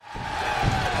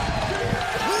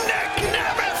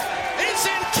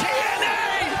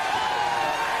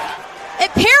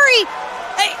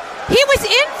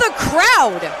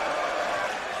crowd.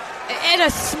 And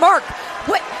a smirk.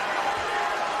 What?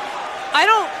 I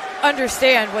don't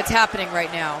understand what's happening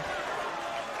right now.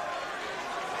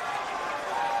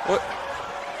 What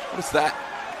is that?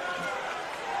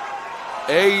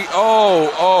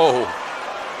 Oh.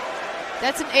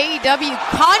 That's an AEW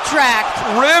contract.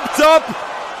 Ripped up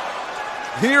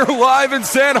here live in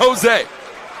San Jose.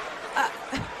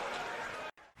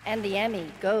 And the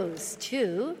Emmy goes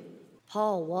to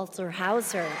Paul Walter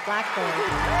Hauser, Blackburn.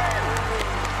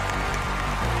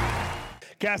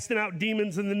 Casting out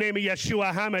demons in the name of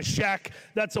Yeshua HaMashiach.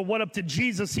 That's a what up to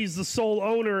Jesus. He's the sole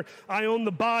owner. I own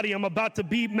the body. I'm about to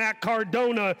beat Matt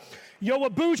Cardona.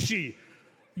 Yowabushi.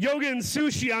 Yoga and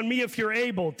sushi on me if you're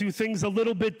able. Do things a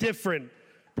little bit different.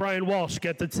 Brian Walsh,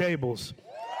 get the tables.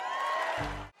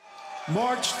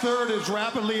 March 3rd is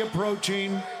rapidly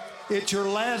approaching. It's your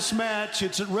last match.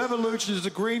 It's at Revolution. It's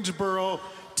at Greensboro.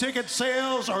 Ticket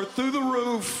sales are through the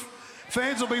roof.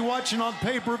 Fans will be watching on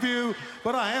pay-per-view,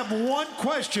 but I have one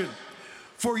question.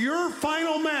 For your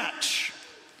final match,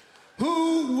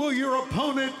 who will your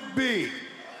opponent be?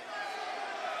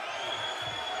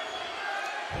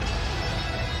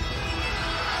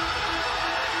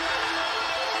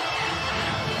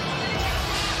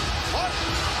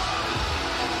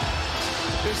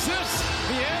 Is this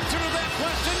the answer to that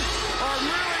question, or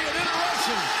merely an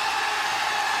interruption?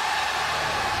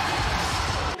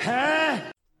 Huh?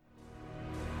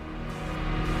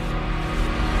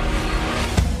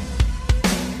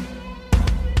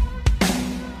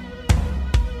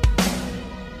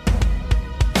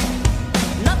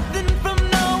 Nothing from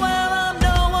nowhere, I'm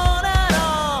no one at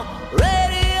all.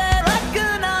 Ready and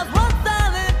recognize one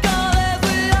silent call as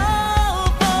we all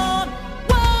form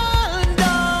one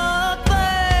dark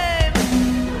flame.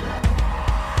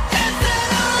 It's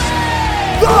in a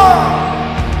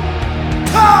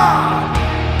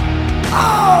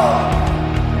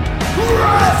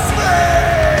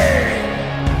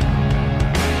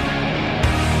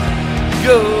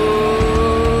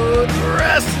Good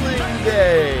Wrestling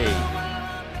Day!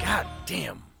 God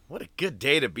damn, what a good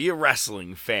day to be a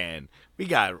wrestling fan. We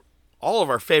got all of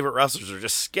our favorite wrestlers are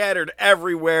just scattered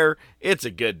everywhere. It's a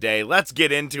good day. Let's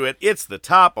get into it. It's the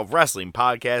Top of Wrestling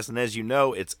podcast, and as you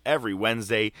know, it's every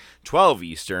Wednesday, 12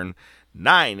 Eastern,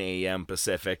 9 a.m.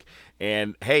 Pacific.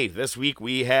 And hey, this week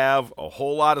we have a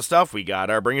whole lot of stuff. We got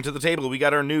our Bring It to the Table. We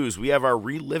got our news. We have our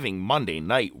Reliving Monday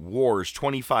Night Wars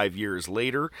 25 years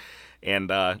later.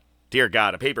 And, dear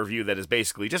God, a pay-per-view that is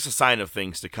basically just a sign of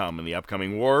things to come in the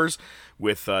upcoming wars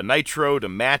with Nitro to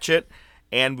match it.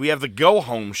 And we have the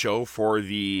go-home show for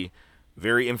the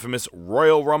very infamous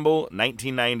Royal Rumble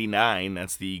 1999.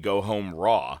 That's the go-home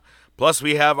Raw. Plus,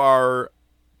 we have our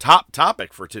top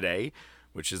topic for today,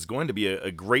 which is going to be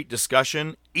a great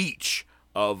discussion, each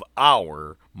of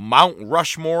our Mount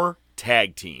Rushmore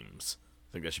tag teams.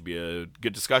 I think that should be a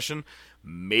good discussion.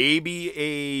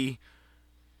 Maybe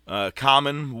a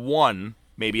common one,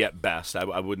 maybe at best.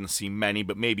 I wouldn't see many,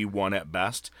 but maybe one at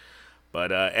best.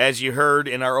 But as you heard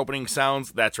in our opening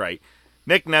sounds, that's right.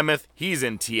 Nick Nemeth, he's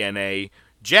in TNA.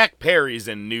 Jack Perry's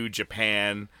in New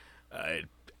Japan.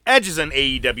 Edge is in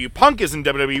AEW. Punk is in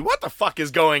WWE. What the fuck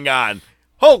is going on?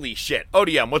 Holy shit.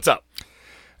 ODM, what's up?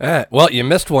 Well, you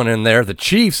missed one in there. The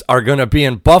Chiefs are going to be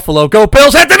in Buffalo. Go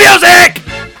Bills, hit the music!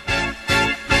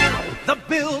 The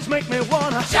Bills make me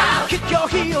wanna shout, kick your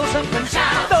heels up and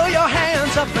shout, throw your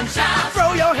hands up and shout,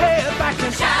 throw your head back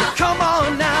and shout. Come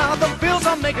on now, the Bills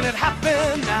are making it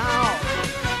happen now.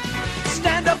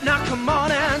 Stand up now, come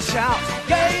on and shout.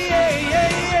 Yeah, yeah, yeah,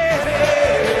 yeah.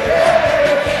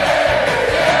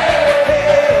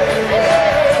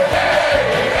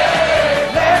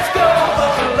 Let's go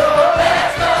Buffalo,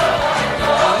 let's go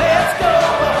Buffalo, let's go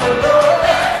Buffalo,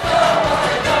 let's go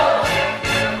Buffalo.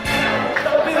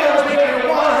 The Bills make me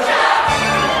wanna shout.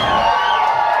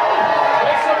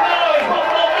 Make some noise,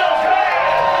 Buffalo Bills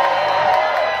fans!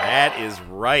 That is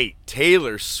right.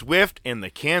 Taylor Swift and the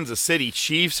Kansas City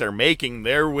Chiefs are making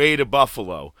their way to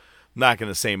Buffalo. I'm not going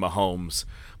to say Mahomes.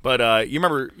 But you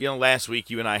remember, last week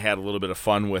you and I had a little bit of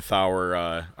fun with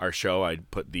our show. I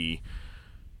put the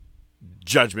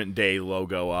Judgment Day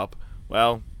logo up.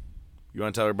 Well, you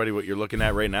want to tell everybody what you're looking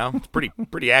at right now? It's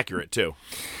pretty accurate, too.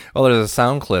 Well, there's a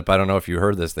sound clip. I don't know if you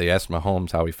heard this. They asked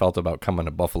Mahomes how he felt about coming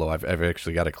to Buffalo. I've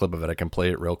actually got a clip of it. I can play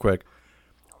it real quick.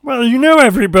 Well,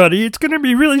 everybody, it's going to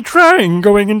be really trying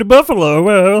going into Buffalo.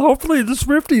 Well, hopefully the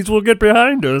Swifties will get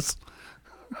behind us.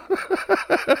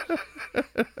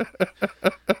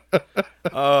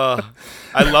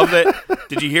 I love that.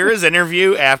 Did you hear his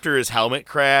interview after his helmet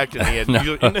cracked? And he had,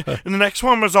 and the next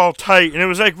one was all tight, and it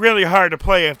was like really hard to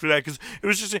play after that because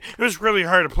it was really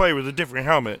hard to play with a different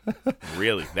helmet.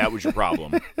 Really? That was your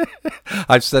problem?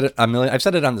 I've said it a million. I've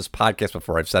said it on this podcast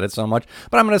before. I've said it so much,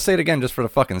 but I'm going to say it again just for the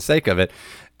fucking sake of it.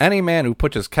 Any man who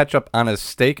puts his ketchup on his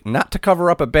steak, not to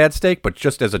cover up a bad steak, but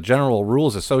just as a general rule,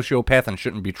 is a sociopath and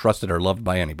shouldn't be trusted or loved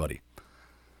by anybody.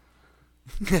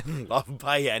 Loved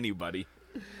by anybody.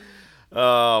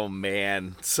 Oh,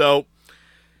 man. So,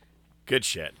 good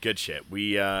shit.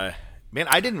 We, man,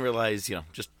 I didn't realize,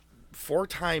 just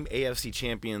 4-time AFC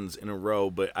champions in a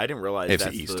row, but I didn't realize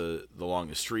that's the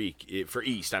longest streak. For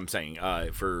East, I'm saying.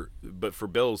 But for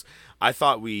Bills, I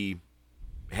thought we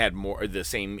had more the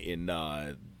same in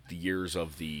the years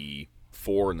of the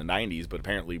 4 in the 90s, but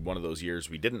apparently one of those years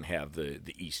we didn't have the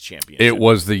East championship. It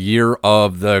was the year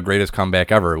of the greatest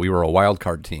comeback ever. We were a wild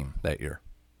card team that year.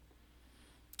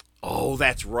 Oh,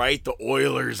 that's right, the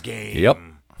Oilers game. Yep.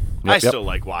 I still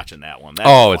like watching that one.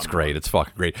 It's great. It's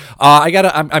fucking great. I'm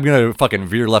gonna fucking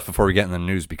veer left before we get in the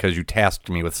news because you tasked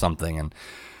me with something, and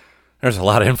there's a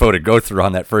lot of info to go through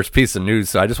on that first piece of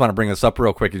news. So I just want to bring this up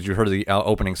real quick. As you heard the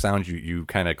opening sounds, you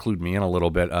kind of clued me in a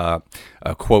little bit. A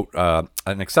quote,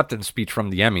 an acceptance speech from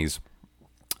the Emmys.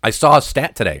 I saw a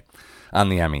stat today on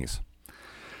the Emmys.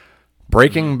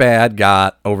 Breaking Bad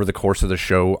got, over the course of the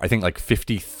show, I think like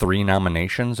 53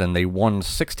 nominations, and they won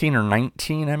 16 or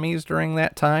 19 Emmys during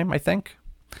that time, I think.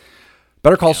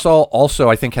 Better Call Saul also,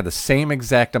 I think, had the same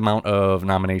exact amount of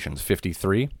nominations,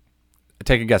 53.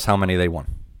 Take a guess how many they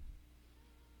won.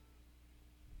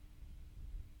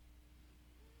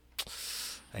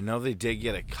 I know they did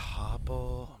get a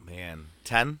couple. Man,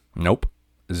 10? Nope.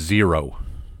 0.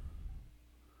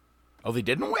 Oh, they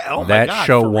didn't win? Oh, that my God,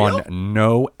 show for won real?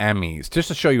 no Emmys. Just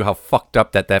to show you how fucked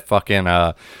up that fucking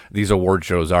these award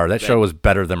shows are. That show was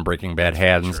better than Breaking Bad,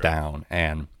 hands down,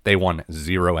 and they won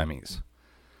 0 Emmys.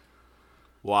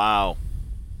 Wow.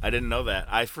 I didn't know that.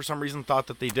 I, for some reason, thought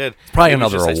that they did. Probably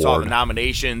another award. I saw award. the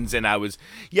nominations, and I was...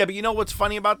 Yeah, but you know what's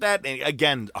funny about that? And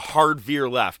again, a hard veer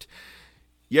left.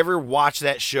 You ever watch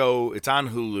that show? It's on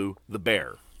Hulu, The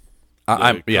Bear.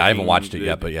 I haven't watched it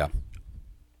yet, but yeah.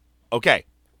 Okay.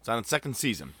 It's on its second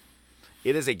season.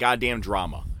 It is a goddamn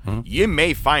drama. Mm-hmm. You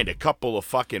may find a couple of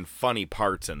fucking funny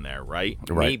parts in there, right?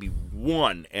 Maybe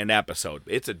one an episode.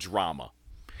 It's a drama.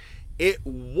 It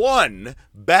won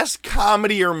Best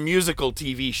Comedy or Musical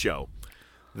TV Show.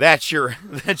 That's your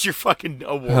fucking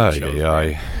award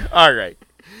show. All right.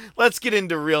 Let's get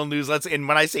into real news. And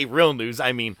when I say real news,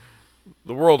 I mean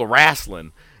the world of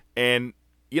wrestling. And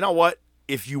you know what?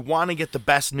 If you want to get the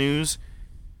best news,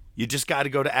 you just got to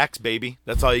go to X, baby.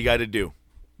 That's all you got to do.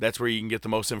 That's where you can get the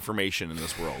most information in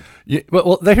this world. Yeah,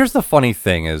 well, here's the funny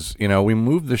thing is, we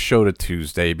moved the show to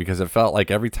Tuesday because it felt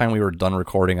like every time we were done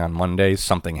recording on Monday,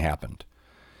 something happened.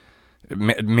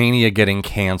 Mania getting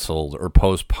canceled or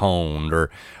postponed or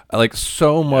like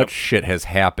so much shit has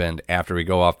happened after we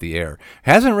go off the air.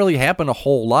 Hasn't really happened a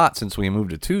whole lot since we moved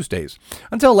to Tuesdays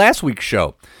until last week's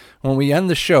show. When we end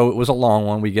the show, it was a long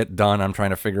one. We get done. I'm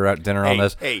trying to figure out dinner on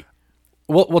this. Hey.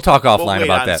 We'll talk offline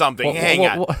about that. Something. Hang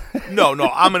on. No,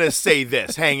 I'm going to say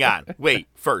this. Hang on. Wait,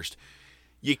 first.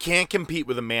 You can't compete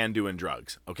with a man doing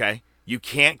drugs, okay? You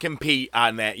can't compete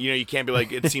on that. You can't be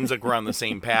like, it seems like we're on the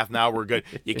same path now. We're good.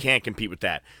 You can't compete with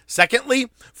that. Secondly,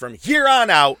 from here on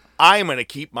out, I'm going to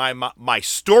keep my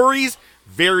stories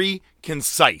very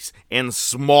concise and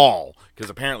small because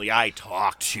apparently I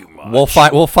talk too much.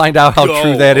 We'll find out how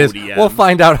true that is. We'll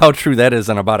find out how true that is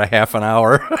in about a half an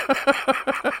hour.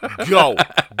 Go.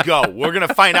 We're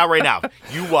gonna find out right now.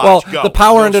 You watch. Well, go. the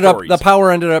power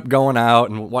ended up going out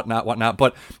and whatnot.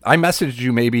 But I messaged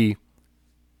you maybe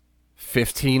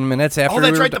 15 minutes after. Oh,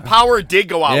 that's right. The power did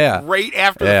go out right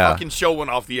after the fucking show went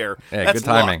off the air. Yeah, that's good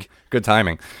timing. Luck. Good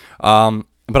timing.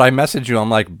 But I messaged you. I'm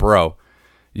like, bro,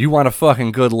 you want a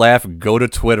fucking good laugh? Go to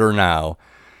Twitter now.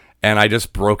 And I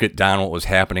just broke it down what was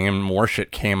happening, and more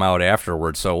shit came out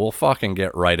afterwards. So we'll fucking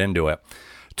get right into it.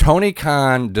 Tony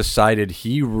Khan decided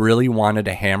he really wanted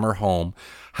to hammer home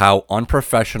how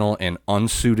unprofessional and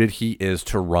unsuited he is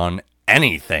to run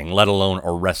anything, let alone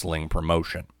a wrestling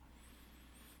promotion.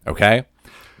 Okay?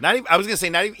 I was going to say,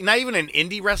 not even an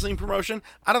indie wrestling promotion.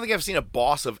 I don't think I've seen a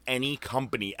boss of any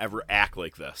company ever act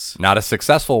like this. Not a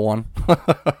successful one.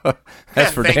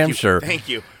 That's for damn sure. Thank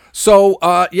you. So,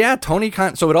 Tony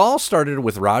Khan. So it all started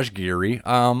with Raj Giri.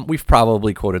 We've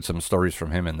probably quoted some stories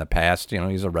from him in the past.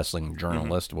 He's a wrestling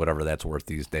journalist, whatever that's worth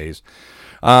these days.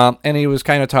 And he was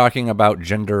kind of talking about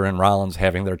Jinder and Rollins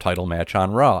having their title match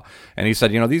on Raw. And he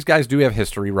said, these guys do have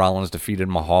history. Rollins defeated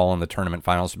Mahal in the tournament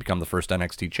finals to become the first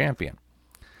NXT champion.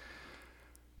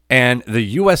 And the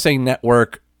USA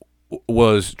Network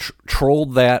was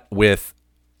trolled that with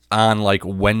on like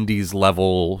Wendy's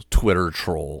level Twitter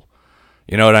troll.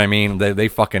 You know what I mean? They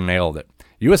fucking nailed it.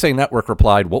 USA Network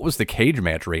replied, what was the cage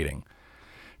match rating?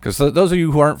 Because those of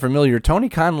you who aren't familiar, Tony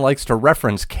Khan likes to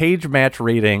reference cage match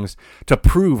ratings to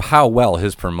prove how well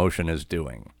his promotion is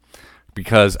doing.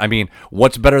 Because, I mean,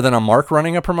 what's better than a Mark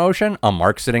running a promotion? A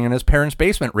Mark sitting in his parents'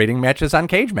 basement rating matches on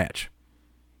Cage Match.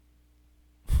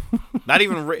 Not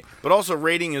even, but also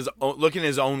rating his own, looking at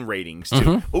his own ratings too.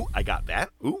 Mm-hmm. Ooh, I got that.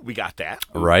 Ooh, we got that.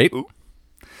 Ooh, right. Ooh.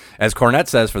 As Cornette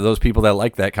says, for those people that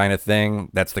like that kind of thing,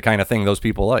 that's the kind of thing those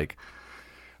people like.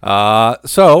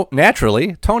 So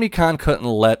naturally, Tony Khan couldn't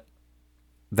let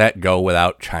that go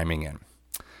without chiming in.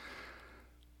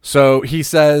 So he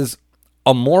says,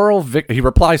 he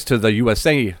replies to the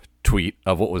USA tweet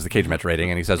of what was the cage match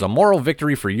rating, and he says, a moral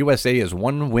victory for USA is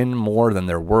one win more than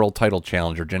their world title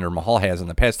challenger Jinder Mahal has in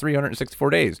the past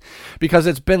 364 days, because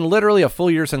it's been literally a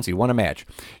full year since he won a match.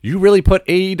 You really put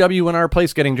AEW in our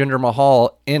place getting Jinder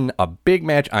Mahal in a big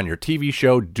match on your TV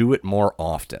show. Do it more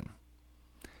often.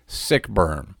 Sick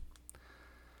burn.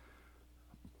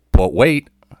 But wait,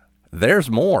 there's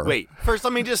more. Wait, first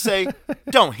let me just say,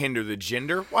 don't hinder the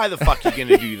Jinder. Why the fuck you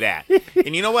gonna do that?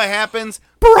 And you know what happens?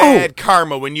 Bro. Bad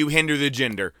karma when you hinder the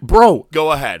Jinder. Bro.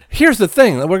 Go ahead. Here's the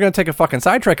thing. We're going to take a fucking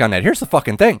sidetrack on that. Here's the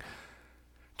fucking thing.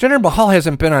 Jinder Mahal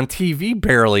hasn't been on TV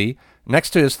barely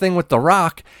next to his thing with The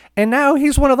Rock, and now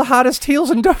he's one of the hottest heels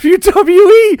in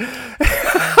WWE.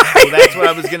 Well, that's what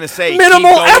I was going to say. Minimal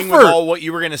Keep going effort. with all what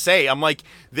you were going to say. I'm like,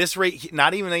 this rate,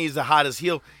 not even that he's the hottest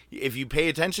heel. If you pay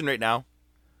attention right now,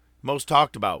 most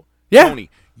talked about. Yeah. Tony,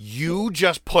 you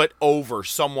just put over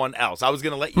someone else. I was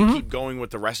going to let you keep going with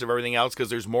the rest of everything else because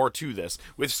there's more to this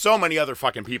with so many other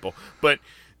fucking people. But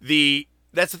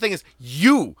that's the thing is,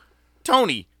 you,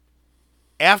 Tony,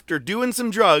 after doing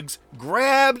some drugs,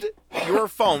 grabbed your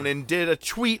phone and did a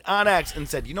tweet on X and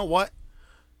said, you know what?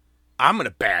 I'm going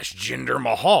to bash Jinder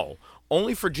Mahal.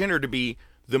 Only for Jinder to be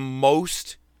the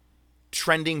most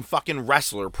trending fucking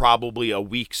wrestler probably a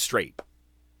week straight.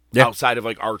 Yeah. Outside of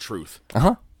like R-Truth.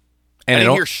 Uh-huh. And I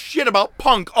didn't hear shit about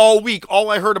Punk all week.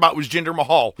 All I heard about was Jinder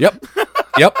Mahal. Yep.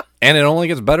 Yep. And it only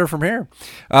gets better from here.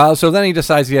 So then he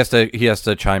decides he has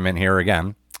to chime in here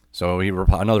again. So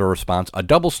another response, a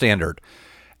double standard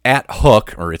at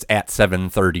Hook, or it's at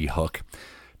 730 Hook.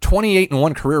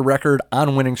 28-1 career record,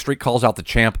 on winning streak, calls out the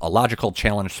champ. A logical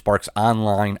challenge sparks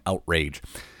online outrage.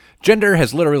 Jinder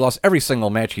has literally lost every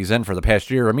single match he's in for the past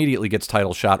year. Immediately gets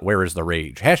title shot. Where is the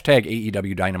rage? Hashtag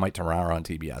AEW Dynamite tomorrow on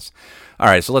TBS. All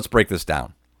right, so let's break this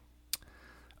down.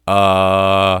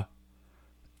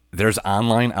 There's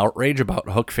online outrage about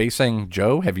Hook facing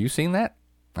Joe. Have you seen that?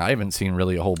 I haven't seen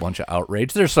really a whole bunch of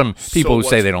outrage. There's some people who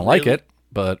say they don't like it,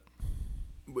 but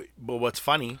what's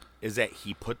funny is that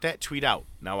he put that tweet out.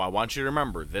 Now, I want you to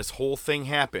remember, this whole thing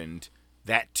happened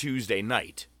that Tuesday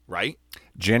night, right?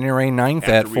 January 9th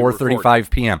at 4:35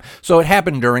 p.m. So it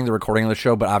happened during the recording of the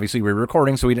show, but obviously we were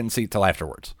recording, so we didn't see it till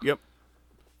afterwards. Yep.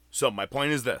 So my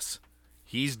point is this.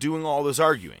 He's doing all this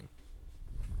arguing.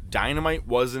 Dynamite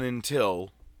wasn't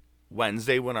until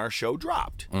Wednesday when our show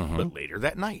dropped, but later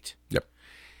that night. Yep.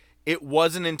 It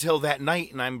wasn't until that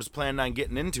night, and I was planning on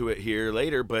getting into it here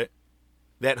later, but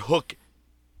that Hook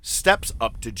steps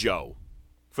up to Joe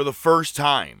for the first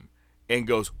time and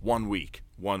goes, 1 week.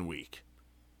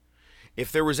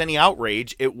 If there was any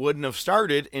outrage, it wouldn't have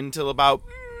started until about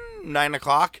 9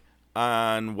 o'clock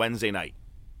on Wednesday night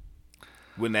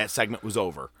when that segment was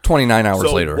over. 29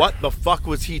 hours later. What the fuck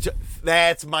was he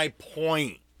That's my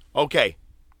point. Okay,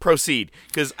 proceed,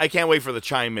 because I can't wait for the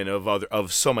chime in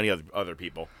of so many other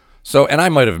people. So, and I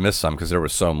might have missed some because there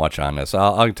was so much on this.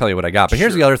 I'll tell you what I got. But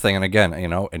here's the other thing, and again,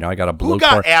 I got a blue. Who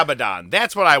got Abaddon?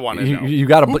 That's what I want to know. You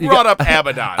got Who brought up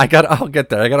Abaddon? I'll get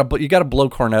there. You got to blow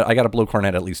Cornette. I got to blow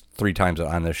Cornette at least 3 times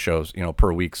on this show,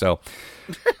 per week. So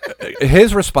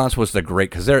his response was great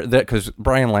because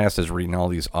Brian Last is reading all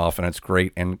these off, and it's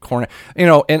great. And Cornette,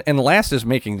 and Last is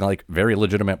making like very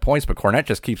legitimate points, but Cornette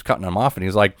just keeps cutting them off, and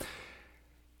he's like,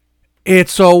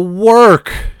 "It's a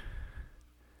work."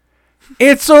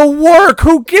 It's a work.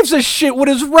 Who gives a shit what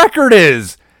his record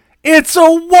is? It's a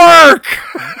work.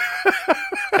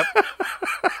 Yep.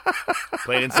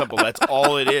 Plain and simple. That's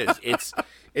all it is.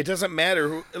 It doesn't matter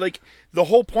who. Like, the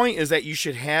whole point is that you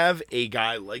should have a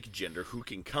guy like Jinder who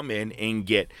can come in and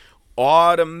get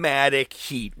automatic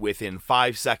heat within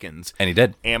 5 seconds, and he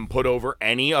did, and put over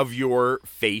any of your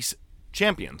face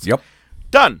champions. Yep.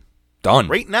 Done.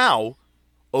 Right now,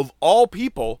 of all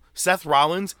people, Seth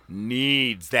Rollins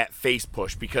needs that face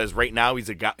push because right now he's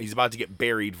about to get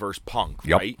buried versus Punk,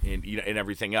 right? And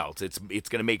everything else. It's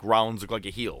going to make Rollins look like a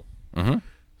heel. Mm-hmm.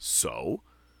 So,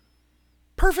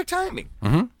 perfect timing.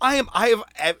 Mm-hmm.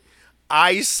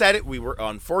 I said it. We were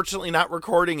unfortunately not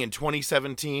recording in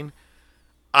 2017.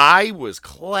 I was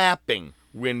clapping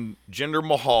when Jinder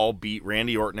Mahal beat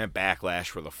Randy Orton at Backlash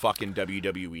for the fucking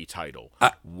WWE title.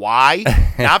 Why?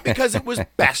 Not because it was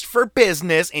best for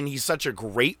business and he's such a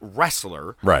great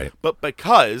wrestler. Right. But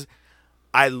because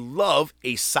I love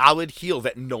a solid heel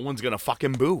that no one's going to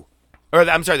fucking boo. Or,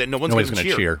 I'm sorry, that no one's going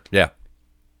to cheer. Yeah.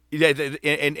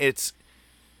 And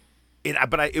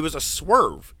it was a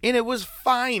swerve, and it was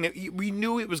fine. We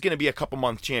knew it was going to be a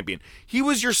couple-month champion. He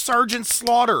was your Sergeant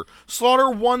Slaughter. Slaughter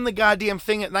won the goddamn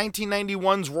thing at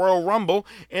 1991's Royal Rumble,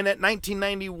 and at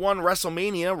 1991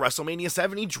 WrestleMania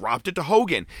 7, he dropped it to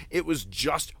Hogan. It was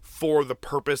just for the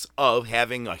purpose of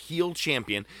having a heel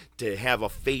champion to have a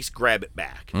face grab it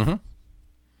back. Mm-hmm.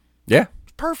 Yeah.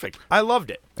 Perfect. I loved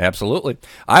it. Absolutely.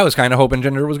 I was kind of hoping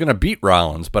Jinder was going to beat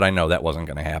Rollins, but I know that wasn't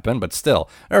going to happen. But still,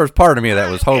 there was part of me that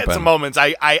was hoping. At some moments,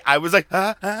 I was like,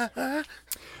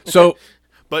 So,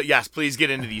 but yes, please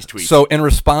get into these tweets. So, in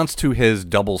response to his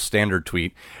double standard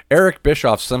tweet, Eric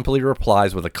Bischoff simply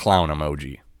replies with a clown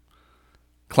emoji.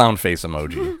 Clown face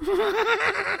emoji.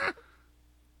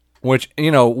 Which,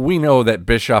 we know that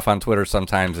Bischoff on Twitter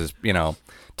sometimes is,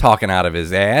 talking out of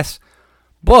his ass.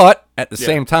 But at the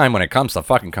same time, when it comes to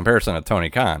fucking comparison to Tony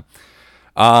Khan,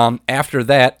 after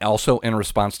that, also in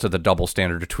response to the double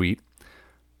standard tweet,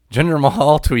 Jinder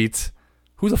Mahal tweets,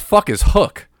 "Who the fuck is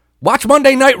Hook? Watch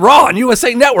Monday Night Raw on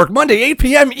USA Network, Monday, 8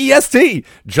 p.m. EST,"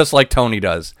 just like Tony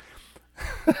does.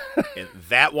 And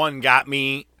that one got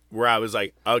me where I was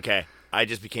like, okay, I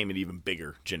just became an even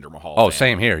bigger Jinder Mahal Oh, fan.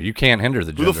 same here. You can't hinder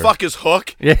the Jinder. Who the fuck is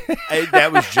Hook? Yeah.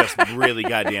 That was just really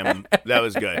goddamn, that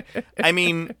was good. I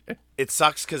mean, it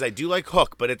sucks because I do like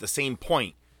Hook, but at the same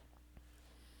point,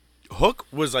 Hook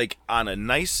was like on a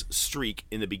nice streak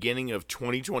in the beginning of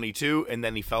 2022, and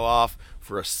then he fell off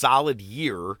for a solid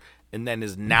year, and then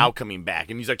is now coming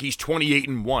back. And he's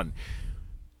 28-1.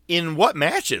 In what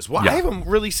matches? Well, I haven't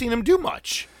really seen him do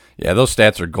much. Yeah, those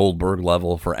stats are Goldberg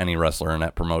level for any wrestler in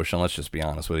that promotion. Let's just be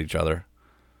honest with each other.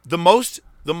 The most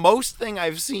thing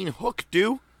I've seen Hook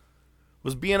do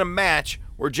was be in a match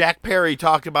where Jack Perry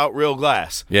talked about real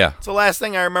glass. Yeah. It's the last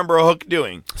thing I remember a Hook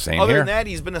doing. Same Other here. than that,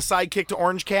 he's been a sidekick to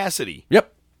Orange Cassidy.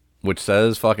 Yep. Which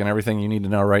says fucking everything you need to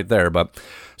know right there. But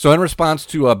so in response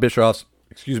to Bischoff's,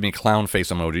 clown face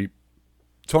emoji,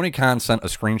 Tony Khan sent a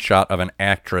screenshot of an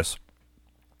actress.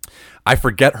 I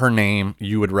forget her name.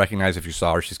 You would recognize if you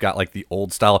saw her. She's got like the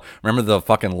old style. Remember the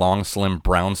fucking long, slim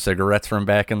brown cigarettes from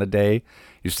back in the day?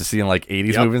 Used to see in like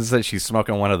 80s movies that she's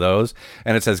smoking one of those.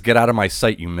 And it says, "Get out of my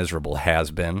sight, you miserable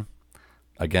has-been."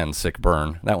 Again, sick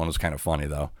burn. That one was kind of funny,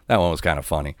 though. That one was kind of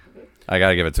funny. I got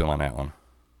to give it to him on that one.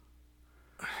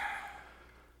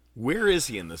 Where is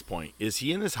he in this point? Is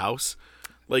he in his house?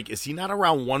 Like, is he not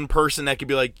around one person that could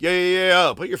be like,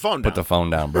 yeah, put your phone down? Put the phone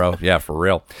down, bro. Yeah, for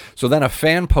real. So then a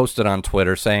fan posted on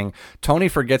Twitter saying, Tony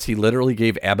forgets he literally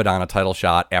gave Abaddon a title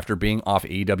shot after being off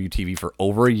AEW TV for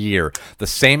over a year. The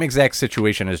same exact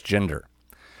situation as Jinder.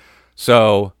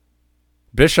 So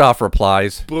Bischoff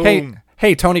replies, Boom.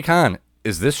 Hey, Tony Khan,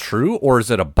 is this true or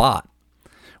is it a bot?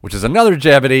 Which is another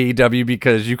jab at AEW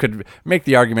because you could make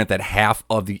the argument that half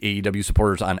of the AEW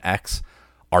supporters on X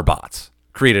are bots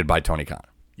created by Tony Khan.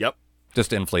 Yep. Just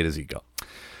to inflate his ego.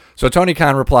 So Tony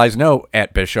Khan replies, no,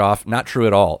 at Bischoff, not true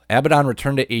at all. Abaddon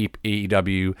returned to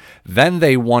AEW. Then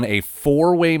they won a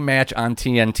 4-way match on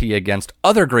TNT against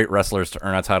other great wrestlers to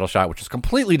earn a title shot, which is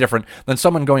completely different than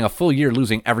someone going a full year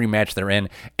losing every match they're in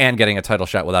and getting a title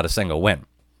shot without a single win.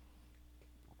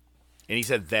 And he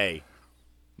said they.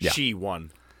 Yeah. She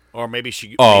won. Or maybe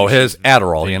she. Oh, maybe his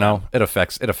Adderall, it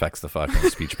affects the fucking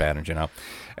speech patterns,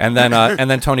 And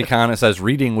then Tony Khan says,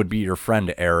 reading would be your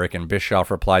friend, Eric. And Bischoff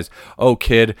replies, oh,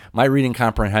 kid, my reading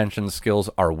comprehension skills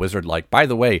are wizard-like. By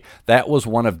the way, that was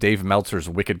one of Dave Meltzer's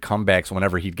wicked comebacks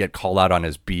whenever he'd get called out on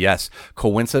his BS.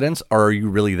 Coincidence, or are you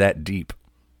really that deep?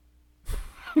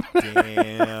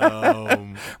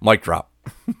 Damn. Mic drop.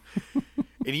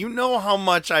 And you know how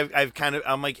much I'm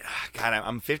like, God,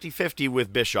 I'm 50-50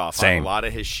 with Bischoff on a lot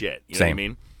of his shit. You know what I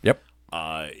mean? Yep.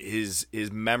 His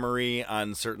memory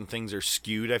on certain things are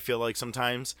skewed, I feel like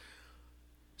sometimes.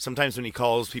 Sometimes when he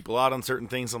calls people out on certain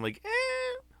things, I'm like,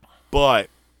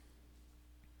 But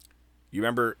you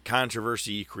remember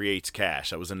Controversy Creates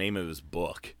Cash. That was the name of his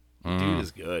book. The dude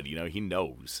is good. He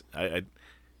knows.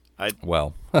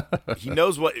 He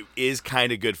knows what is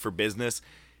kind of good for business.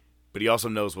 But he also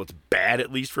knows what's bad,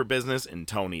 at least for business, and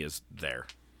Tony is there.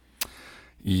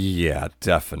 Yeah,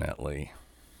 definitely.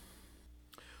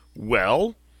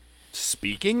 Well,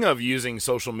 speaking of using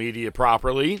social media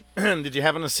properly, did you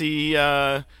happen to see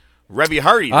Rebby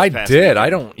Hardy. I did. I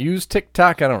don't use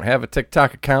TikTok. I don't have a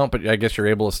TikTok account, but I guess you're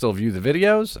able to still view the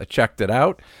videos. I checked it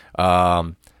out.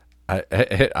 I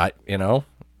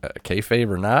kayfabe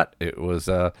or not, it was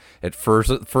it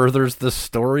furthers the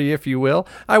story, if you will.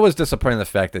 I was disappointed in the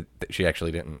fact that she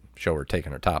actually didn't show her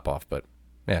taking her top off, but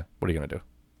yeah, what are you gonna do?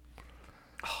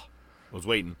 I was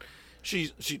waiting.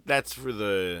 She that's for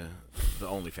the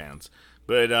OnlyFans,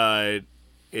 but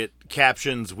it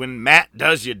captions when Matt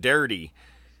does you dirty,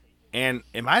 and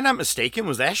am I not mistaken?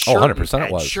 Was that shirt? 100%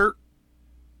 it was. Shirt.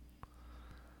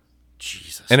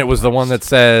 Jesus. And it was the one that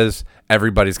says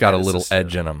everybody's got a little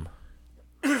edge in them.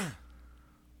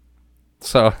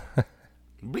 So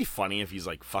it'd be funny if he's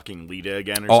like fucking Lita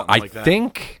again or something like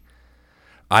that.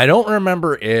 I don't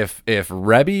remember if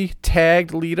Rebby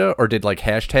tagged Lita or did like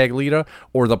hashtag Lita,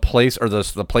 or the place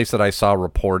the place that I saw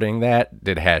reporting that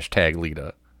did hashtag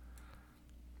Lita.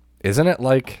 Isn't it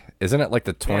like the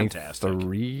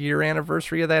 23-year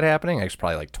anniversary of that happening? It's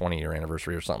probably like 20-year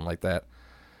anniversary or something like that.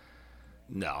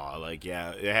 No, like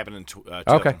it happened in 2005.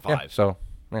 Okay, yeah, so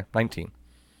 19.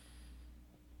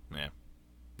 Yeah,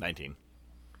 19.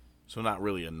 So not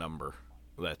really a number.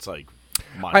 That's like.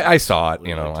 I saw it,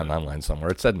 online somewhere.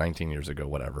 It said 19 years ago,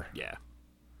 whatever. Yeah.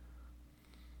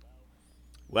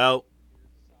 Well,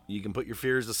 you can put your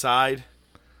fears aside.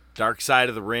 Dark Side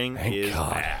of the Ring is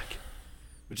back,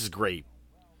 which is great.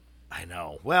 I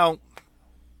know. Well,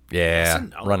 yeah,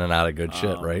 running out of good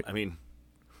shit, right? I mean,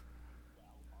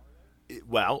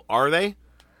 well, are they?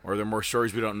 Or are there more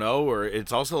stories we don't know? Or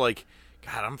it's also like,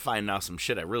 God, I'm finding out some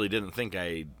shit I really didn't think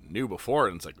I knew before,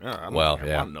 and it's like, I don't want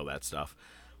to know that stuff.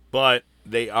 But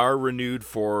they are renewed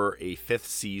for a 5th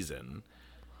season.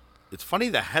 It's funny,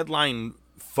 the headline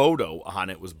photo on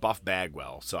it was Buff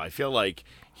Bagwell, so I feel like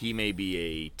he may be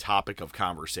a topic of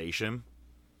conversation.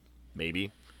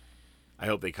 Maybe. I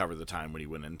hope they cover the time when he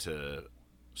went into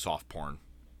soft porn.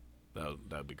 That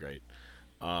would be great.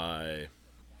 But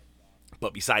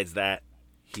besides that,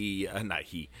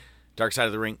 Dark Side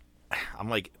of the Ring, I'm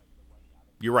like,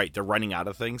 you're right, they're running out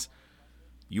of things.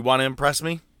 You want to impress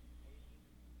me?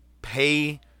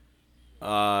 Pay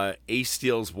Ace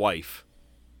Steel's wife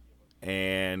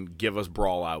and give us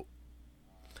Brawl Out.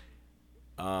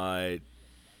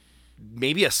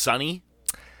 Maybe a Sunny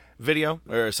video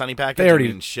or a Sunny package. They already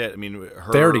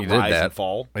her they already did rise that. And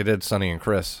fall. They did Sunny and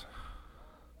Chris.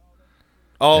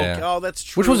 Oh, that's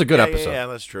true. Which was a good episode. Yeah,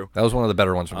 that's true. That was one of the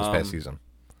better ones from this past season.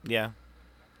 Yeah.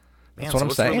 That's what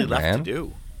I'm saying, really left man. to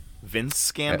do? Vince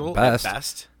scandal at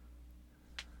best.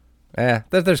 Yeah,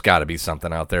 there's got to be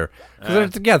something out there.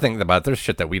 Because you got to think about it. There's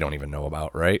shit that we don't even know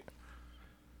about, right?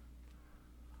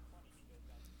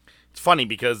 It's funny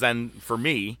because then, for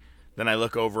me, then I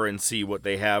look over and see what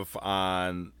they have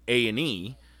on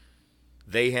A&E.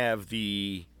 They have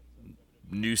the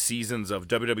new seasons of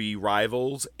WWE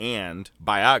Rivals and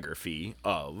biography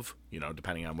of,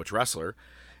 depending on which wrestler.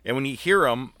 And when you hear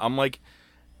them, I'm like,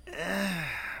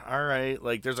 all right.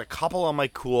 Like, there's a couple I'm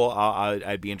like, cool,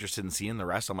 I'd be interested in seeing. The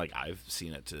rest, I'm like, I've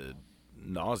seen it to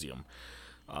nauseum.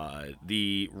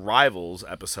 The Rivals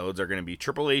episodes are going to be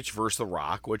Triple H versus The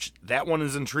Rock, which that one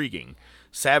is intriguing.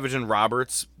 Savage and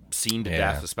Roberts, seen to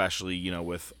death, especially,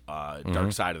 with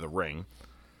Dark Side of the Ring.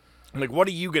 I'm like, what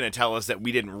are you going to tell us that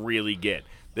we didn't really get?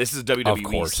 This is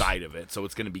WWE's side of it, so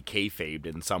it's going to be kayfabed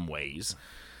in some ways.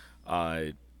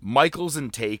 Michaels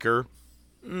and Taker,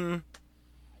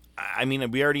 I mean,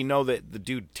 we already know that the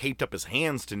dude taped up his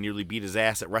hands to nearly beat his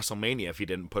ass at WrestleMania if he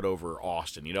didn't put over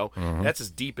Austin, That's as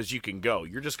deep as you can go.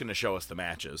 You're just going to show us the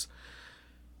matches.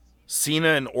 Cena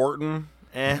and Orton,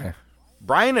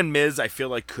 Bryan and Miz, I feel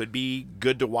like could be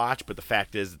good to watch, but the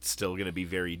fact is it's still going to be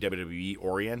very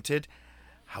WWE-oriented.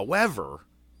 However,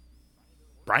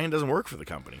 Bryan doesn't work for the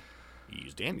company. He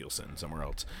used Danielson somewhere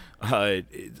else.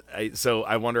 So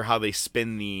I wonder how they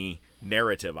spin the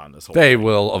narrative on this whole thing. They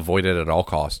will avoid it at all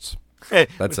costs.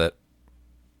 That's it.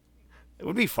 It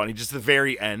would be funny, just the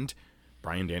very end,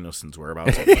 Bryan Danielson's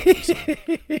whereabouts.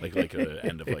 like a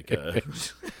end of like a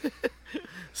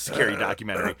scary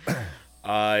documentary.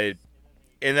 And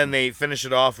then they finish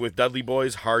it off with Dudley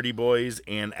Boys, Hardy Boys,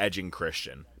 and Edge and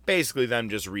Christian. Basically them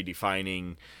just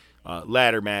redefining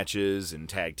ladder matches and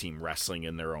tag team wrestling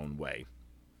in their own way.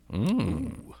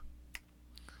 Ooh.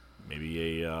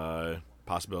 Maybe a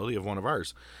possibility of one of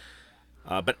ours.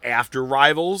 But after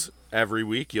Rivals, every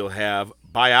week you'll have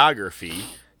Biography.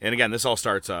 And again, this all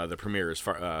starts, the premiere is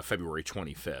February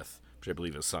 25th, which I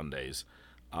believe is Sundays.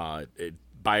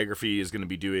 Biography is going to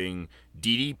be doing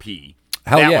DDP.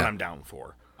 That one I'm down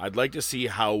for. I'd like to see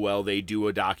how well they do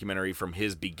a documentary from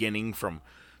his beginning, from,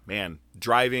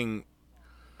 driving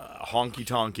honky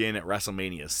tonk in at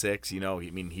WrestleMania 6. You know, I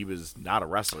mean, he was not a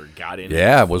wrestler. Got in.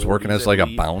 Yeah, was working as like a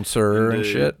bouncer and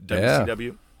shit. WCW.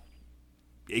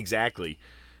 Yeah. Exactly.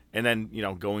 And then, you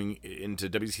know, going into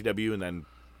WCW and then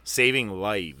saving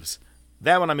lives.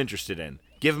 That one I'm interested in.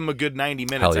 Give him a good 90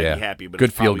 minutes, I'd be happy. But good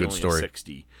it's probably feel-good only story.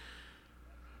 60.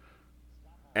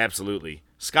 Absolutely.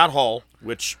 Scott Hall,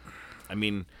 which, I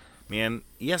mean, man,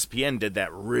 ESPN did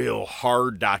that real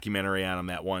hard documentary on him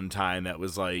that one time that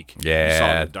was like, you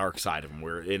saw the dark side of him,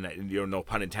 where, no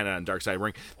pun intended on dark side of the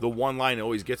ring. The one line that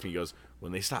always gets me, he goes,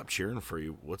 when they stop cheering for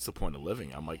you, what's the point of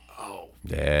living? I'm like, oh,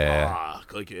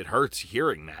 fuck. Like, it hurts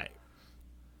hearing that.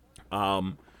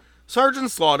 Sergeant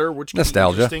Slaughter, which can be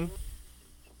interesting,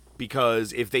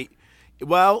 because if they,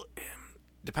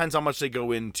 depends how much they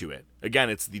go into it.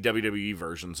 Again, it's the WWE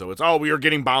version, so it's, we are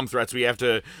getting bomb threats. We have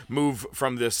to move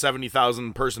from this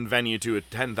 70,000 person venue to a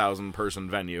 10,000 person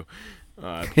venue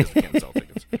because we can't sell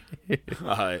tickets.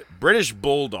 British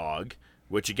Bulldog,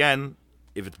 which again,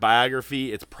 if it's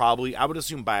biography, it's probably, I would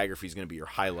assume biography is going to be your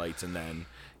highlights, and then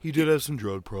he did have some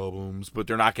drug problems, but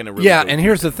they're not going to really. Yeah, and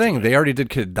here's the thing. They already did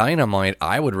Kid Dynamite.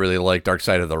 I would really like Dark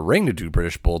Side of the Ring to do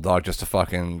British Bulldog just to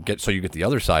fucking get, so you get the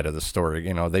other side of the story.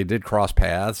 You know, they did cross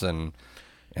paths and,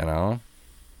 you know.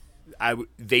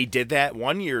 They did that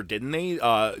one year, didn't they?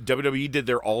 WWE did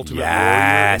their Ultimate Warrior,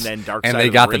 and then Dark Side and they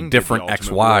of got the Ring the different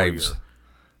ex-wives.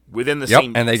 Within the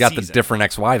same and they got season. the different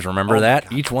ex-wives. Remember that?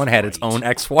 God, each one had its own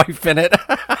ex-wife in it.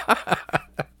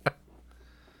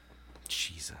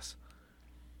 Jesus.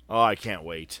 Oh, I can't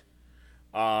wait.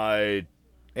 And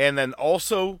then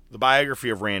also the biography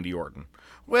of Randy Orton,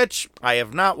 which I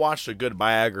have not watched a good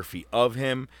biography of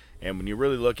him. And when you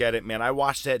really look at it, man, I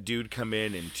watched that dude come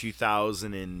in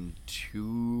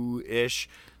 2002-ish,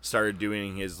 started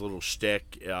doing his little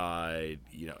shtick. He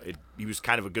was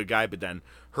kind of a good guy, but then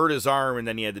hurt his arm, and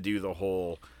then he had to do the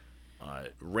whole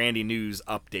Randy News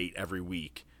update every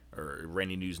week, or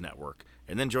Randy News Network,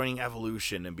 and then joining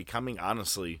Evolution and becoming,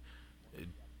 honestly,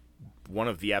 one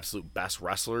of the absolute best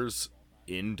wrestlers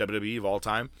in WWE of all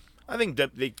time. I think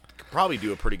that they could probably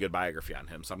do a pretty good biography on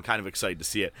him, so I'm kind of excited to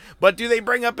see it. But do they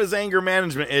bring up his anger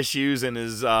management issues and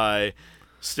his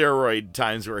steroid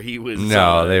times where he was...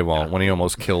 No, they won't. When he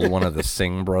almost killed one of the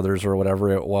Singh brothers or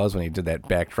whatever it was, when he did that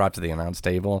backdrop to the announce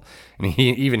table, and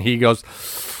he goes,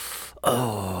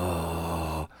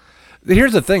 oh...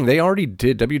 Here's the thing.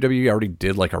 WWE already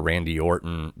did like a Randy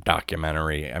Orton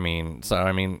documentary. I mean,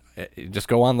 just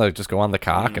go on the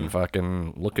cock and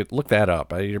fucking look that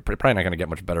up. You're probably not going to get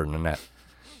much better than that.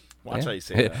 Watch how you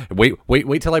say that.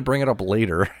 Wait till I bring it up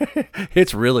later.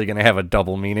 It's really going to have a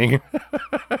double meaning.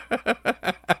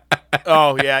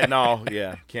 Oh, yeah, no,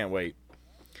 yeah, can't wait.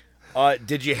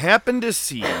 Did you happen to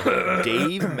see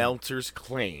Dave Meltzer's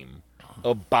claim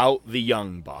about the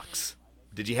Young Bucks?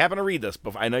 Did you happen to read this?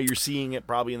 I know you're seeing it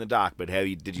probably in the doc, but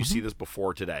did you see this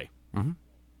before today?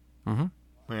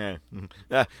 Yeah.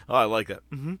 Oh, I like that.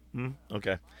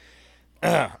 Okay.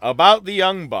 About the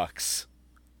Young Bucks.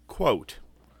 Quote,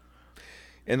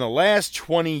 in the last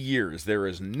 20 years, there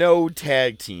is no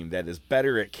tag team that is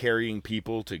better at carrying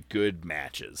people to good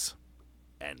matches.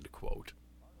 End quote.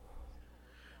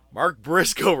 Mark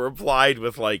Briscoe replied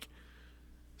with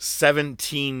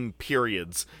 17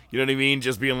 periods. You know what I mean?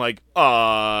 Just being like,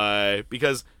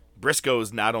 because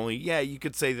Briscoe's not only, you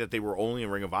could say that they were only in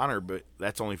Ring of Honor, but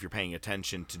that's only if you're paying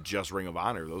attention to just Ring of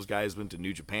Honor. Those guys went to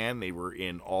New Japan. They were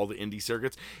in all the indie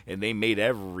circuits, and they made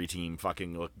every team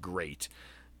fucking look great.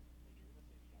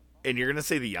 And you're going to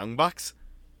say the Young Bucks?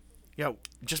 Yeah,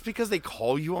 just because they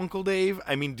call you Uncle Dave,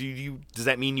 I mean, does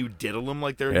that mean you diddle them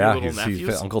like they're your little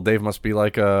nephews? Uncle Dave must be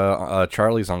like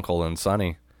Charlie's uncle and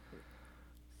Sonny.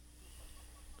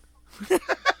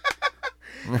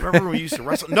 Remember when we used to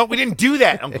wrestle? No, we didn't do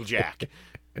that, Uncle Jack.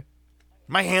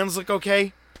 My hands look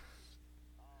okay.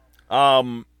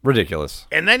 Ridiculous.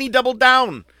 And then he doubled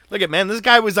down. Look at, man, this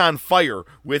guy was on fire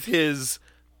with his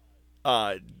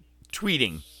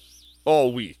tweeting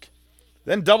all week.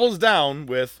 Then doubles down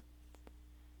with,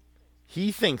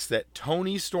 he thinks that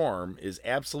Tony Storm is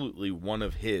absolutely one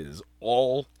of his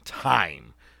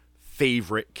all-time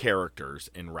favorite characters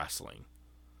in wrestling.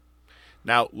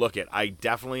 Now, look, I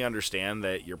definitely understand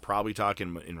that you're probably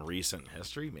talking in recent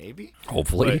history, maybe.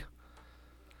 Hopefully. But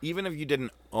even if you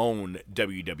didn't own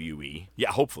WWE,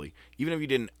 hopefully, even if you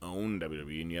didn't own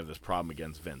WWE and you have this problem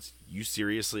against Vince, you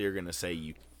seriously are going to say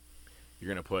you're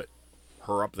going to put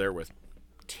her up there with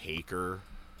Taker,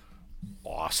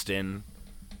 Austin,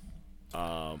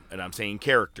 and I'm saying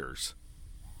characters,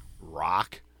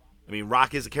 Rock. I mean,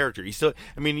 Rock is a character. He's still.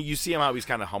 I mean, you see him how he's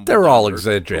kind of humble. They're all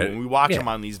exaggerated. When we watch him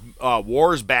on these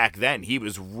wars back then, he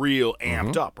was real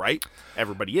amped up, right?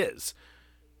 Everybody is.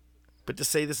 But to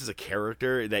say this is a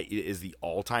character that is the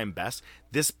all-time best,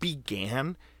 this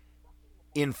began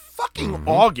in fucking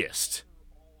August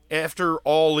after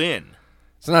All In.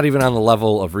 It's not even on the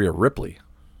level of Rhea Ripley.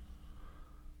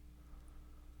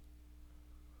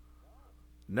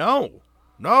 No,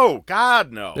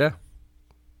 God, no. Yeah.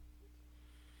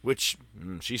 Which,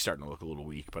 she's starting to look a little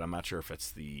weak, but I'm not sure if it's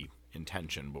the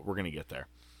intention, but we're going to get there.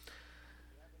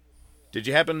 Did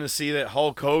you happen to see that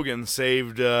Hulk Hogan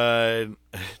saved a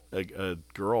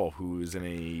girl who was in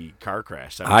a car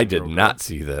crash? I did not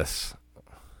see this.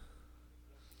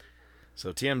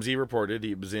 So TMZ reported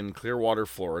he was in Clearwater,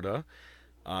 Florida.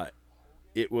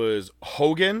 It was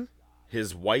Hogan,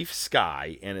 his wife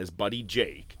Sky, and his buddy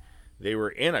Jake. They were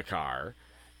in a car,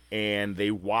 and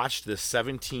they watched this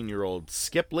 17-year-old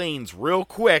skip lanes real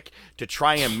quick to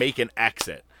try and make an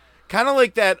exit. Kind of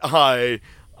like that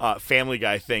Family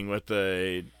Guy thing with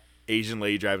the Asian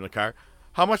lady driving the car.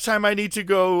 How much time I need to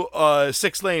go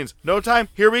 6 lanes? No time?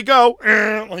 Here we go.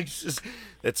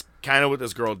 That's kind of what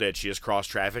this girl did. She just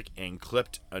crossed traffic and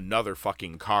clipped another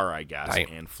fucking car, I guess,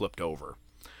 and flipped over.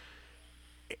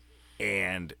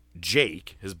 And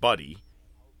Jake, his buddy,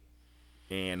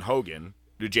 and Hogan,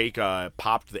 Jake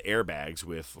popped the airbags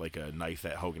with like a knife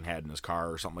that Hogan had in his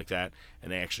car or something like that,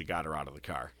 and they actually got her out of the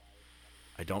car.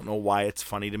 I don't know why it's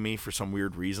funny to me for some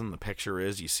weird reason. The picture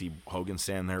is you see Hogan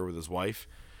standing there with his wife,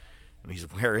 and he's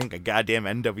wearing a goddamn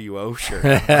NWO shirt.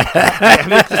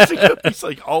 He's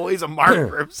like always a mark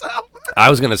for himself.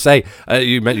 I was going to say,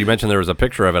 you mentioned there was a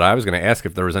picture of it. I was going to ask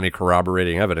if there was any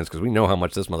corroborating evidence, because we know how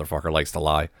much this motherfucker likes to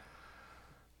lie.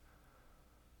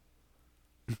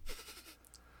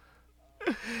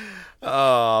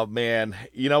 Oh man,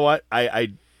 you know what?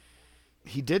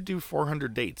 He did do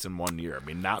 400 dates in 1 year. I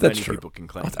mean, not many people can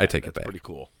claim that. I take it back. Pretty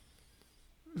cool.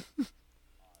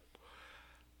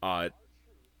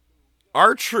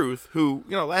 R-Truth, who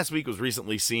last week was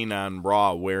recently seen on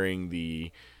Raw wearing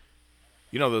the,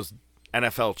 those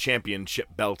NFL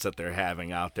championship belts that they're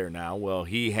having out there now. Well,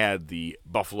 he had the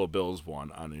Buffalo Bills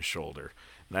one on his shoulder,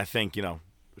 and I think the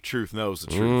truth knows the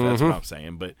truth. That's what I'm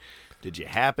saying. But did you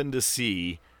happen to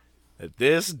see that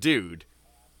this dude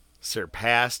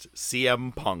surpassed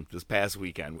CM Punk this past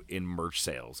weekend in merch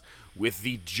sales with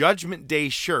the Judgment Day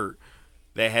shirt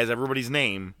that has everybody's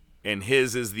name, and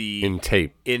his is the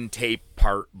in tape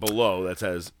part below that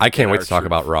says. I can't wait to talk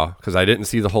about Raw because I didn't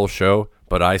see the whole show,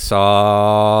 but I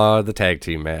saw the tag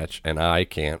team match, and I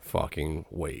can't fucking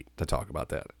wait to talk about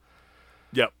that.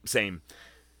 Yep, same.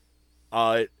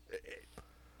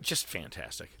 Just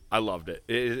fantastic. I loved it.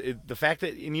 The fact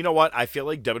that, and you know what? I feel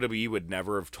like WWE would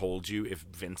never have told you if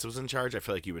Vince was in charge. I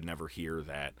feel like you would never hear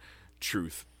that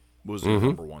Truth was the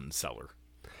number one seller.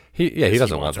 He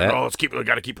doesn't want that.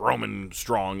 Got to keep Roman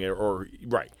strong, or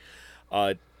right.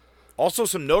 Also,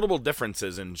 some notable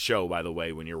differences in show, by the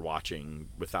way, when you're watching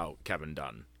without Kevin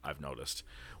Dunn. I've noticed.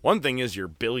 One thing is your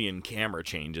billion camera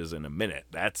changes in a minute.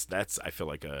 That's I feel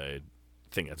like a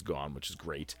thing that's gone, which is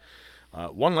great.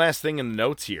 One last thing in the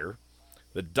notes here.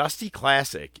 The Dusty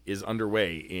Classic is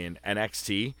underway in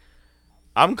NXT.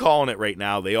 I'm calling it right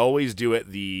now. They always do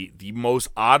it. The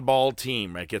most oddball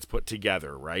team that gets put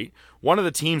together, right? One of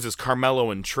the teams is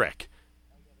Carmelo and Trick.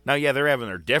 Now, yeah, they're having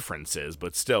their differences,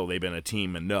 but still, they've been a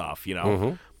team enough,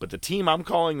 But the team I'm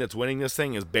calling that's winning this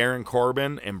thing is Baron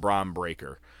Corbin and Braun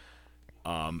Breaker.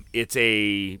 It's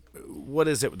a, what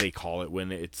is it they call it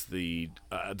when it's the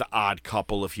odd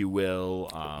couple, if you will.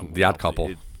 The odd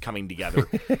couple. Coming together.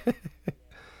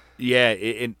 Yeah,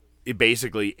 it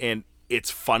basically, and it's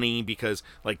funny because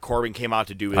like Corbin came out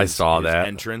to do his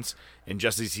entrance, and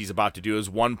just as he's about to do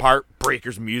his one part,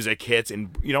 Breaker's music hits,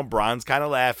 and Braun's kind of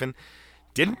laughing.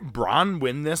 Didn't Braun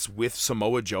win this with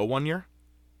Samoa Joe 1 year?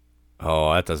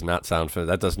 Oh, that does not sound fair.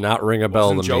 That does not ring a bell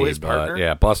to me. Joe his partner?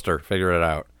 Yeah, Buster, figure it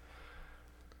out.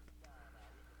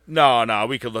 No,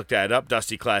 we could look that up.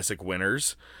 Dusty Classic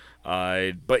winners.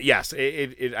 But yes,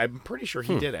 I'm pretty sure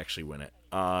he did actually win it.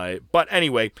 But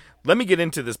anyway, let me get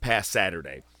into this past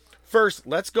Saturday. First,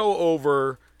 let's go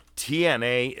over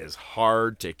TNA is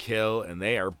hard to kill, and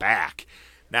they are back.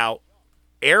 Now,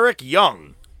 Eric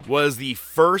Young was the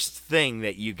first thing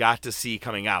that you got to see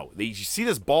coming out. You see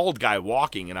this bald guy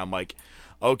walking, and I'm like,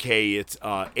 okay, it's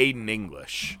Aiden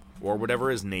English, or whatever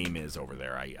his name is over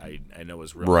there. I know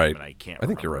his real name, and I can't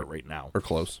remember you're it right now. Or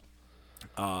close.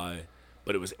 But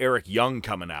it was Eric Young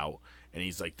coming out, and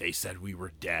he's like, they said we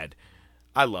were dead.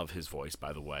 I love his voice,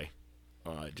 by the way.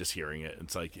 Just hearing it,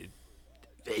 it's like,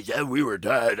 they said we were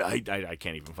dead. I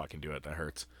can't even fucking do it. That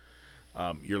hurts.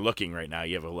 You're looking right now.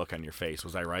 You have a look on your face.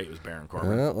 Was I right? It was Baron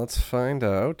Corbin. Well, let's find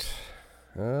out.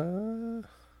 Oh,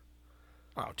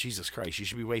 Jesus Christ. You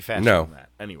should be way faster than that.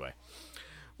 Anyway.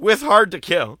 with Hard to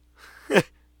Kill.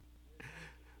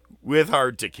 With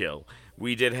Hard to Kill.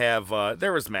 We did have,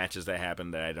 there was matches that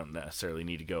happened that I don't necessarily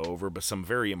need to go over, but some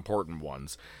very important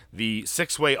ones. The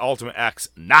 6-way Ultimate X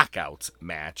Knockouts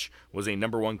match was a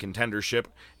number 1 contendership,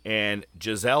 and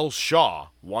Giselle Shaw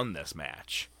won this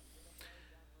match.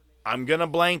 I'm going to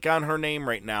blank on her name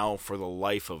right now for the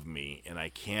life of me, and I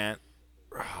can't,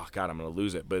 oh God, I'm going to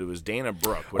lose it, but it was Dana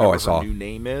Brooke. Whatever her new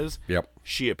name is, Yep.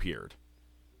 She appeared.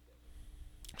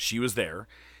 She was there.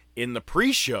 In the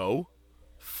pre-show,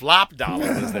 Flop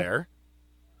Dollar was there.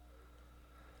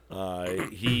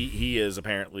 He is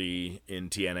apparently in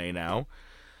TNA now.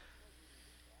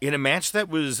 In a match that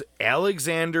was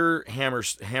Alexander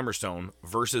Hammerstone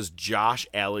versus Josh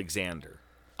Alexander.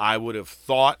 I would have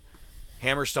thought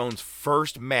Hammerstone's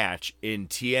first match in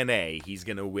TNA, he's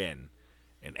going to win.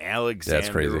 And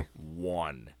Alexander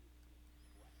won.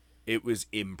 It was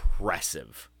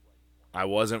impressive. I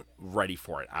wasn't ready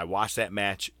for it. I watched that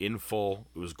match in full.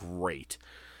 It was great.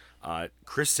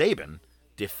 Chris Sabin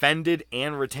defended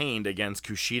and retained against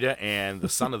Kushida and the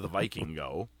son of the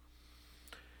Vikingo.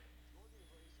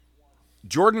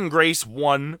 Jordan Grace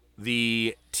won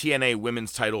the TNA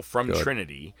women's title from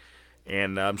Trinity.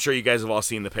 And I'm sure you guys have all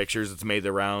seen the pictures. It's made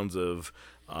the rounds of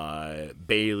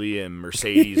Bailey and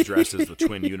Mercedes dressed as the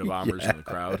twin Unabombers in the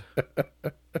crowd.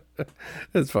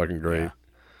 That's fucking great. Yeah.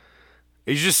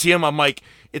 You just see him, I'm like,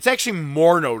 it's actually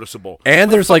more noticeable. And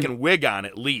Put there's a like fucking wig on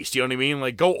at least, you know what I mean?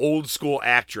 Like, go old school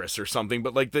actress or something.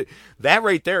 But like that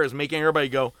right there is making everybody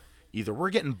go, either we're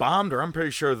getting bombed or I'm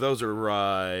pretty sure those are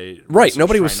right.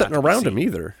 Nobody was sitting around him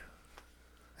either.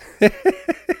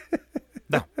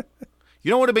 No. You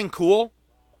know what would have been cool?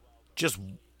 Just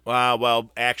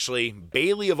well, actually,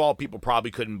 Bailey of all people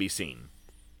probably couldn't be seen.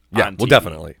 Yeah, well,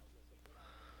 definitely.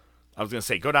 I was going to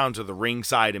say, go down to the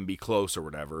ringside and be close or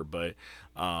whatever, but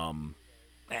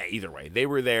either way, they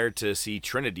were there to see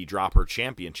Trinity drop her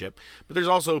championship. But there's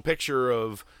also a picture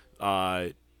of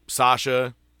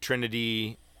Sasha,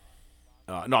 Trinity,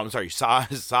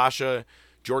 Sasha,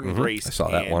 Jordan Grace,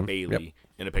 and Bailey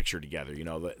in a picture together. You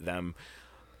know, them.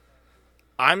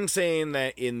 I'm saying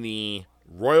that in the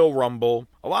Royal Rumble,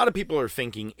 a lot of people are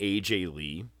thinking AJ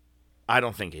Lee. I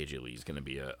don't think AJ Lee is going to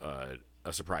be a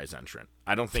surprise entrant.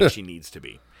 I don't think she needs to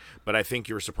be. But I think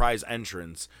your surprise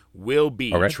entrance will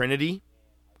be Trinity.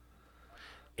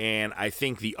 And I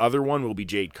think the other one will be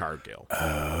Jade Cargill.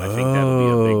 I think that'll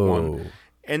be a big one.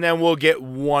 And then we'll get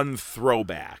one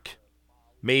throwback.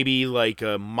 Maybe like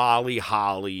a Molly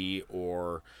Holly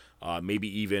or maybe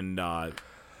even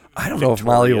I don't know if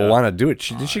Molly will want to do it.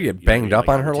 Did she get banged up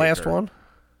on her last one?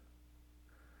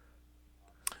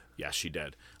 Yes, she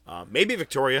did. Maybe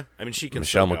Victoria. I mean, she can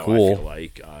Michelle still go, McCool. I feel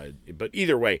like. But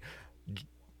either way,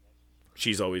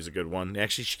 she's always a good one.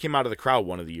 Actually, she came out of the crowd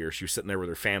one of the years. She was sitting there with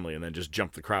her family and then just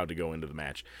jumped the crowd to go into the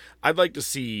match. I'd like to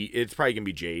see. It's probably gonna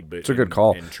be Jade, but it's a good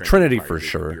call. Trinity for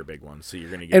sure. Your big one. So you're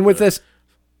gonna get. And with this,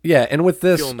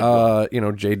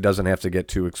 Jade doesn't have to get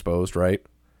too exposed, right?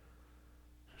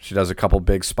 She does a couple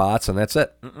big spots, and that's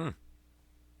it.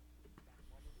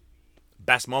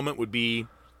 Best moment would be,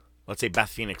 let's say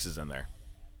Beth Phoenix is in there.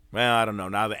 Well, I don't know.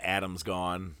 Now that Adam's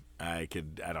gone, I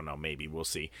don't know. Maybe we'll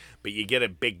see. But you get a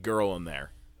big girl in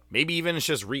there. Maybe even it's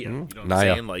just Rhea. You know what I'm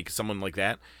saying? Like someone like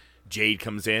that. Jade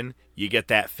comes in. You get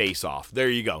that face off. There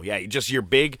you go. Yeah, just your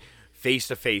big face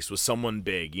to face with someone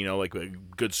big. You know, like a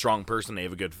good strong person. They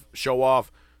have a good show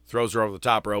off. Throws her over the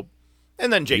top rope,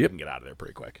 and then Jade can get out of there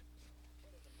pretty quick.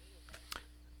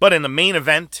 But in the main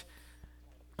event,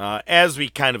 as we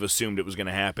kind of assumed it was going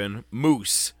to happen,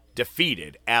 Moose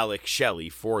defeated Alex Shelley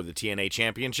for the TNA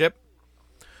Championship,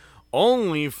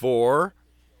 only for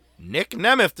Nick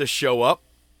Nemeth to show up.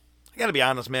 I got to be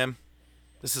honest, man.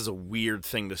 This is a weird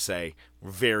thing to say.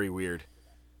 Very weird.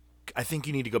 I think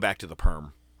you need to go back to the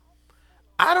perm.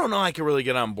 I don't know I can really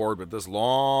get on board with this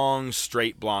long,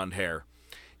 straight blonde hair.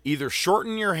 Either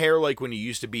shorten your hair like when you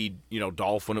used to be,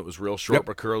 Dolph when it was real short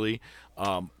but curly.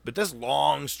 But this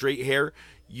long, straight hair,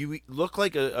 you look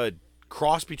like a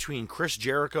cross between Chris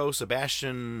Jericho,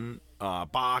 Sebastian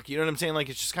Bach. You know what I'm saying? Like,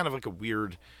 it's just kind of like a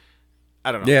weird,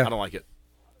 I don't know. Yeah. I don't like it.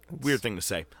 Weird thing to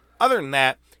say. Other than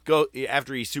that, go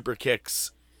after he super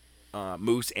kicks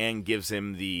Moose and gives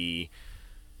him the,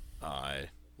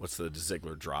 what's the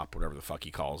Ziggler drop, whatever the fuck he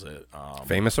calls it.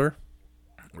 Famouser?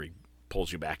 Where he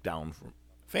pulls you back down from...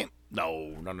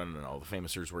 No. The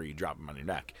Famouser is where you drop him on your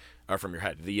neck or from your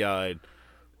head. The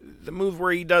move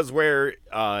where he does where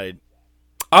zigzag.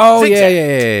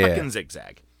 Fucking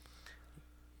zigzag.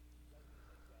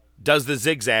 Does the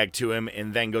zigzag to him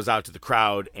and then goes out to the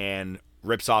crowd and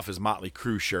rips off his Motley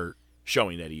Crue shirt,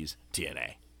 showing that he's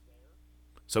TNA.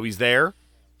 So he's there.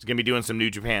 He's going to be doing some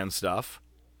New Japan stuff.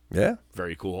 Yeah.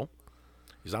 Very cool.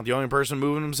 He's not the only person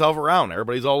moving himself around.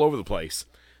 Everybody's all over the place.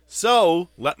 So,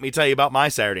 let me tell you about my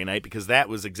Saturday night, because that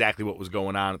was exactly what was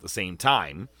going on at the same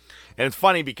time. And it's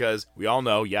funny because we all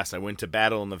know, yes, I went to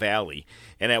Battle in the Valley.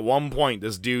 And at one point,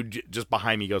 this dude just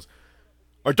behind me goes,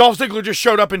 "Our Dolph Ziggler just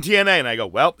showed up in TNA." And I go,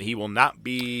 well, he will not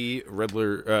be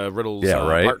Riddle's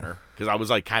partner. Because I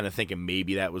was like kind of thinking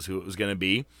maybe that was who it was going to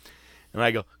be. And I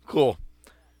go, cool.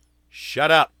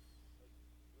 Shut up.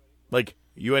 Like,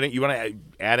 you want to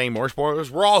add any more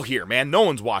spoilers? We're all here, man. No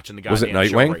one's watching the goddamn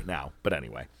show right now. But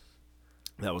anyway,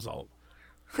 that was all.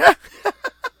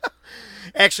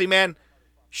 Actually, man,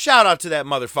 shout out to that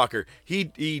motherfucker.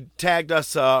 He tagged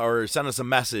us or sent us a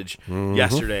message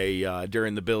yesterday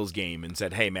during the Bills game and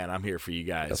said, "Hey, man, I'm here for you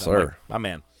guys." Yes, I'm sir. like, my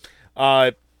man.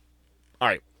 All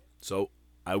right. So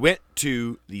I went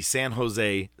to the San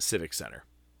Jose Civic Center.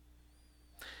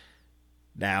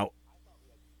 Now,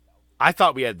 I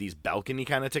thought we had these balcony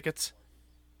kind of tickets.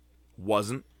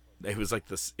 Wasn't. It was like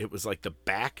this. It was like the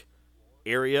back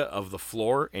area of the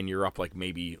floor, and you're up like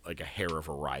maybe like a hair of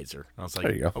a riser. I was like,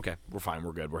 there you go. Okay, we're fine,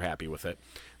 we're good, we're happy with it.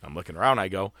 I'm looking around, I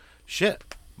go, shit,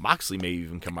 Moxley may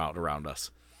even come out around us.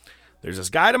 There's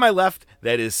this guy to my left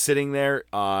that is sitting there.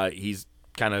 He's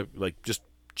kind of like just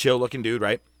chill looking dude,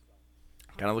 right?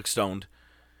 Kind of looks stoned.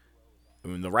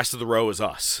 And the rest of the row is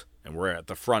us, and we're at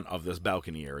the front of this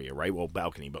balcony area, right? Well,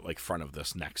 balcony, but like front of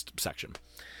this next section.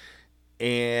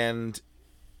 And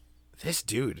this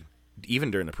dude,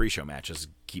 even during the pre-show matches,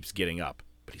 keeps getting up,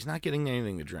 but he's not getting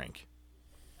anything to drink.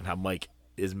 And I'm like,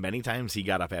 as many times he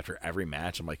got up after every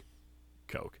match, I'm like,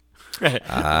 Coke. Like,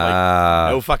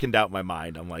 no fucking doubt in my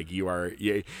mind. I'm like, you are,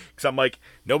 because I'm like,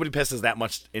 nobody pisses that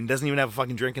much and doesn't even have a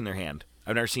fucking drink in their hand.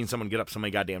 I've never seen someone get up so many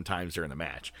goddamn times during the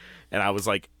match. And I was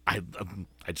like, I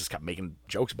just kept making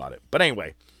jokes about it. But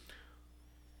anyway,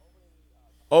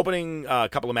 opening a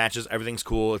couple of matches, everything's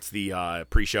cool. It's the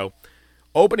pre-show.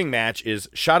 Opening match is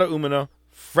Shota Umino,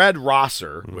 Fred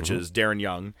Rosser, which is Darren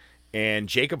Young, and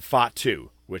Jacob Fatu,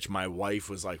 which my wife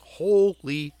was like,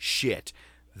 holy shit,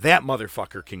 that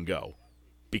motherfucker can go.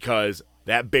 Because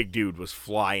that big dude was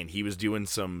flying. He was doing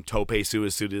some tope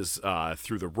suicidas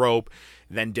through the rope,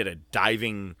 then did a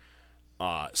diving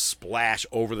splash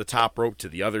over the top rope to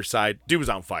the other side. Dude was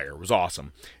on fire. It was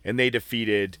awesome. And they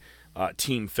defeated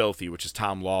Team Filthy, which is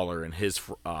Tom Lawler and his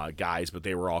guys, but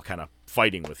they were all kind of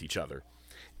fighting with each other.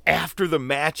 After the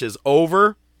match is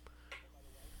over,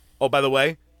 oh, by the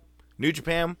way, New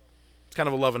Japan, it's kind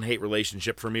of a love and hate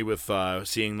relationship for me with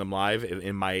seeing them live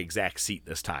in my exact seat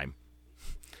this time.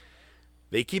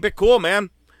 They keep it cool,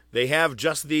 man. They have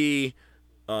just the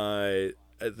Titantrons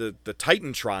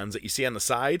that you see on the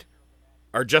side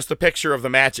are just a picture of the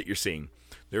match that you're seeing.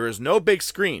 There is no big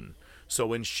screen. So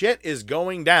when shit is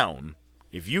going down,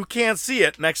 if you can't see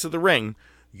it next to the ring,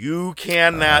 you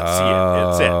cannot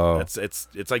see it.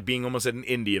 It's like being almost at an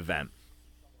indie event.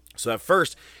 So at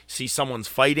first, see someone's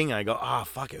fighting, and I go,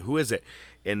 fuck it, who is it?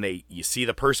 And you see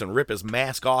the person rip his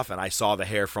mask off, and I saw the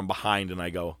hair from behind, and I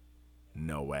go,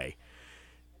 no way.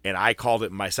 And I called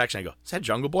it in my section. I go, is that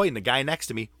Jungle Boy? And the guy next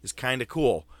to me is kind of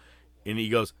cool. And he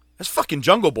goes, that's fucking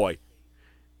Jungle Boy.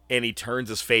 And he turns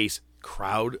his face,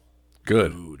 crowd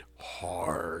booed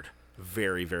hard.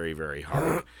 Very, very, very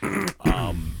hard.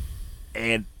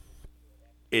 And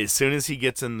as soon as he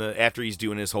gets after he's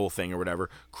doing his whole thing or whatever,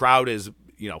 crowd is,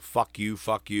 fuck you.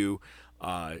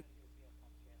 Some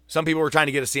people were trying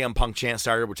to get a CM Punk chant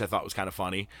started, which I thought was kind of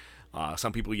funny.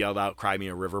 Some people yelled out, "Cry Me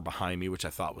a River" behind me, which I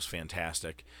thought was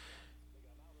fantastic.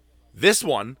 This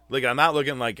one, like, I'm not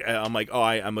looking like, I'm like,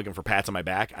 I'm looking for pats on my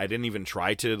back. I didn't even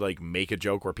try to, like, make a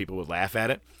joke where people would laugh at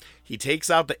it. He takes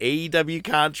out the AEW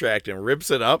contract and rips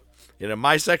it up. And in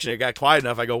my section, it got quiet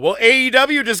enough. I go, well,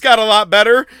 AEW just got a lot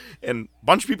better. And a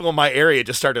bunch of people in my area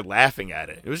just started laughing at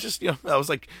it. It was just, I was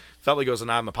like, felt like it was an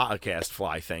on the podcast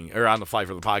fly thing, or on the fly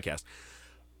for the podcast.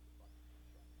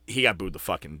 He got booed the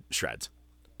fucking shreds.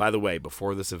 By the way,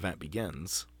 before this event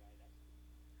begins,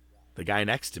 the guy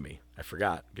next to me, I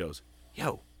forgot, goes,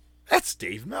 yo, that's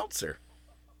Dave Meltzer.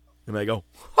 And I go,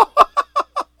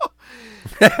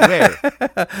 where?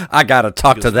 I got to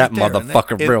talk to that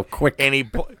motherfucker real quick. And he,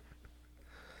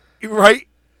 right?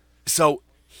 So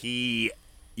he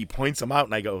points him out,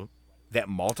 and I go, that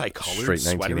multicolored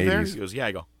sweater there? He goes, yeah.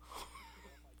 I go,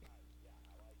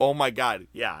 oh my God.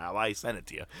 Yeah, I sent it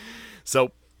to you.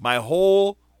 So my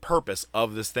whole purpose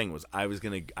of this thing was I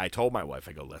told my wife,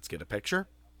 I go, let's get a picture.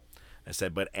 I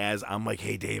said, but as I'm like,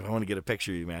 hey, Dave, I want to get a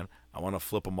picture of you, man. I want to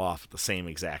flip them off at the same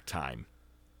exact time.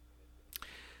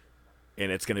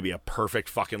 And it's going to be a perfect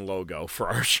fucking logo for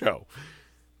our show.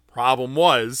 Problem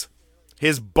was,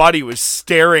 his buddy was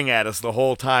staring at us the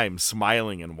whole time,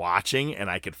 smiling and watching, and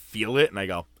I could feel it, and I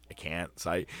go, I can't.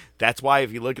 So that's why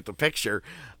if you look at the picture,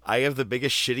 I have the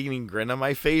biggest shit-eating grin on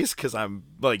my face because I'm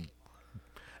like,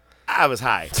 I was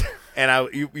high. And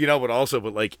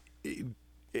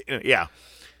yeah.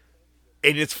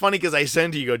 And it's funny because I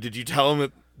sent you, did you tell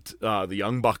him that the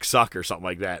Young Bucks suck or something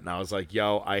like that? And I was like,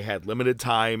 yo, I had limited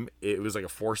time. It was like a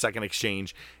 4-second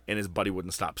exchange, and his buddy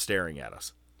wouldn't stop staring at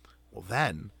us. Well,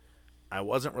 then I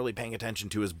wasn't really paying attention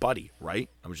to his buddy, right?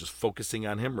 I was just focusing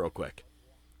on him real quick.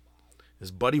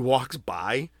 His buddy walks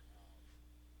by.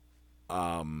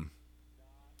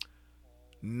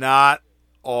 Not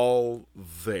all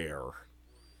there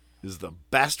is the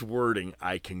best wording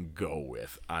I can go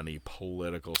with on a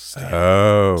political standpoint.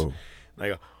 Oh. And I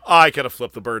go, I could have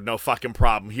flipped the bird, no fucking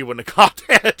problem. He wouldn't have caught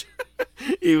it.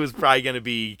 He was probably going to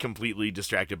be completely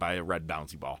distracted by a red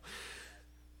bouncy ball.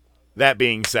 That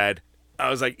being said, I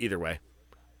was like, either way.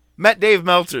 Met Dave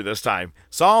Meltzer this time.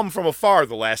 Saw him from afar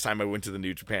the last time I went to the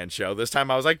New Japan show. This time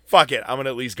I was like, fuck it. I'm going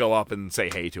to at least go up and say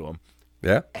hey to him.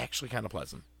 Yeah. Actually kind of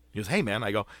pleasant. He goes, hey, man.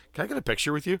 I go, can I get a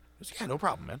picture with you? He goes, yeah, no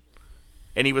problem, man.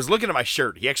 And he was looking at my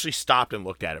shirt. He actually stopped and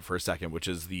looked at it for a second, which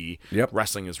is the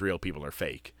wrestling is real, people are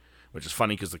fake. Which is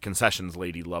funny because the concessions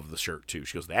lady loved the shirt too.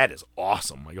 She goes, that is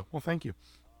awesome. I go, well, thank you.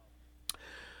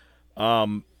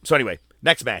 So anyway,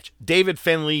 next match. David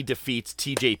Finlay defeats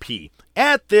TJP.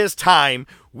 At this time,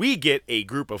 we get a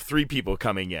group of 3 people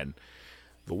coming in.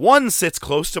 The one sits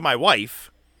close to my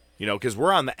wife, because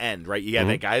we're on the end, right? You got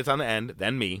that guy that's on the end,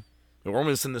 then me. And we're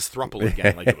almost in this throuple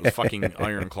again, like it was fucking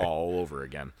Iron Claw all over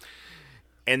again.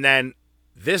 And then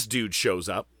this dude shows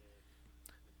up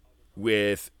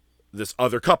with this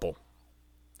other couple.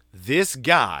 This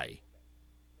guy.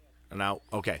 Now,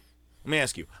 okay, let me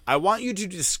ask you. I want you to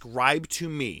describe to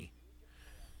me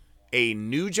a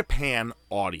New Japan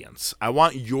audience. I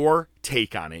want your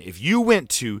take on it. If you went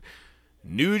to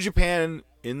New Japan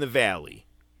in the Valley,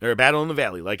 or Battle in the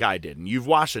Valley like I did, and you've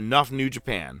watched enough New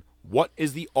Japan, what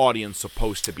is the audience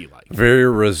supposed to be like? Very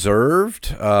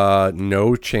reserved,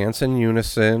 no chance in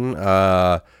unison,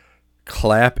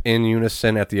 clap in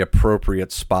unison at the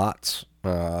appropriate spots,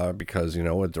 because,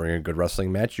 during a good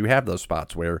wrestling match, you have those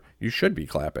spots where you should be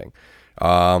clapping.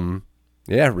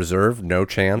 Reserved, no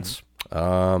chance,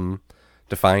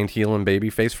 defined heel and baby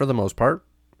face for the most part.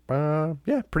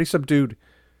 Pretty subdued,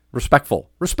 respectful.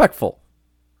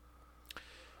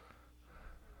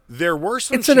 There were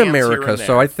some. It's in America,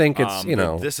 so I think it's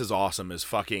This is awesome. Is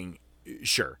fucking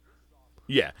sure.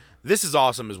 Yeah, this is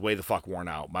awesome. Is way the fuck worn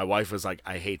out. My wife was like,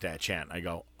 I hate that chant. I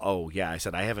go, oh yeah. I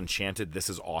said I haven't chanted "This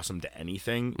is awesome" to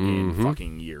anything in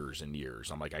fucking years and years.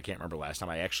 I'm like, I can't remember last time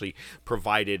I actually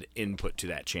provided input to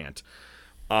that chant.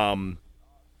 You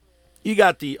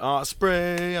got the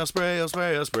spray,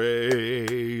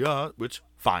 which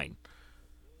fine,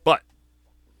 but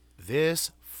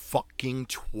this fucking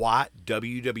twat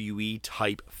WWE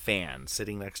type fan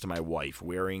sitting next to my wife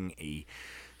wearing a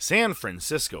San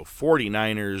Francisco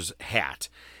 49ers hat.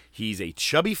 He's a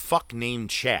chubby fuck named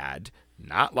Chad,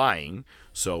 not lying.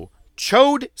 So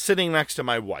Chode sitting next to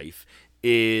my wife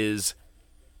is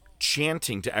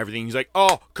chanting to everything. He's like,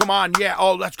 oh, come on, yeah,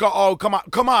 oh, let's go, oh,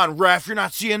 come on, ref, you're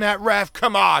not seeing that, ref,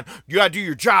 come on, you gotta do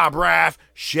your job, ref,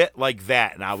 shit like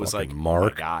that. And I was fucking like, Mark. oh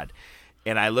my God.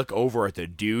 And I look over at the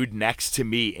dude next to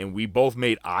me, and we both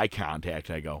made eye contact.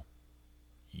 And I go,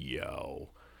 yo.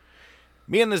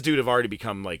 Me and this dude have already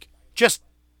become, like, just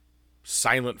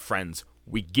silent friends.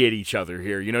 We get each other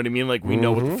here. You know what I mean? Like, we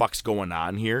know what the fuck's going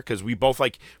on here. Because we both,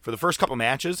 like, for the first couple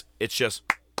matches, it's just,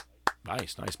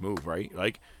 nice move, right?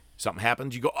 Like, something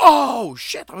happens, you go, oh,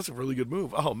 shit, that was a really good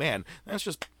move. Oh, man. That's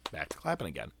just back to clapping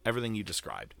again. Everything you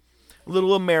described. A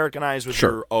little Americanized with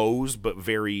your O's, but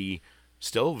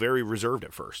still very reserved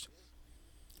at first.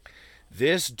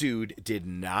 This dude did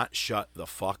not shut the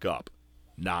fuck up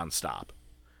nonstop.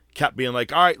 Kept being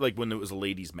like, all right, like when it was a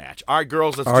ladies' match. All right,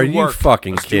 girls, let's do work. Are you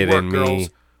fucking let's kidding me? Girls.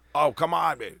 Oh, come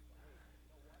on, man.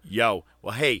 Yo,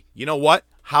 well, hey, you know what?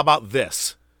 How about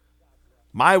this?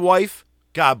 My wife,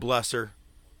 God bless her,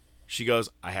 she goes,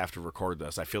 I have to record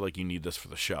this. I feel like you need this for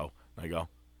the show. I go,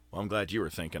 well, I'm glad you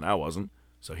were thinking. I wasn't.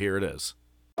 So here it is.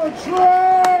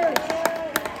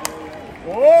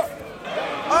 What?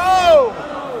 Oh!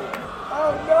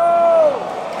 Oh no!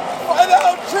 Fight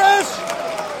out, Trish!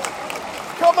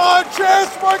 Come on,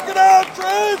 Trish! Work it out,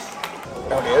 Trish!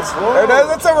 There it is. There it is.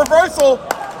 That's a reversal.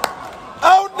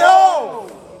 Oh no!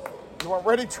 You weren't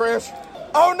ready, Trish?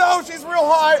 Oh no, she's real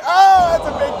high. Oh, that's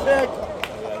a big kick.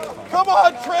 Come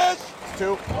on, Trish! It's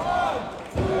 2.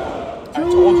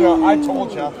 I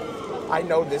told you. I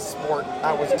know this sport.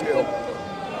 That was 2.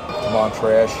 Come on,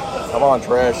 Trish. Come on,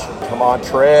 Trish. Come on,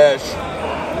 Trish.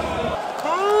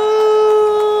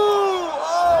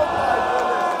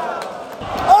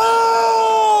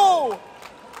 Oh!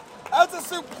 That's a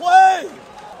suplex.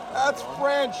 That's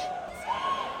French.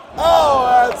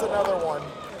 Oh, that's another one.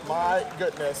 My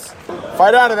goodness.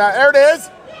 Fight out of that. There it is.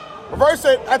 Reverse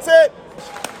it. That's it.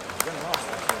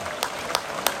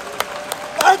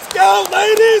 Let's go,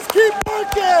 ladies. Keep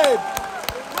working.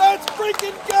 Let's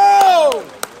freaking go.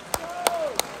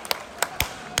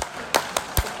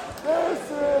 This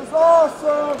is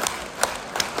awesome.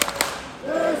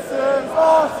 This is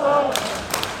awesome.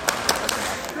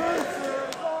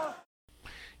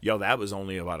 Yo, that was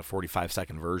only about a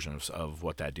 45-second version of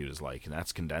what that dude is like, and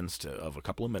that's condensed of a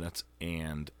couple of minutes.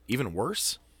 And even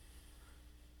worse,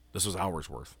 this was hours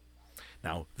worth.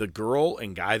 Now, the girl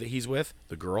and guy that he's with,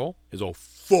 the girl is a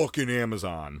fucking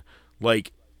Amazon.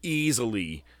 Like,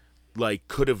 easily, like,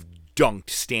 could have dunked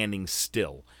standing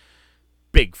still.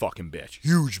 Big fucking bitch.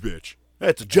 Huge bitch.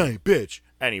 That's a giant bitch.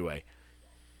 Anyway,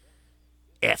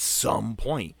 at some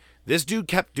point, this dude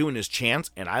kept doing his chants,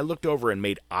 and I looked over and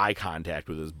made eye contact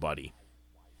with his buddy.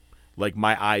 Like,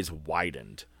 my eyes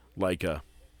widened. Like,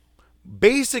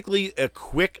 basically a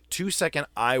quick 2-second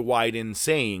eye widen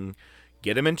saying,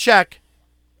 get him in check,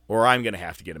 or I'm going to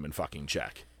have to get him in fucking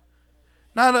check.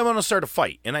 Now I'm going to start a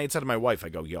fight. And I had said to my wife, I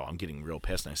go, yo, I'm getting real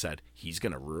pissed. And I said, he's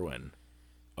going to ruin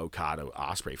Okada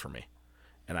Ospreay for me.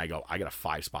 And I go, I got a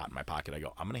 5 spot in my pocket. I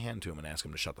go, I'm going to hand it to him and ask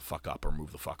him to shut the fuck up or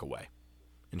move the fuck away.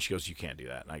 And she goes, you can't do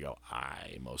that. And I go,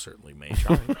 I most certainly may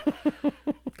try.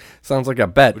 Sounds like a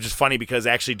bet. Which is funny because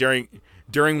actually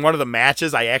during one of the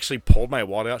matches, I actually pulled my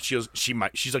wallet out.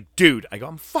 She's like, dude. I go,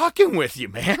 I'm fucking with you,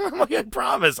 man. I'm like, I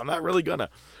promise. I'm not really gonna.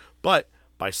 But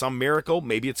by some miracle,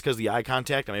 maybe it's because the eye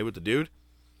contact I made with the dude,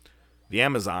 the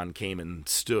Amazon came and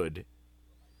stood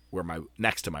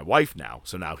next to my wife now.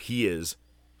 So now he is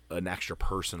an extra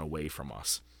person away from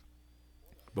us.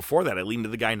 Before that, I leaned to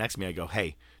the guy next to me. I go,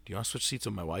 hey, do you want to switch seats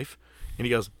with my wife? And he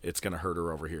goes, it's going to hurt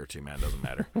her over here too, man. It doesn't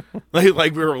matter.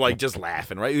 like we were like just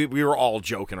laughing, right? We were all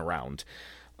joking around.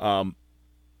 This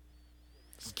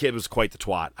kid was quite the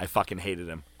twat. I fucking hated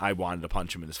him. I wanted to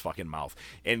punch him in his fucking mouth.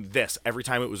 And every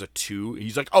time it was a 2,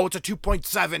 he's like, oh, it's a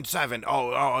 2.77.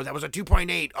 Oh, that was a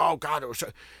 2.8. Oh, God. It was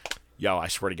Yo, I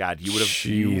swear to God, you would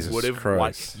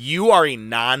have. You are a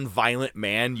non-violent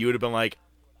man. You would have been like,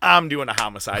 I'm doing a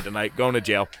homicide tonight, going to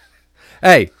jail.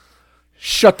 Hey,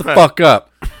 shut the fuck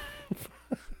up.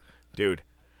 Dude.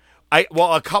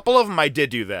 A couple of them I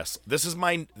did do this. This is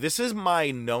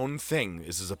my known thing.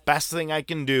 This is the best thing I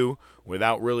can do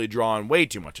without really drawing way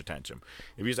too much attention.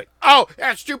 If he's like, oh,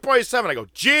 that's 2.7, I go,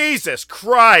 Jesus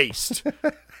Christ.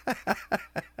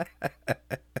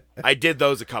 I did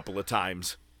those a couple of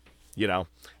times,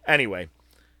 Anyway,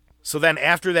 so then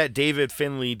after that David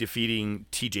Finlay defeating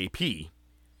TJP,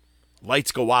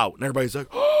 lights go out, and everybody's like,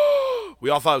 oh, we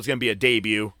all thought it was going to be a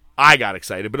debut. I got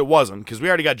excited, but it wasn't, because we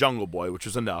already got Jungle Boy, which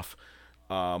was enough.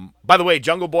 By the way,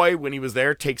 Jungle Boy, when he was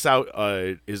there, takes out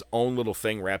his own little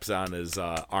thing, wraps it on his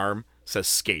arm, says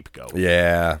scapegoat.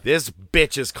 Yeah. This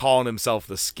bitch is calling himself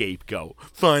the scapegoat.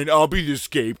 Fine, I'll be the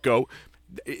scapegoat.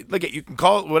 Look, you can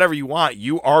call it whatever you want.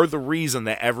 You are the reason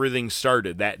that everything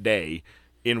started that day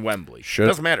in Wembley.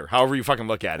 Doesn't matter. However you fucking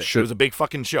look at it. It was a big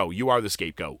fucking show. You are the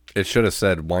scapegoat. It should have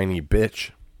said whiny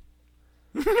bitch.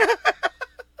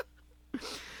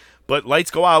 But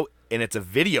lights go out, and it's a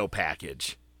video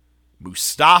package.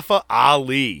 Mustafa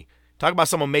Ali. Talk about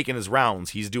someone making his rounds.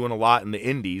 He's doing a lot in the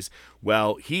indies.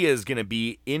 Well, he is going to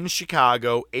be in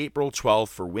Chicago April 12th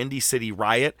for Windy City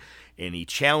Riot, and he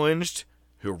challenged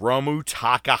Hiromu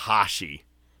Takahashi.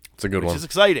 It's a good one. Which is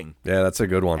exciting. Yeah, that's a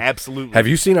good one. Absolutely. Have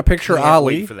you seen a picture of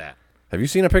Ali? Wait for that. Have you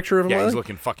seen a picture of him? Yeah, he's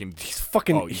looking fucking...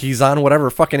 He's on whatever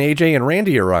fucking AJ and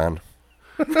Randy are on.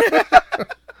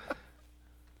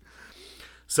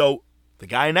 So, the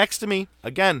guy next to me,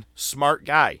 again, smart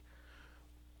guy.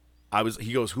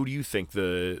 He goes, who do you think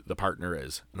the partner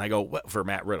is? And I go, what, for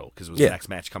Matt Riddle, because it was the next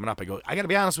match coming up. I go, I got to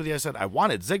be honest with you. I said, I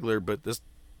wanted Ziggler, but this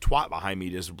twat behind me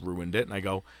just ruined it. And I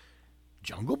go,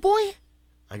 Jungle Boy?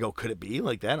 I go, could it be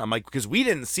like that? I'm like, because we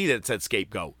didn't see that it said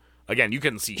scapegoat. Again, you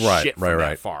couldn't see shit from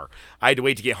that far. I had to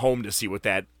wait to get home to see what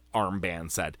that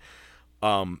armband said.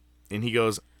 And he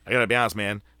goes, I gotta be honest,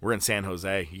 man, we're in San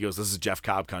Jose. He goes, this is Jeff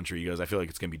Cobb country. He goes, I feel like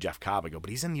it's gonna be Jeff Cobb. I go,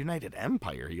 but he's in United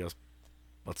Empire. He goes,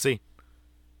 let's see.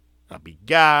 I'll be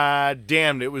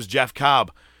goddamned, it was Jeff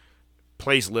Cobb.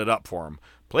 Place lit up for him.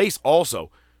 Place also,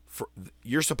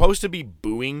 you're supposed to be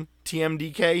booing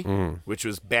TMDK, which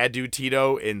was Bad Dude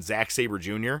Tito and Zack Sabre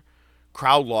Jr.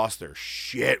 Crowd lost their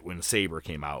shit when Sabre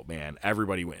came out, man.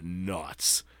 Everybody went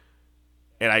nuts.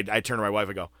 And I turned to my wife,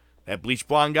 I go, That bleach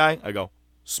blonde guy, I go,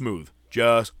 smooth.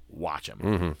 Just watch him.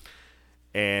 Mm-hmm.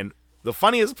 And the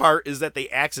funniest part is that they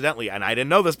accidentally, and I didn't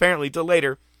know this apparently till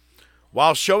later,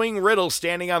 while showing Riddle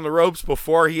standing on the ropes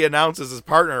before he announces his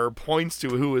partner or points to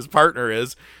who his partner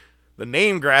is, the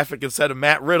name graphic instead of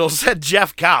Matt Riddle said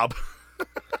Jeff Cobb.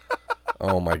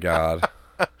 Oh, my God.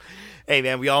 Hey,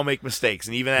 man, we all make mistakes,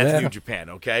 and even that's New Japan,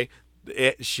 okay?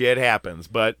 Shit happens.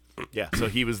 But, yeah, so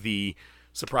he was the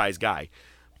surprise guy.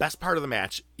 Best part of the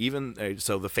match,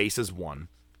 so the faces won.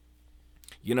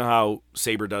 You know how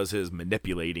Sabre does his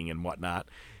manipulating and whatnot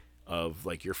of,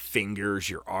 like, your fingers,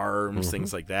 your arms,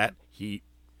 things like that?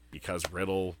 Because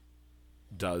Riddle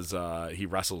does, he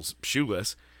wrestles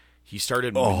shoeless, he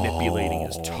started manipulating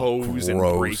his toes and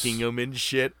breaking them and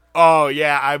shit. Oh,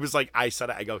 yeah, I said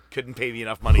it, I go, couldn't pay me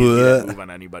enough money to do that move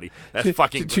on anybody. That's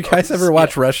fucking Did you guys ever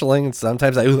watch wrestling? And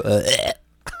sometimes I...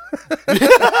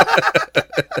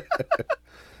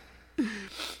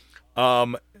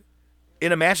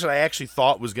 In a match that I actually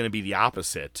thought was going to be the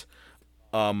opposite.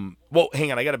 Well,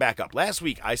 hang on, I got to back up. Last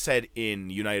week, I said in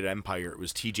United Empire, it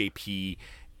was TJP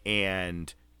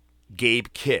and Gabe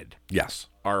Kidd. Yes.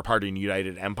 Are a part of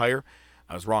United Empire.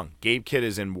 I was wrong. Gabe Kidd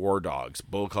is in War Dogs,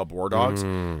 Bullet Club War Dogs.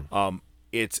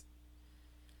 It's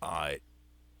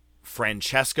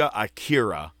Francesca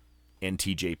Akira and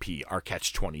TJP are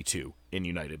Catch-22 in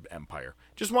United Empire.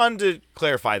 Just wanted to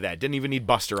clarify that. Didn't even need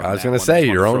Buster on that. I was going to say,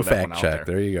 your own fact check.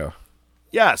 There you go.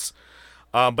 Yes.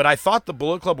 But I thought the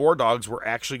Bullet Club War Dogs were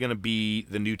actually going to be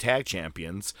the new tag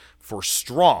champions for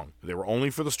Strong. They were only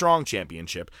for the Strong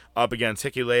Championship up against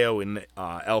Hikuleo and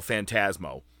El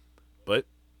Phantasmo. But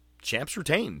champs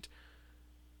retained.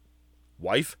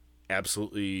 Wife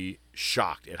absolutely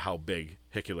shocked at how big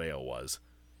Hikuleo was.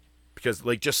 Because,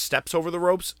 like, just steps over the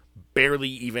ropes, barely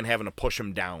even having to push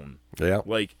him down. Yeah.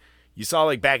 Like, you saw,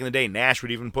 like, back in the day, Nash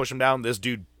would even push him down. This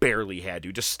dude barely had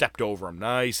to. Just stepped over him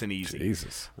nice and easy.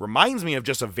 Jesus. Reminds me of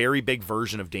just a very big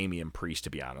version of Damian Priest, to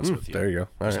be honest with you. There you go.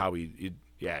 All just right.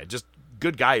 how just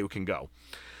good guy who can go.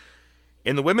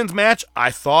 In the women's match, I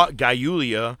thought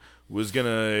Gaiulia was going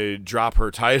to drop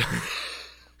her title.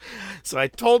 So I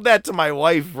told that to my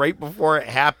wife right before it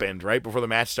happened, right before the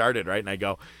match started, right? And I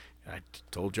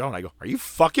told Joan, I go, are you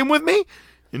fucking with me?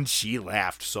 And she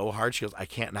laughed so hard. She goes, I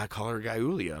can't not call her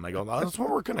Gaiulia. And I go, no, that's what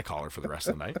we're going to call her for the rest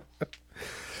of the night.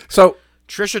 So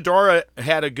Trish Adora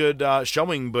had a good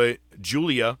showing, but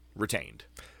Julia retained.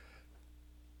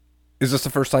 Is this the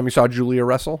first time you saw Julia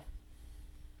wrestle?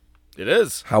 It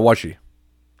is. How was she?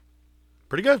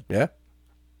 Pretty good. Yeah?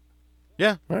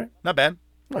 Yeah. All right. Not bad.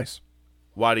 Nice.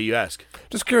 Why do you ask?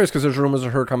 Just curious, because there's rumors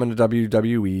of her coming to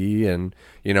WWE, and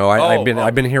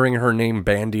I've been hearing her name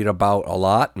bandied about a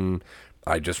lot, and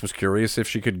I just was curious if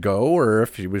she could go, or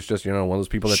if she was just one of those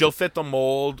people that she'll fit the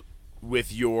mold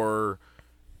with your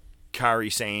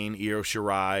Kairi Sane, Io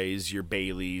Shirai's, your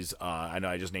Bailey's. I know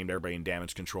I just named everybody in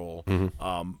Damage Control.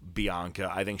 Bianca.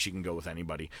 I think she can go with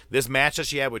anybody. This match that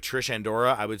she had with Trish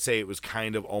Andorra, I would say it was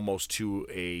kind of almost to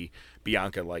a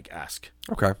Bianca-like-esque.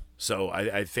 Okay. So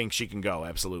I think she can go,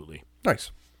 absolutely.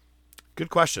 Nice. Good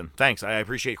question. Thanks. I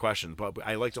appreciate questions, but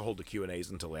I like to hold the Q&As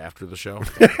until after the show.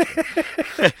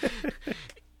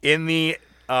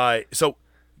 So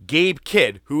Gabe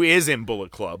Kidd, who is in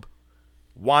Bullet Club,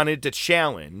 wanted to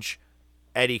challenge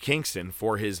Eddie Kingston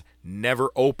for his never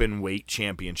open weight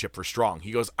championship for Strong.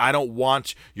 He goes, I don't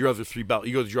want your other 3 belts.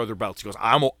 He goes, your other belts. He goes,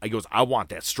 I want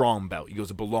that Strong belt. He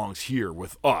goes, it belongs here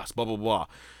with us, blah, blah, blah.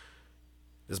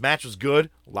 This match was good.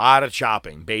 A lot of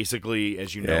chopping. Basically,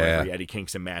 as you know, every Eddie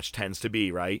Kingston match tends to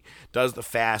be, right? Does the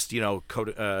fast,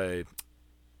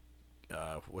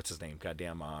 what's his name?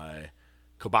 Goddamn,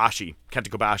 Kobashi. Kenta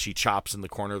Kobashi chops in the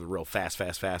corner, the real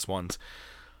fast ones.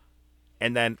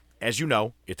 And then, as you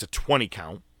know, it's a 20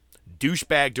 count.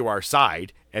 Douchebag to our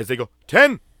side as they go,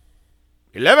 10,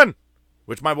 11.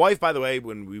 Which my wife, by the way,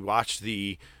 when we watched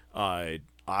the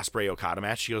Ospreay Okada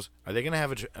match, she goes, are they going to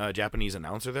have a Japanese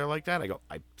announcer there like that? I go,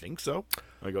 I think so.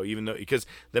 I go, even though, because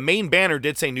the main banner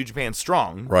did say New Japan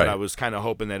Strong, right? But I was kind of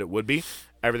hoping that it would be.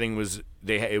 Everything was,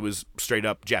 it was straight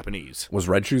up Japanese. Was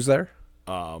Red Shoes there?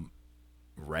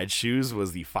 Red Shoes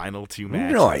was the final 2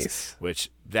 matches. Nice. Which,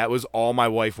 that was all my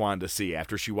wife wanted to see.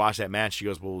 After she watched that match, she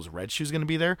goes, well, was Red Shoes going to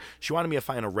be there? She wanted me to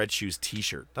find a Red Shoes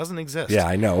t-shirt. Doesn't exist. Yeah,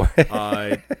 I know.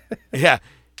 Yeah.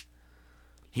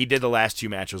 He did the last 2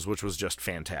 matches, which was just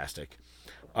fantastic.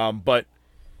 But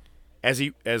as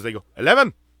they go,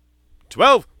 11,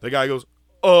 12, the guy goes,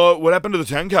 what happened to the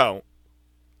 10 count?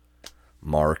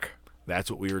 Mark. That's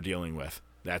what we were dealing with.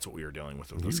 That's what we were dealing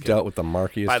with. You dealt with the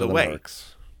markiest By the of the way,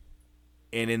 marks.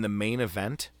 And in the main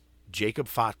event, Jacob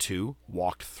Fatu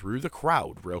walked through the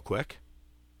crowd real quick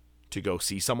to go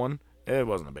see someone It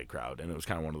wasn't a big crowd, and it was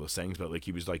kind of one of those things, but like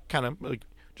he was like kind of like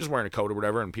just wearing a coat or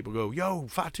whatever, and people go, "Yo,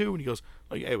 Fatu," and he goes,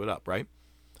 like, "Hey, what up?" Right?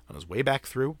 On his way back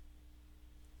through,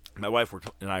 my wife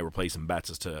and I were placing bets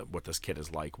as to what this kid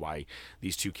is like, why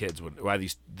these two kids would, why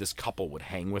this couple would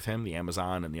hang with him, the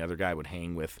Amazon and the other guy would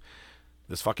hang with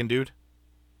this fucking dude.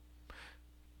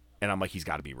 And I'm like, he's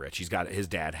got to be rich. His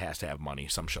dad has to have money,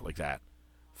 some shit like that.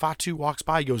 Fatu walks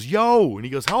by, he goes, "Yo," and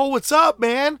he goes, "Oh, what's up,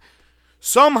 man?"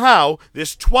 Somehow,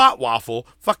 this twat waffle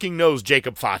fucking knows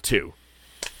Jacob Fatu.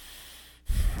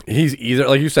 He's either,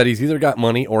 like you said, he's either got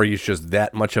money or he's just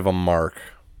that much of a mark.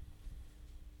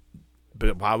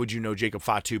 But why would you know Jacob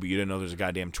Fatu, but you didn't know there's a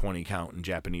goddamn 20 count in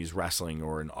Japanese wrestling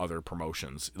or in other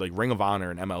promotions? Like Ring of Honor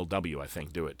and MLW, I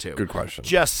think, do it too. Good question.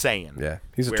 Just saying. Yeah,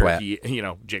 he's a where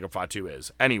twat. Jacob Fatu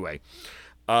is. Anyway,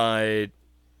 but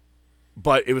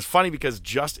it was funny because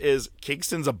just as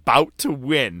Kingston's about to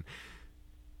win,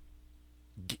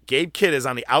 Gabe Kidd is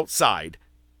on the outside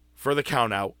for the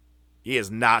count out. He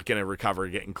is not going to recover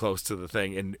getting close to the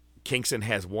thing. And Kingston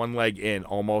has one leg in,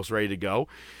 almost ready to go.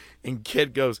 And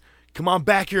Kidd goes, "Come on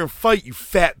back here and fight, you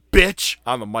fat bitch,"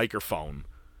 on the microphone.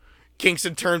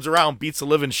 Kingston turns around, beats the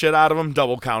living shit out of him,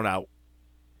 double count out.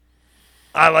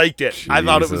 I liked it. Jesus. I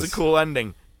thought it was a cool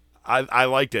ending. I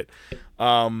liked it.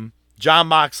 John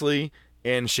Moxley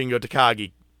and Shingo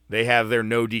Takagi, they have their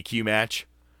no DQ match.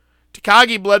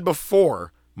 Takagi bled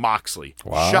before Moxley.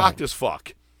 Wow. Shocked as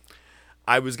fuck.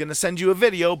 I was going to send you a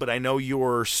video, but I know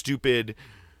your stupid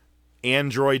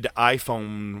Android to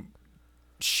iPhone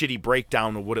shitty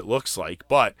breakdown of what it looks like.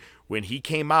 But when he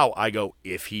came out, I go,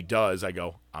 if he does, I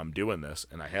go, I'm doing this.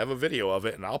 And I have a video of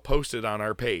it, and I'll post it on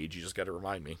our page. You just got to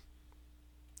remind me.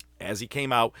 As he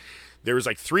came out, there was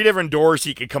like 3 different doors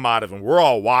he could come out of, and we're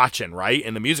all watching, right?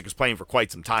 And the music is playing for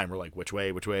quite some time. We're like, which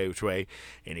way, which way, which way?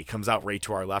 And he comes out right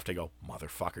to our left. I go,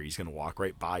 motherfucker, he's going to walk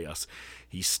right by us.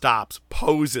 He stops,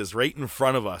 poses right in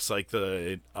front of us, like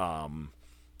the,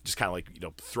 just kind of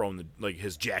like, throwing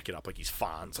his jacket up like he's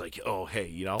Fonz, like, oh,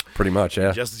 hey, Pretty much, yeah.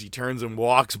 And just as he turns and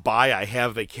walks by, I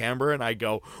have the camera, and I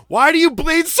go, "Why do you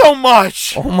bleed so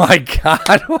much?" Oh, my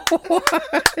God.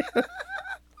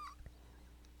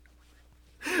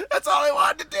 That's all I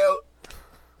wanted to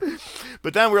do.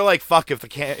 But then we were like, fuck, if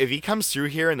he comes through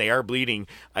here and they are bleeding,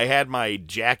 I had my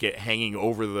jacket hanging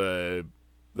over the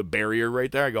barrier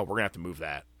right there. I go, we're going to have to move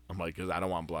that. I'm like, because I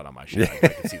don't want blood on my shit. I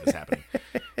can see this happening.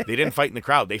 They didn't fight in the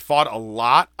crowd. They fought a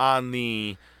lot on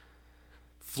the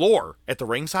floor at the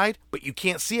ringside, but you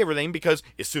can't see everything because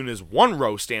as soon as one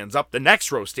row stands up, the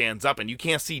next row stands up, and you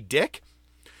can't see dick.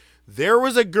 There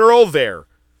was a girl there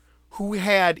who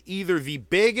had either the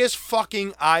biggest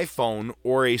fucking iPhone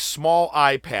or a small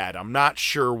iPad. I'm not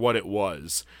sure what it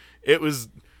was. It was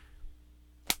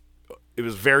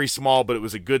very small, but it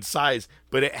was a good size.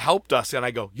 But it helped us, and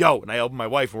I go, yo, and I opened my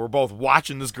wife, and we're both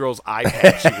watching this girl's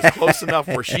iPad. She was close enough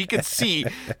where she could see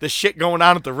the shit going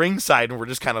on at the ringside, and we're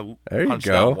just kind of hunched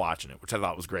down watching it, which I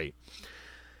thought was great.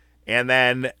 And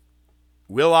then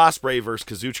Will Ospreay versus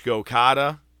Kazuchika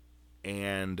Okada,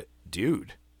 and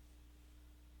dude,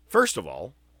 first of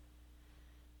all,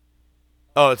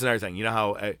 it's another thing. You know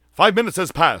how 5 minutes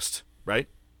has passed, right?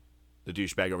 The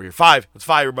douchebag over here. 5. Let's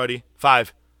 5, everybody.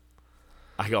 5.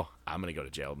 I go, I'm going to go to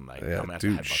jail tonight. Yeah, I'm gonna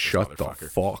dude, have to shut the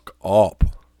motherfucker. fuck up.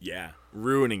 Yeah,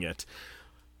 ruining it.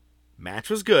 Match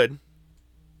was good.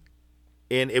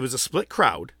 And it was a split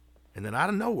crowd. And then out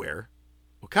of nowhere,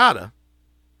 Okada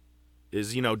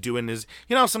is, doing his...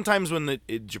 sometimes when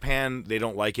in Japan, they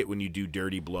don't like it when you do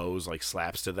dirty blows, like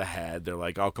slaps to the head. They're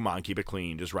like, oh, come on, keep it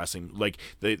clean, just wrestling. Like,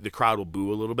 the crowd will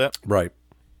boo a little bit. Right.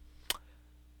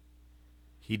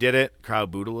 He did it. Crowd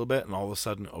booed a little bit. And all of a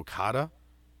sudden, Okada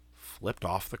flipped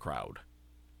off the crowd.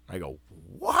 I go,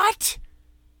 what?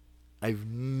 I've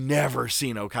never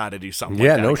seen Okada do something like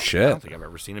that. Yeah, no shit. I don't think I've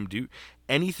ever seen him do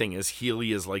anything as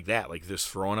heely as like that. Like this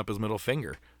throwing up his middle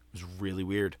finger. It was really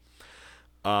weird.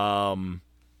 And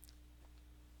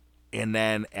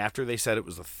then after they said it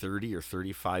was a 30 or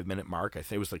 35 minute mark, I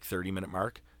think it was like 30-minute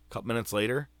mark, a couple minutes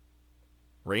later,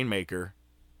 Rainmaker,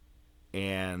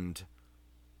 and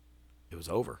it was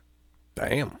over.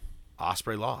 Damn.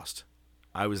 Ospreay lost.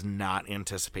 I was not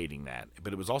anticipating that,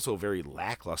 but it was also a very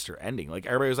lackluster ending. Like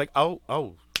everybody was like, oh,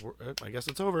 I guess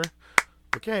it's over.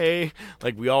 Okay.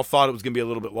 Like we all thought it was going to be a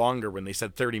little bit longer when they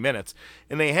said 30 minutes,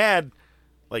 and they had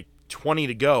like 20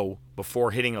 to go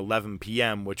before hitting 11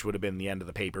 p.m., which would have been the end of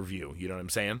the pay-per-view. You know what I'm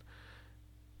saying?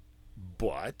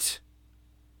 But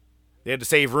they had to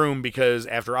save room because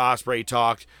after Ospreay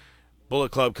talked,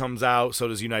 Bullet Club comes out, so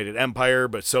does United Empire,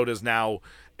 but so does now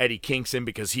Eddie Kingston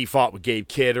because he fought with Gabe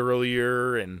Kidd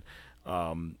earlier, and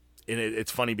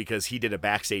it's funny because he did a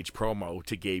backstage promo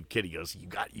to Gabe Kidd. He goes,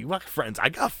 you got friends? I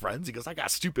got friends. He goes, I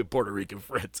got stupid Puerto Rican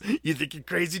friends. You think you're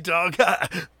crazy, dog?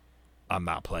 I'm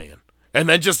not playing. And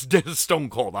then just did stone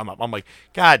cold. I'm like,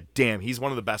 God damn, he's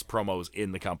one of the best promos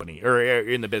in the company or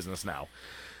in the business now.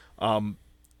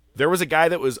 There was a guy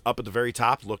that was up at the very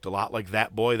top, looked a lot like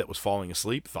that boy that was falling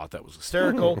asleep. Thought that was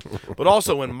hysterical. But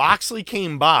also when Moxley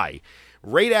came by,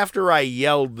 right after I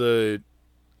yelled the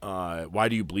why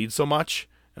do you bleed so much?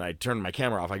 And I turned my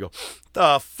camera off. I go,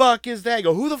 the fuck is that? I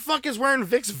go, who the fuck is wearing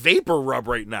Vicks Vapor Rub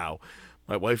right now?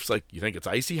 My wife's like, you think it's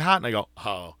icy hot? And I go,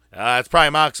 oh, that's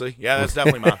probably Moxley. Yeah, that's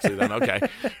definitely Moxley then. Okay.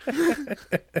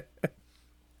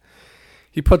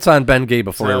 He puts on Ben Gay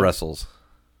before he wrestles.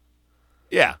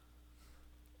 Yeah.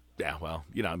 Yeah, well,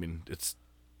 I mean,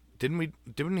 didn't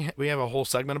we have a whole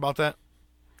segment about that?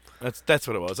 That's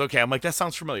what it was. Okay, I'm like, that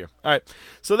sounds familiar. All right.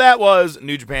 So that was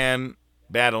New Japan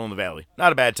Battle in the Valley.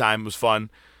 Not a bad time. It was fun.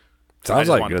 Sounds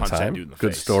like a good time.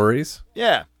 Good stories.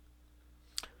 Yeah.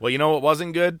 Well, you know what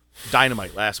wasn't good?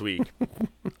 Dynamite last week.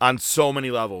 On so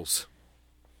many levels.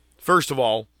 First of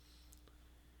all,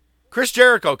 Chris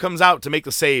Jericho comes out to make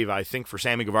the save, I think, for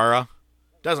Sammy Guevara.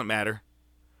 Doesn't matter.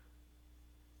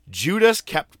 Judas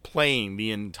kept playing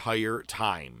the entire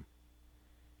time.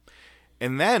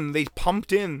 And then they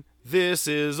pumped in, "This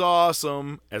is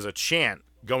awesome," as a chant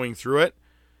going through it.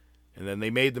 And then they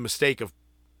made the mistake of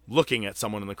looking at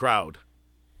someone in the crowd.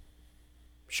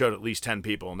 Showed at least 10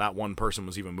 people, and not one person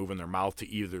was even moving their mouth to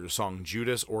either the song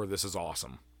Judas or "This is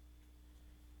awesome."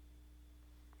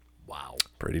 Wow.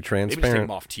 Pretty transparent. Maybe just take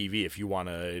them off TV if you want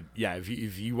to. Yeah, if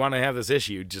you want to have this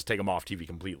issue, just take them off TV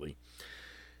completely.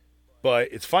 But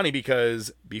it's funny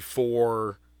because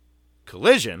before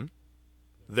Collision,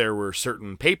 there were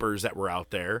certain papers that were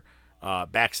out there,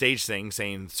 backstage things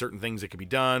saying certain things that could be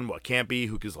done, what can't be,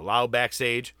 who is allowed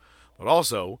backstage. But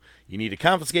also, you need to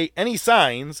confiscate any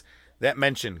signs that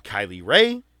mention Kylie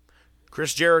Ray,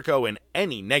 Chris Jericho in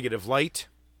any negative light,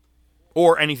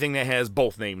 or anything that has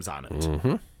both names on it.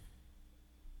 Mm-hmm.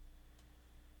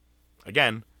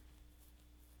 Again,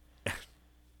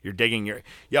 you're digging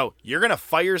you're going to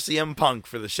fire CM Punk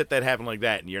for the shit that happened like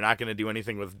that, and you're not going to do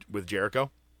anything with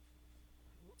Jericho?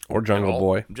 Or Jungle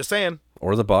Boy. I'm just saying.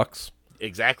 Or the Bucks.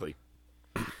 Exactly.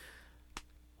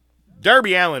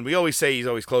 Darby Allin, we always say he's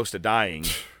always close to dying.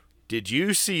 Did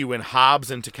you see when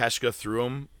Hobbs and Takeshita threw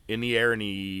him in the air and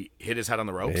he hit his head on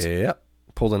the ropes? Yep.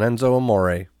 Pulled an Enzo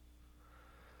Amore.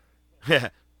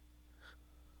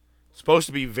 Supposed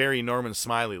to be very Norman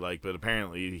Smiley-like, but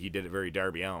apparently he did it very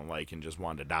Darby Allin-like and just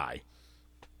wanted to die.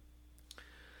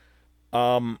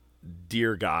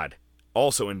 Dear God.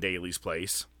 Also in Daly's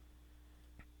place,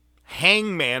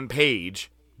 Hangman Page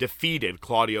defeated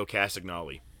Claudio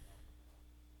Castagnoli.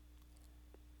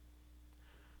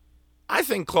 I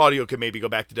think Claudio could maybe go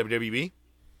back to WWE.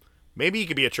 Maybe he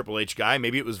could be a Triple H guy.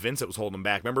 Maybe it was Vince that was holding him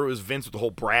back. Remember, it was Vince with the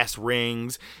whole brass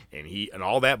rings and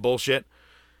all that bullshit.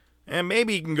 And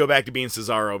maybe he can go back to being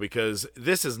Cesaro, because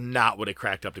this is not what it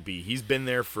cracked up to be. He's been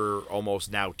there for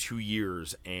almost now 2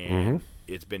 years, and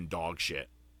it's been dog shit.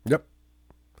 Yep.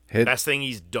 Best thing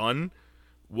he's done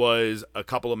was a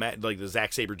couple of like the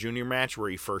Zack Sabre Jr. match where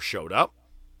he first showed up.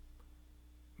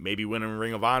 Maybe winning a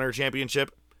Ring of Honor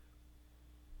championship.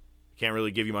 Can't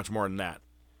really give you much more than that.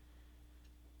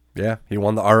 Yeah, he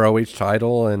won the ROH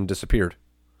title and disappeared.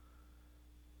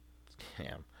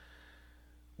 Damn.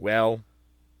 Well,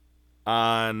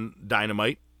 on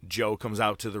Dynamite, Joe comes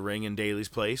out to the ring in Daly's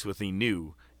place with the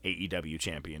new AEW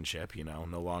championship,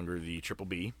 no longer the Triple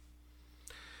B.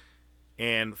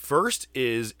 And first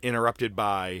is interrupted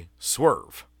by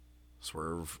Swerve.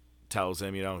 Swerve tells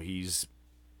him, he's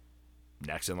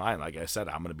next in line. Like I said,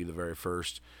 I'm going to be the very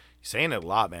first. He's saying it a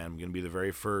lot, man. I'm going to be the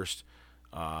very first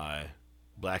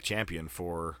black champion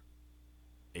for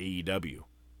AEW.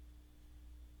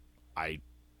 I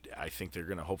think they're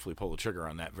going to hopefully pull the trigger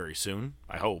on that very soon.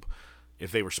 I hope.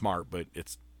 If they were smart, but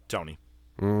it's Tony.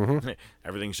 Mm-hmm.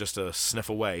 Everything's just a sniff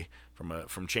away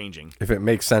from changing. If it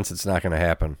makes sense, it's not going to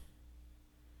happen.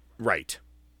 Right.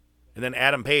 And then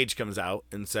Adam Page comes out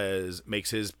and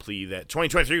makes his plea that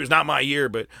 2023 was not my year,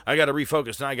 but I got to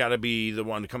refocus and I got to be the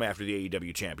one to come after the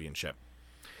AEW championship.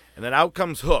 And then out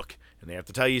comes Hook. And they have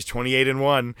to tell you he's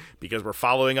 28-1 because we're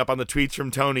following up on the tweets from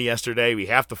Tony yesterday. We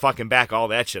have to fucking back all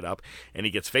that shit up. And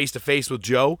he gets face-to-face with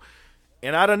Joe.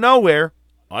 And out of nowhere,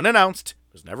 unannounced,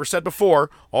 was never said before,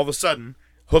 all of a sudden,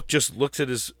 Hook just looks at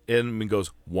him and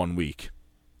goes, 1 week.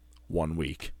 1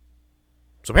 week.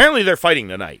 So apparently they're fighting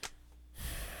tonight.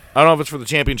 I don't know if it's for the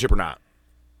championship or not.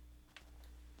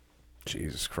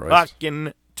 Jesus Christ.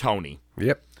 Fucking Tony.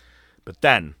 Yep. But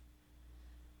then,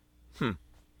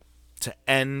 to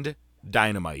end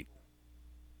Dynamite,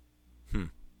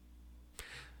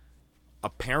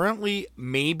 apparently,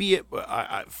 maybe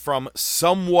from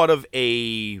somewhat of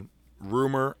a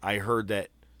rumor, I heard that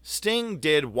Sting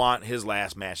did want his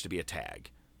last match to be a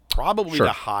tag. Probably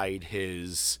to hide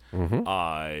his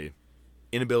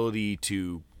inability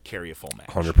to carry a full match.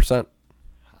 100%.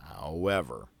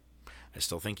 However, I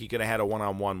still think he could have had a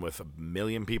one-on-one with 1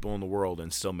 million people in the world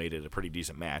and still made it a pretty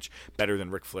decent match. Better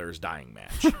than Ric Flair's dying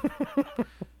match.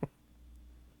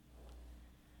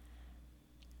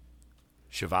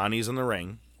 Shivani's in the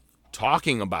ring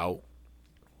talking about,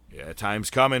 yeah, time's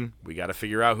coming. We got to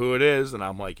figure out who it is. And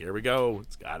I'm like, here we go.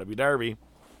 It's got to be Darby.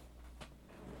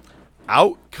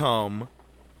 Out come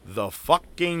the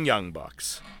fucking Young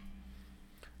Bucks.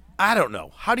 I don't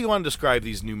know. How do you want to describe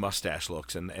these new mustache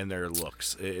looks and their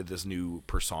looks, this new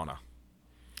persona?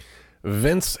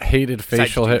 Vince hated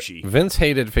facial hair. Vince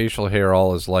hated facial hair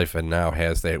all his life, and now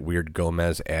has that weird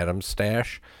Gomez Adams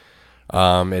stash.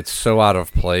 It's so out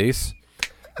of place.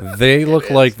 They look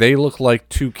like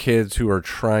two kids who are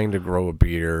trying to grow a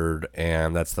beard,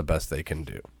 and that's the best they can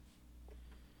do.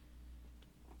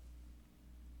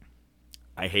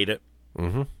 I hate it.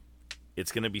 Mm-hmm.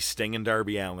 It's going to be Sting and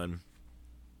Darby Allin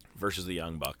versus the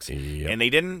Young Bucks. Yep. And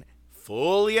they didn't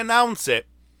fully announce it,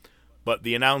 but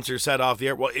the announcer said off the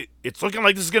air, well, it's looking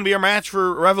like this is going to be our match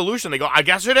for Revolution. They go, I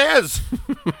guess it is.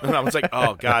 And I was like,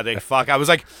 oh, God, fuck.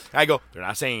 I go, they're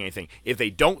not saying anything. If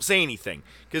they don't say anything,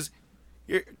 because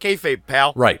you're kayfabe,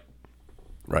 pal. Right.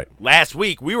 Last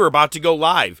week, we were about to go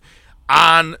live.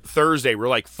 On Thursday, we're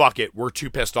like, fuck it. We're too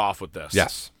pissed off with this.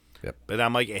 Yes. Yep. But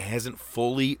I'm like, it hasn't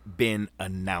fully been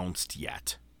announced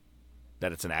yet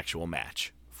that it's an actual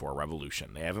match for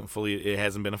Revolution. It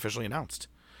hasn't been officially announced.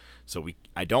 So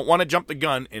I don't want to jump the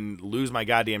gun and lose my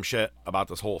goddamn shit about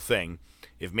this whole thing.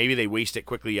 If maybe they waste it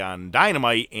quickly on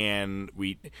Dynamite and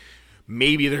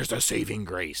maybe there's a saving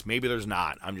grace. Maybe there's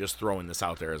not. I'm just throwing this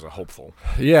out there as a hopeful.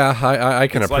 Yeah, I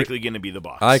can. It's likely going to be the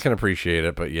Bucks. I can appreciate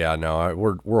it, but yeah, no,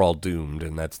 we're all doomed,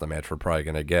 and that's the match we're probably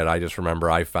going to get. I just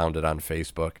remember I found it on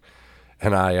Facebook,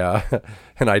 and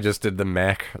I just did the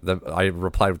Mac. I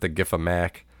replied with the GIF of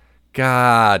Mac.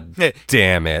 God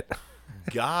damn it.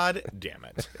 God damn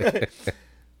it.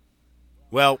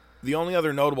 Well, the only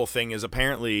other notable thing is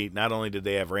apparently not only did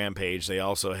they have Rampage, they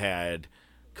also had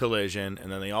Collision, and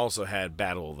then they also had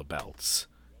Battle of the Belts.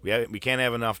 We can't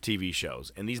have enough TV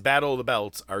shows. And these Battle of the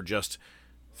Belts are just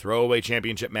throwaway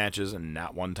championship matches, and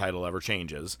not one title ever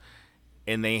changes.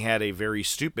 And they had a very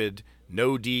stupid,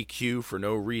 no DQ for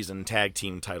no reason tag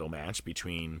team title match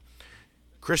between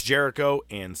Chris Jericho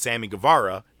and Sammy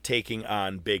Guevara taking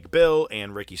on Big Bill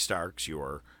and Ricky Starks,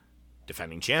 your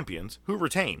defending champions, who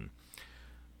retain.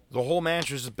 The whole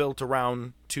match was built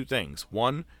around two things.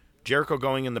 One, Jericho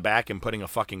going in the back and putting a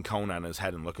fucking cone on his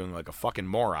head and looking like a fucking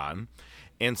moron.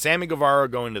 And Sammy Guevara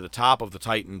going to the top of the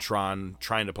Titantron,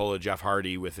 trying to pull a Jeff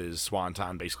Hardy with his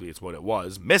swanton, basically it's what it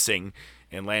was, missing,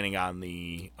 and landing on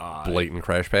the blatant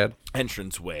crash pad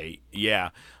entranceway. Yeah.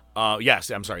 Yes,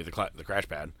 I'm sorry, the crash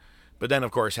pad. But then, of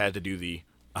course, had to do the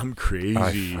I'm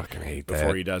crazy. I fucking hate that.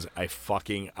 Before he does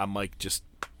it. I'm like, just,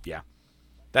 yeah.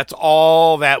 That's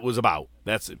all that was about.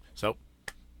 That's it. So,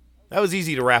 that was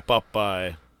easy to wrap up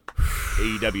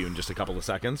AEW in just a couple of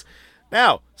seconds.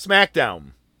 Now,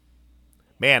 SmackDown.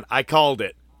 Man, I called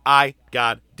it. I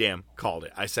goddamn called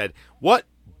it. I said, what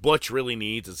Butch really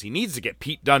needs is he needs to get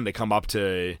Pete Dunne to come up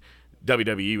to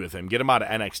WWE with him. Get him out of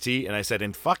NXT. And I said,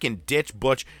 and fucking ditch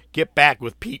Butch. Get back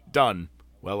with Pete Dunne.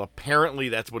 Well, apparently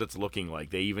that's what it's looking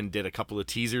like. They even did a couple of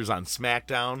teasers on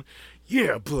SmackDown.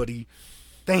 Yeah, buddy.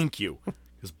 Thank you.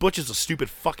 Because Butch is a stupid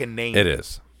fucking name. It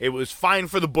is. It was fine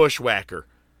for the Bushwhacker.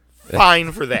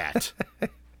 Fine for that.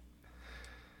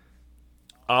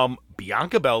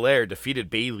 Bianca Belair defeated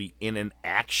Bayley in an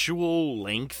actual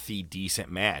lengthy,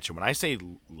 decent match. And when I say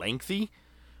lengthy,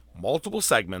 multiple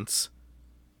segments.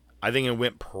 I think it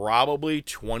went probably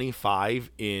 25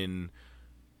 in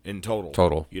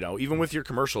total. You know, even with your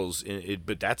commercials,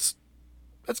 but that's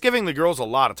giving the girls a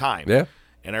lot of time. Yeah.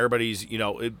 And everybody's,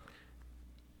 go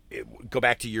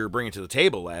back to your bring it to the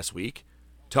table last week.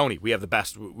 Tony, we have the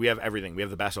best. We have everything. We have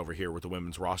the best over here with the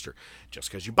women's roster. Just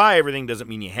because you buy everything doesn't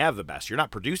mean you have the best. You're not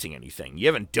producing anything. You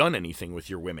haven't done anything with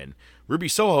your women. Ruby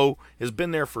Soho has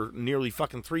been there for nearly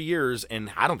fucking 3 years,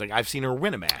 and I don't think I've seen her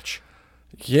win a match.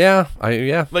 Yeah,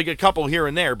 Like a couple here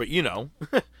and there, but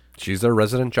she's a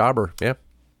resident jobber. Yeah.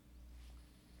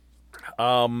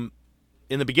 In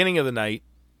the beginning of the night,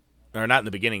 or not in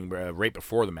the beginning, right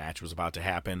before the match was about to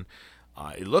happen,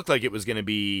 it looked like it was going to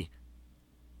be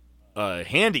a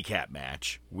handicap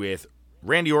match with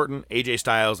Randy Orton, AJ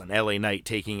Styles, and LA Knight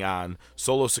taking on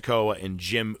Solo Sikoa and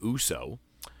Jim Uso,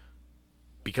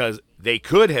 because they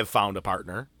could have found a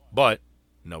partner, but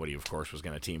Nobody, of course, was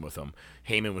going to team with him.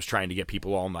 Heyman was trying to get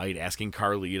people all night, asking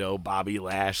Carlito, Bobby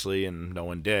Lashley, and no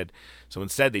one did. So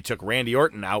instead, they took Randy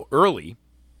Orton out early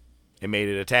and made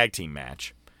it a tag team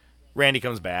match. Randy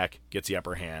comes back, gets the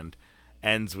upper hand,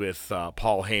 ends with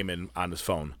Paul Heyman on his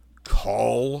phone.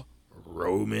 Call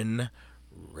Roman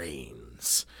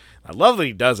Reigns. I love that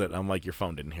he does it. I'm like, your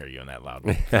phone didn't hear you in that loud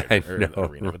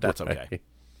arena, but that's okay.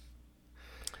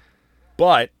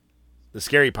 But the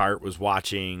scary part was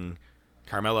watching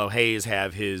Carmelo Hayes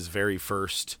have his very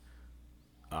first,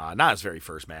 not his very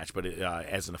first match, but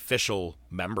as an official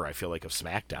member, I feel like, of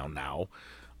SmackDown now,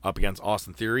 up against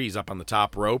Austin Theory. He's up on the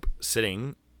top rope,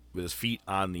 sitting with his feet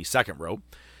on the second rope.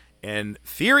 And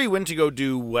Theory went to go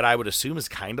do what I would assume is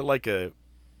kind of like a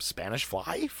Spanish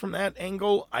fly from that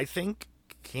angle, I think.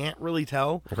 Can't really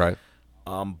tell. Okay.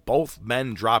 Both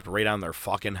men dropped right on their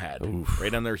fucking head. Oof.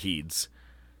 Right on their heads.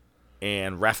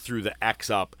 And ref threw the X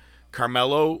up.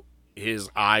 Carmelo, his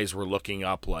eyes were looking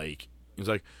up like, he's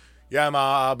like, yeah,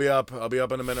 I'll be up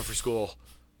in a minute for school.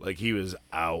 Like, he was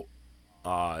out.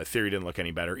 Theory didn't look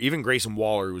any better. Even Grayson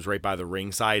Waller, who was right by the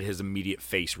ringside, his immediate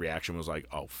face reaction was like,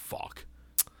 oh, fuck.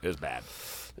 It was bad.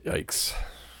 Yikes.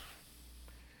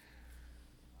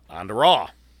 On to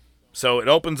Raw. So it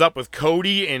opens up with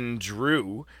Cody and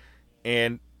Drew.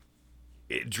 And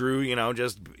Drew,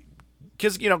 just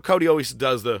because, Cody always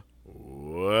does the,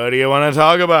 what do you want to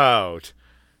talk about?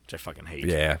 Which I fucking hate.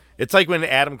 Yeah. It's like when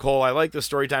Adam Cole, I like the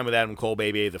story time with Adam Cole,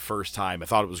 baby, the first time. I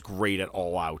thought it was great at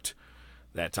All Out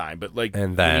that time. But, like, and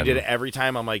when then he did it every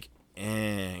time, I'm like,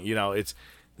 this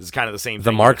is kind of the same thing.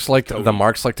 The Marks like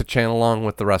to chant along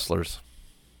with the wrestlers.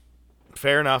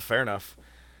 Fair enough.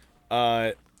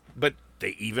 But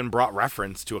they even brought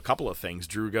reference to a couple of things.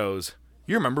 Drew goes,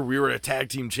 you remember we were a tag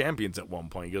team champions at one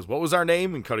point. He goes, what was our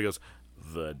name? And Cody goes,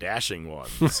 the Dashing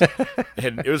Ones.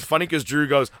 And it was funny because Drew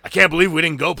goes, I can't believe we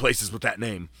didn't go places with that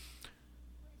name.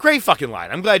 Great fucking line.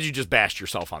 I'm glad you just bashed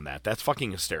yourself on that. That's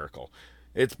fucking hysterical.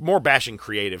 It's more bashing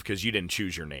creative because you didn't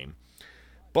choose your name.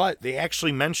 But they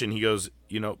actually mentioned, he goes,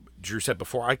 Drew said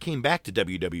before I came back to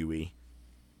WWE,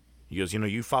 he goes,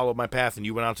 you followed my path and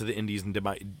you went out to the indies and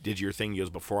did your thing. He goes,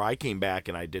 before I came back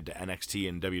and I did the NXT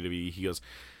and WWE, he goes,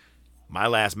 my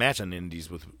last match on the indies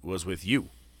was with you.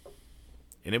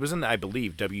 And it was in, I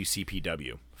believe,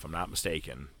 WCPW, if I'm not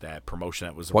mistaken, that promotion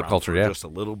that was around for just a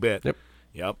little bit.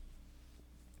 Yep.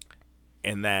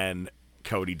 And then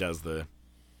Cody does the,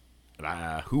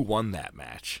 who won that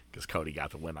match? Because Cody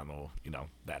got the win on the,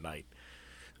 that night.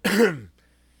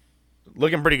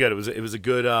 Looking pretty good. It was a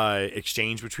good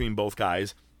exchange between both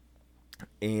guys.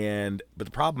 But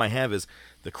the problem I have is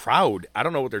the crowd. I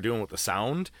don't know what they're doing with the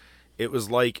sound. It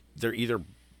was like they're either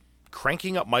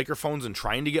cranking up microphones and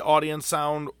trying to get audience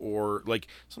sound, or like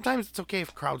sometimes it's okay if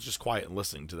the crowd's just quiet and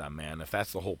listening to them, man, if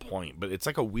that's the whole point. But it's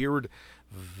like a weird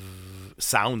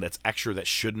sound that's extra that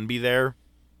shouldn't be there.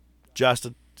 Just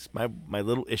my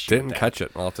little issue. Didn't catch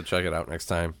it. I'll have to check it out next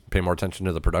time. Pay more attention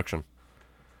to the production.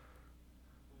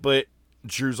 But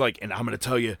Drew's like, and I'm going to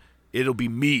tell you, it'll be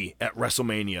me at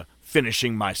WrestleMania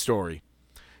finishing my story.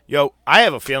 Yo, I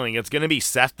have a feeling it's going to be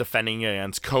Seth defending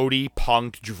against Cody,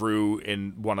 Punk, Drew,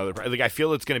 and one other. Like, I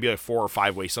feel it's going to be like 4 or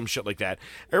 5 way, some shit like that.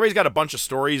 Everybody's got a bunch of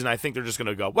stories, and I think they're just going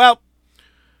to go, well,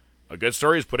 a good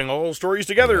story is putting all stories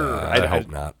together. I hope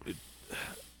not.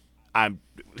 I'm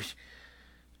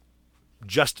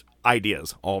just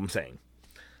ideas, all I'm saying.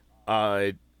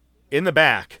 In the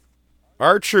back,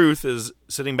 R-Truth is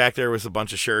sitting back there with a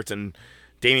bunch of shirts, and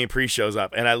Damian Priest shows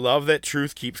up, and I love that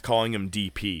Truth keeps calling him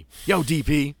DP. Yo,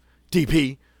 DP,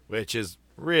 which is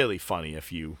really funny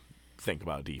if you think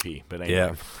about DP. But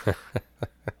anyway.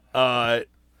 Yeah.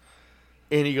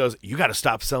 And he goes, you got to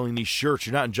stop selling these shirts.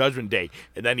 You're not in Judgment Day.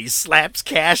 And then he slaps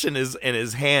cash in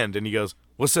his hand, and he goes,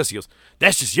 what's this? He goes,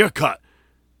 that's just your cut.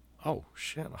 Oh,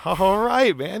 shit. All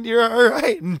right, man. You're all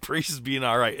right. And Priest is being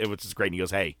all right, which is great. And he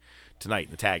goes, hey, tonight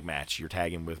in the tag match, you're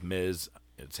tagging with Miz.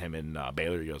 It's him and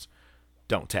Baylor. He goes,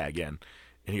 don't tag in.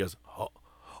 And he goes,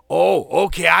 oh,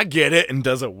 okay, I get it. And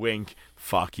does a wink.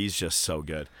 Fuck, he's just so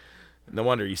good. No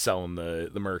wonder he's selling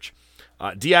the merch.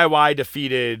 DIY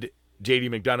defeated JD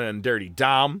McDonough and Dirty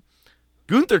Dom.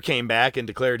 Gunther came back and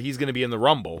declared he's going to be in the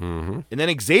Rumble. Mm-hmm. And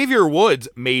then Xavier Woods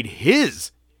made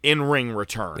his in-ring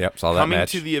return. Yep, saw that coming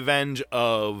match. to the avenge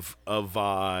of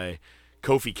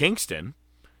Kofi Kingston.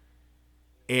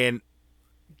 And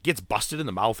gets busted in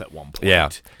the mouth at one point. Yeah.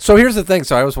 So here's the thing.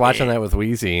 So I was watching that with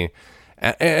Wheezy.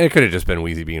 And it could have just been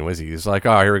Wheezy being Wheezy. He's like,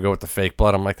 oh, here we go with the fake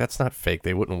blood. I'm like, that's not fake.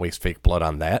 They wouldn't waste fake blood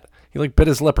on that. He like bit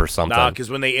his lip or something. Nah, because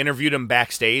when they interviewed him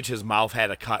backstage, his mouth had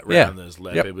a cut right on his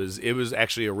lip. Yep. It was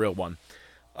actually a real one.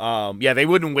 They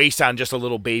wouldn't waste on just a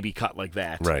little baby cut like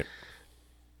that. Right.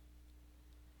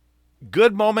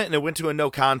 good moment, and it went to a no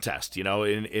contest,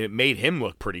 and it made him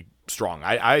look pretty strong.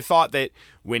 I thought that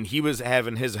when he was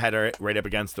having his head right up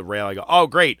against the rail, I go, oh,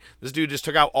 great. This dude just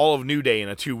took out all of New Day in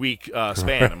a 2-week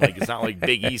span. I'm like, it's not like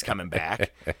Big E's coming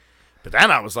back. But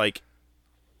then I was like,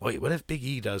 wait, what if Big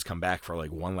E does come back for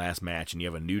like one last match and you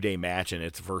have a New Day match and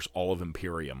it's versus all of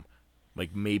Imperium?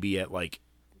 Like maybe at like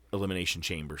Elimination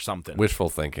Chamber, something. Wishful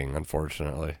thinking,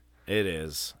 unfortunately. It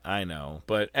is. I know.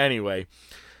 But anyway,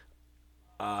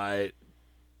 Tozawa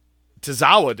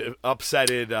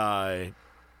upsetted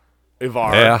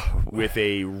Ivar with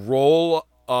a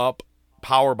roll-up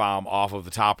powerbomb off of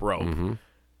the top rope. Mm-hmm.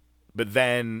 But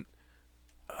then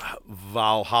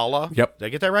Valhalla. Yep. Did I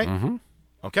get that right? Mm-hmm.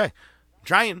 Okay.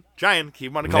 Trying.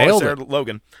 Keep on to call Sarah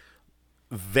Logan.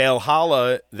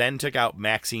 Valhalla then took out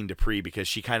Maxine Dupree because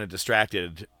she kind of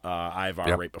distracted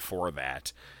Ivar right before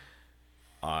that.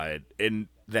 And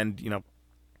then,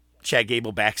 Chad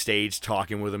Gable backstage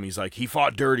talking with him. He's like, he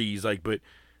fought dirty. He's like, but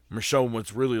I'm showing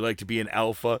what's really like to be an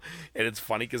alpha. And it's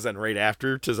funny because then right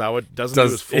after, Tozawa doesn't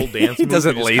do his full dance he move. Does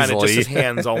it just lazily. Just his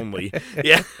hands only.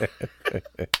 Yeah.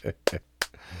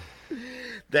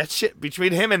 That shit,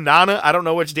 between him and Nana, I don't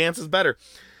know which dance is better.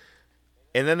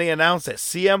 And then they announced that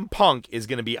CM Punk is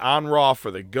going to be on Raw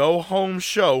for the go-home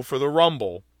show for the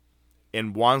Rumble.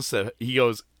 And he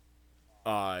goes,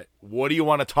 what do you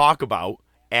want to talk about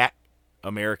at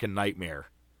American Nightmare?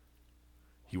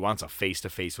 He wants a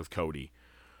face-to-face with Cody.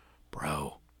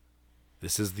 Bro,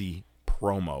 this is the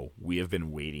promo we have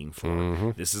been waiting for.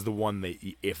 Mm-hmm. This is the one that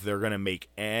if they're going to make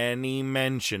any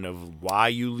mention of why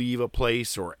you leave a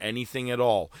place or anything at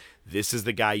all, this is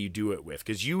the guy you do it with.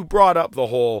 Because you brought up the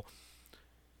whole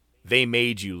they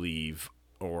made you leave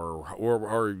or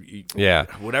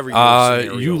whatever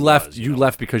you left you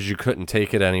left because you couldn't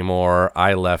take it anymore.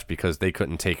 I left because they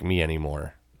couldn't take me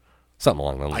anymore. Something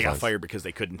along those lines. I got fired because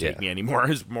they couldn't take me anymore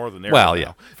is more than there. Well,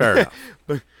 yeah, fair enough.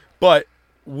 But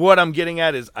what I'm getting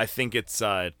at is I think it's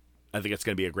going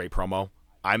to be a great promo.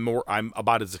 I'm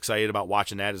about as excited about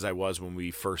watching that as I was when we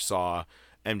first saw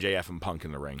MJF and Punk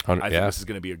in the ring. I think this is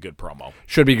going to be a good promo.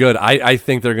 Should be good. I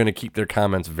think they're going to keep their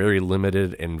comments very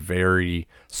limited and very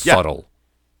subtle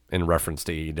in reference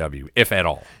to AEW, if at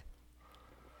all.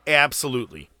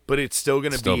 Absolutely. But it's still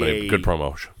going to be a good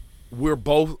promo.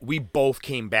 We both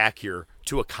came back here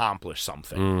to accomplish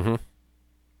something. Mm-hmm.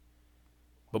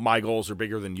 But my goals are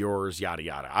bigger than yours, yada,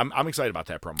 yada. I'm excited about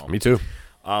that promo. Me too.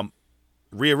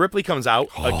 Rhea Ripley comes out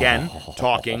again,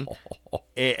 talking.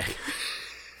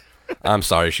 I'm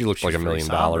sorry. She looked like $1 million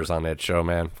on that show,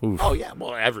 man. Oof. Oh, yeah.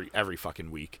 Well, every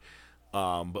fucking week.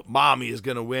 But Mommy is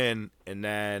going to win, and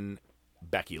then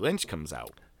Becky Lynch comes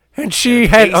out. And she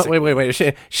had...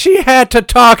 wait. She had to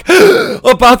talk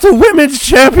about the Women's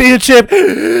Championship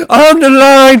on the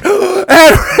line.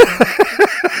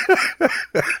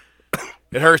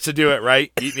 It hurts to do it, right?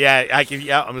 Yeah,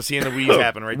 I'm seeing the wheeze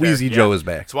happen right there. Wheezy Joe is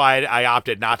back. That's why I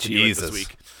opted not to do it this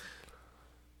week.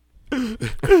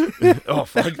 Oh,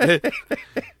 fuck.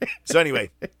 So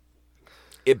anyway,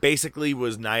 it basically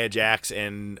was Nia Jax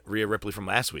and Rhea Ripley from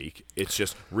last week. It's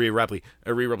just Rhea Ripley,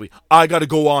 I got to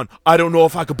go on. I don't know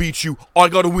if I could beat you. I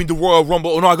got to win the Royal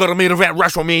Rumble, and I got to main event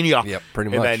WrestleMania. Yep,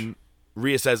 pretty much. And then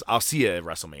Rhea says, I'll see you at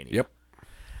WrestleMania. Yep.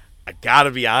 I got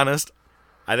to be honest.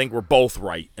 I think we're both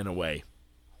right in a way.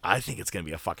 I think it's going to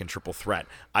be a fucking triple threat.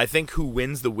 I think who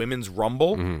wins the Women's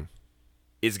Rumble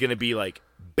is going to be like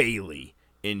Bayley,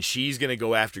 and she's going to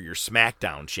go after your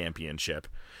SmackDown championship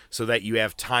so that you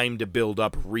have time to build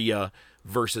up Rhea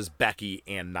versus Becky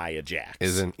and Nia Jax.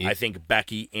 I think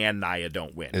Becky and Nia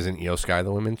don't win. Isn't Io Sky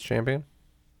the women's champion?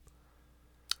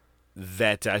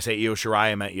 That I say Io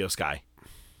Shirai, I meant Io Sky.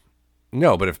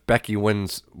 No, but if Becky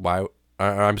wins,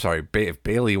 if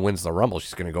Bayley wins the Rumble,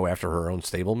 she's going to go after her own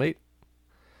stablemate?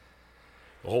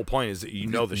 The whole point is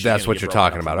that that's what you're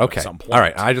talking about. Okay. All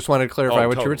right. I just wanted to clarify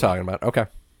what you were talking about. Okay.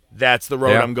 That's the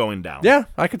road I'm going down. Yeah,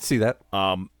 I could see that.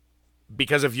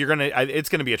 Because if you're going to, it's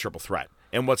going to be a triple threat.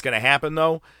 And what's going to happen,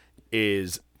 though,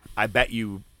 is I bet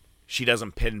you she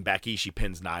doesn't pin Becky, she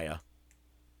pins Nia.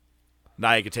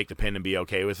 Nia could take the pin and be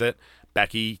okay with it.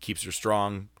 Becky keeps her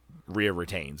strong. Rhea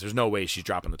retains. There's no way she's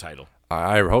dropping the title.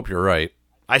 I hope you're right.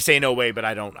 I say no way, but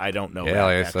I don't know. Yeah,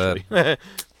 like actually. I said.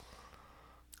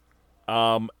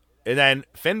 And then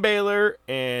Finn Balor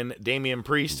and Damian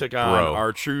Priest took on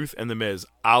R-Truth and The Miz.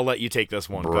 I'll let you take this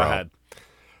one. Go ahead.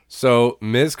 So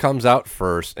Miz comes out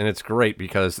first, and it's great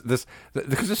because this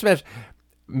match,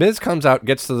 Miz comes out,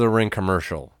 gets to the ring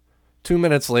commercial. 2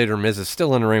 minutes later, Miz is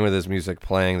still in the ring with his music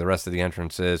playing. The rest of the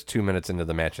entrances. 2 minutes into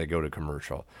the match, they go to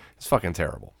commercial. It's fucking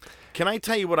terrible. Can I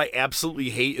tell you what I absolutely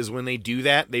hate is when they do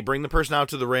that? They bring the person out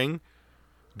to the ring,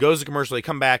 goes to commercial, they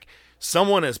come back.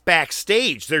 someone is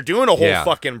backstage. They're doing a whole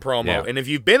fucking promo. Yeah. And if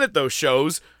you've been at those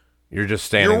shows, you're just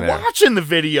standing there. You're watching the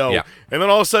video. Yeah. And then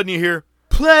all of a sudden you hear,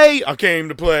 play, I came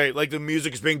to play. Like the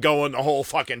music's been going the whole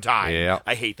fucking time. Yeah.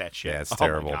 I hate that shit. Yeah, it's Oh,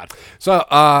 terrible. my God. So,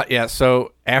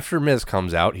 so after Miz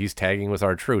comes out, he's tagging with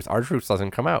R-Truth. R-Truth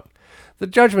doesn't come out. The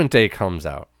Judgment Day comes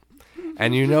out.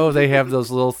 And you know they have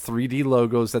those little 3D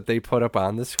logos that they put up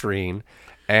on the screen.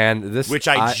 And this, which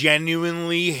I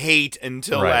genuinely hate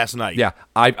until last night. Yeah,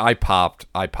 I popped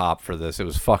for this. It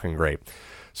was fucking great.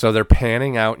 So they're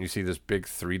panning out, and you see this big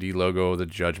 3D logo of the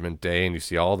Judgment Day, and you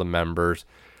see all the members.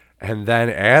 And then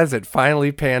as it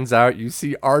finally pans out, you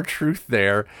see R-Truth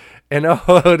there in a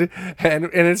hood, and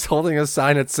it's holding a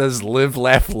sign that says "Live,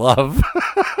 Laugh, Love."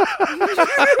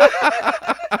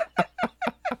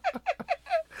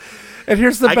 And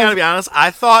here's the I gotta be honest,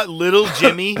 I thought Little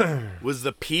Jimmy was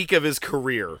the peak of his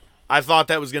career. I thought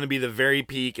that was gonna be the very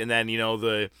peak, and then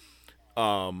the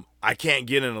I can't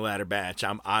get in a ladder match.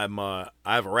 I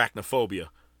have arachnophobia.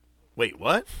 Wait,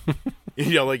 what?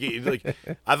 Like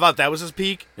I thought that was his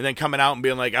peak, and then coming out and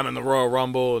being like, I'm in the Royal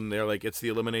Rumble, and they're like, it's the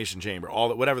Elimination Chamber,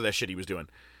 whatever that shit he was doing.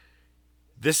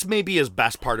 This may be his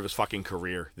best part of his fucking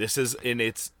career.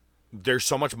 There's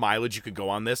so much mileage you could go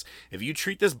on this. If you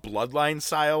treat this bloodline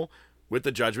style with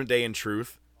the Judgment Day and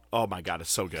Truth, oh my God, it's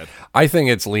so good. I think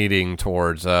it's leading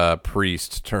towards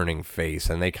Priest turning face,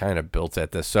 and they kind of built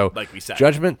at this. So like we said,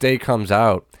 Judgment Day comes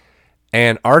out,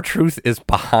 and R-Truth is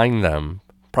behind them,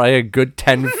 probably a good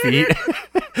 10 feet.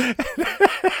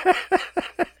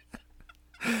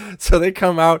 So they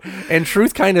come out, and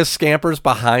Truth kind of scampers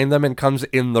behind them and comes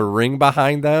in the ring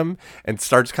behind them and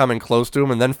starts coming close to him,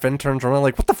 and then Finn turns around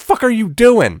like, what the fuck are you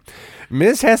doing?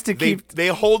 Miz has to keep... They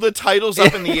hold the titles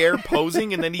up in the air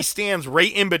posing, and then he stands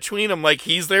right in between them like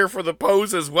he's there for the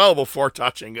pose as well before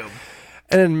touching him.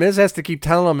 And then Miz has to keep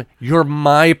telling him, you're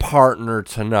my partner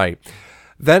tonight.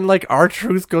 Then, like,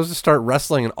 R-Truth goes to start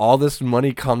wrestling, and all this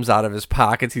money comes out of his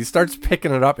pockets. He starts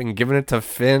picking it up and giving it to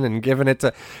Finn, and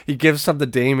he gives some to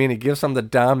Damien, he gives some to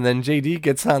Dom, and then JD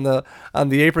gets on the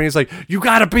apron. He's like, you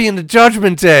gotta be in the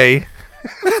Judgment Day.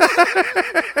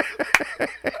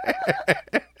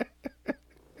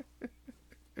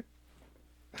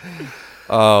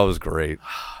 Oh, it was great.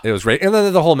 It was great. And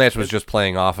then the whole match was just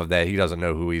playing off of that. He doesn't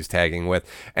know who he's tagging with.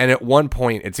 And at one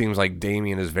point, it seems like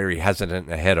Damien is very hesitant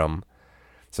to hit him.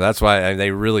 So that's why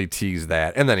they really teased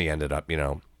that. And then he ended up,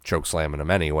 choke slamming him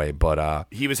anyway. But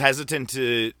he was hesitant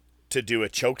to do a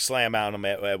choke slam on him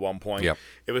at one point. Yep.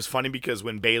 It was funny because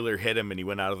when Baylor hit him and he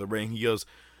went out of the ring, he goes,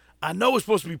 I know we're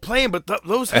supposed to be playing, but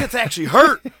those hits actually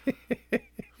hurt.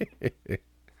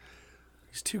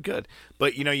 He's too good.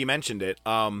 But, you mentioned it.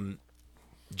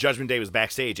 Judgment Day was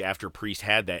backstage after Priest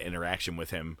had that interaction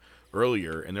with him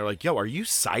earlier. And they're like, yo, are you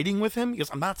siding with him? He goes,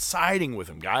 I'm not siding with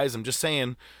him, guys. I'm just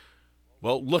saying...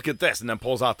 well, look at this, and then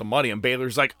pulls out the money, and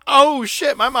Baylor's like, oh,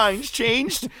 shit, my mind's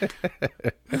changed.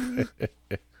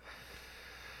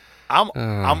 I'm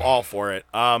all for it.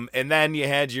 And then you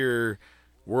had your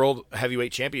World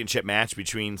Heavyweight Championship match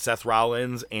between Seth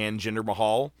Rollins and Jinder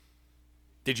Mahal.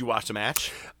 Did you watch the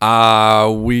match?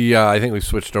 I think we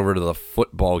switched over to the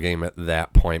football game at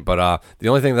that point, but the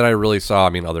only thing that I really saw,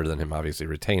 other than him obviously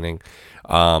retaining,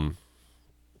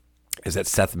 is that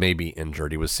Seth may be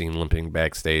injured. He was seen limping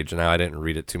backstage. Now, I didn't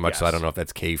read it too much, so I don't know if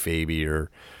that's kayfabe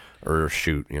or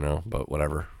shoot, but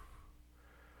whatever.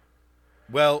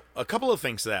 Well, a couple of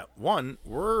things to that. One,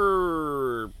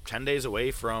 we're 10 days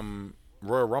away from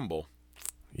Royal Rumble.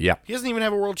 Yeah. He doesn't even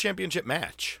have a World Championship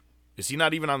match. Is he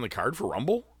not even on the card for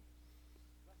Rumble?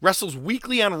 Wrestles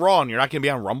weekly on Raw, and you're not going to be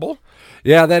on Rumble?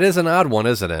 Yeah, that is an odd one,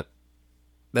 isn't it?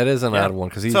 That is an odd one,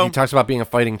 because he talks about being a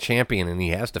fighting champion, and he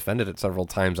has defended it several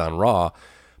times on Raw,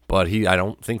 but I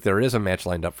don't think there is a match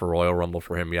lined up for Royal Rumble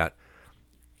for him yet.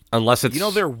 Unless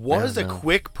it's... there was a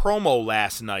quick promo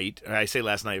last night. I say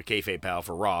last night with Kayfabe Pal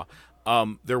for Raw.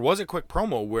 There was a quick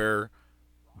promo where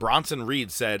Bronson Reed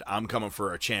said, I'm coming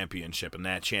for a championship, and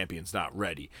that champion's not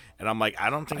ready. And I'm like, I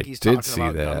don't think he's talking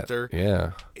about Gunther.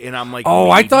 Yeah. And I'm like... oh,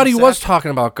 I thought he was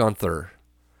talking about Gunther.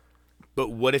 But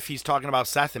what if he's talking about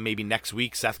Seth, and maybe next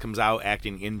week Seth comes out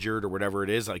acting injured or whatever it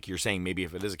is, like you're saying, maybe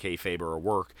if it is a kayfabe or a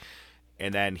work,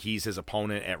 and then he's his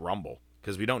opponent at Rumble,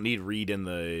 because we don't need Reed in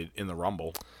the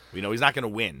Rumble. We know he's not going to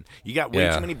win. You got way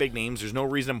too many big names. There's no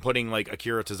reason I'm putting like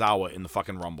Akira Tozawa in the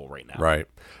fucking Rumble right now. Right.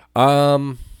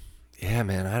 Yeah,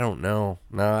 man, I don't know.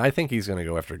 No, I think he's going to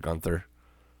go after Gunther.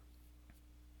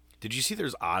 Did you see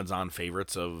there's odds-on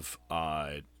favorites of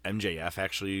MJF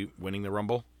actually winning the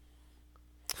Rumble?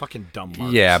 Fucking dumb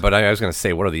marks. Yeah, but I was going to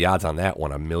say, what are the odds on that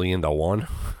one? 1,000,000 to 1?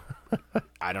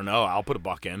 I don't know. I'll put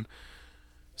 $1 in.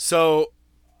 So,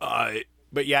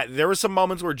 But yeah, there were some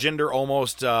moments where Jinder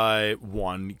almost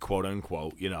won, quote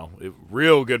unquote.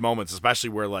 Real good moments, especially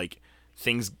where like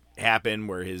things happen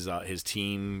where his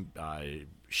team,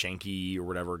 Shanky or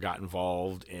whatever, got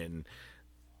involved and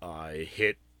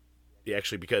hit.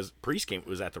 Actually, because Priest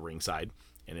was at the ringside,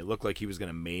 and it looked like he was going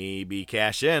to maybe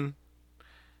cash in.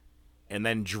 And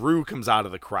then Drew comes out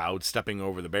of the crowd, stepping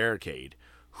over the barricade.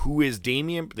 Who is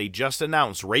Damian? They just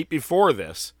announced right before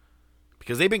this,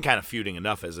 because they've been kind of feuding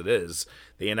enough as it is.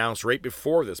 They announced right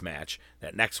before this match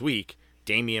that next week,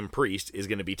 Damian Priest is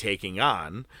going to be taking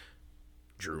on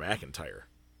Drew McIntyre.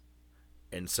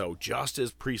 And so just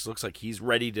as Priest looks like he's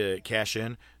ready to cash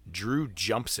in, Drew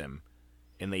jumps him,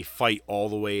 and they fight all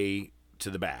the way to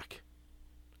the back.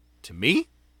 To me,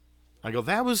 I go,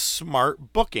 that was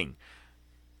smart booking.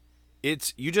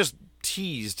 You just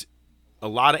teased a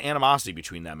lot of animosity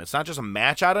between them. It's not just a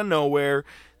match out of nowhere.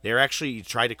 They're actually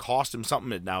tried to cost him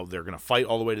something, and now they're going to fight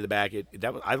all the way to the back.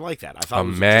 I like that. I thought it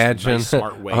was just a nice,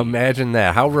 smart way. Imagine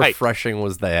that. How refreshing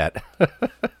was that?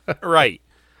 Right.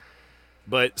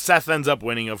 But Seth ends up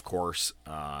winning, of course,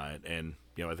 and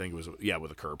I think it was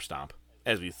with a curb stomp,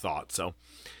 as we thought. So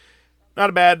not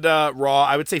a bad Raw.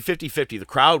 I would say 50-50. The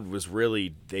crowd was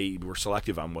they were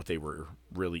selective on what they were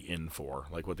really in for,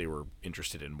 like what they were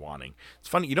interested in wanting. It's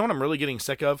funny. You know what I'm really getting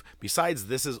sick of? Besides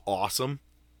this is awesome,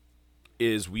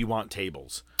 is we want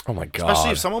tables. Oh my God.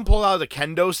 Especially if someone pulled out the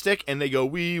kendo stick and they go,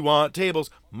 we want tables.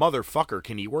 Motherfucker,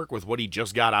 can he work with what he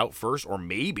just got out first? Or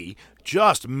maybe,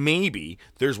 just maybe,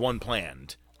 there's one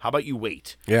planned. How about you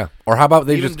wait? Yeah. Or how about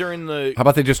they how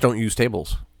about they just don't use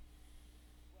tables?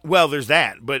 Well, there's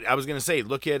that. But I was going to say,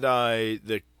 look at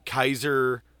the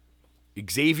Kaiser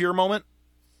Xavier moment.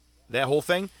 That whole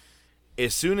thing.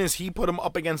 As soon as he put him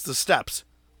up against the steps,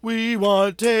 we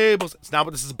want tables. It's not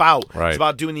what this is about. Right. It's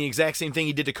about doing the exact same thing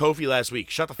he did to Kofi last week.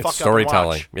 Shut the fuck up.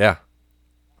 Storytelling. Yeah.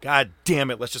 God damn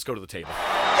it. Let's just go to the table.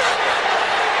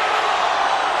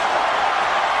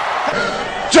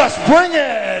 Just bring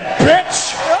it,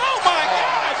 bitch. Oh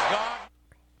my God.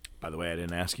 By the way, I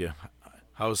didn't ask you.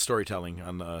 How's storytelling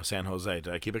on San Jose?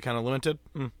 Did I keep it kind of limited?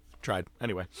 Tried.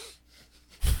 Anyway.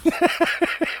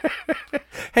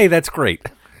 Hey, that's great.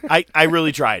 I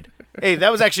really tried. Hey,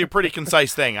 that was actually a pretty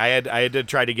concise thing. I had to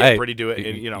try to get Pretty to it.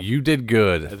 And, you did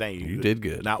good. Thank you. You did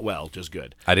good. Not well, just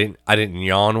good. I didn't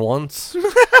yawn once.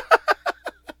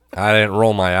 I didn't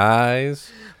roll my eyes.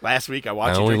 Last week I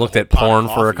watched. I only looked at porn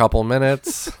for a couple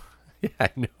minutes. Yeah, I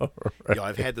know. Right?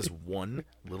 I've had this one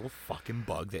little fucking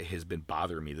bug that has been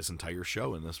bothering me this entire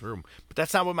show in this room. But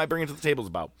that's not what my bringing to the table is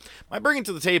about. My bringing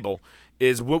to the table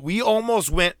is what we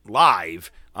almost went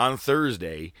live on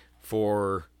Thursday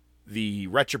for the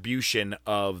retribution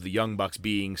of the Young Bucks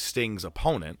being Sting's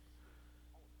opponent.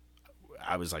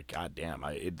 I was like, God damn!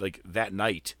 Like that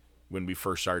night when we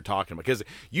first started talking, because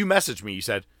you messaged me, you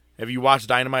said, "Have you watched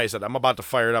Dynamite?" I said, "I'm about to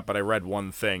fire it up," but I read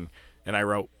one thing, and I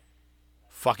wrote,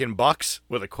 "Fucking Bucks"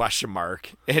 with a question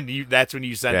mark, and that's when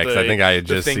you sent I think I had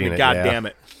just thing. Seen it. God yeah. damn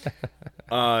it!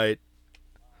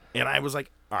 And I was like,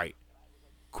 all right,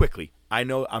 quickly. I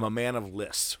know I'm a man of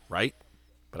lists, right?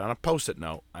 But on a post-it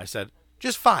note, I said,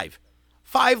 just 5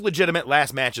 legitimate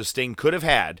last matches Sting could have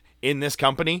had in this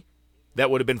company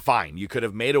that would have been fine. You could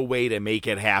have made a way to make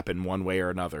it happen one way or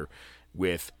another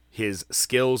with his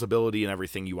skills, ability, and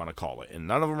everything you want to call it. And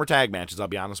none of them were tag matches, I'll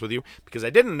be honest with you, because I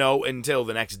didn't know until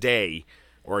the next day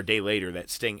or a day later that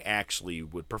Sting actually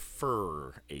would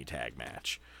prefer a tag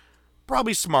match.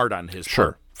 Probably smart on his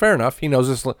part. Fair enough. He knows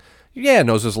his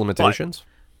limitations.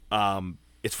 But,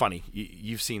 it's funny.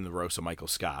 You've seen the roast of Michael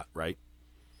Scott, right?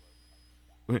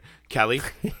 Kelly,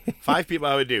 5 people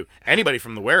I would do. Anybody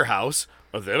from the warehouse.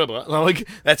 Like,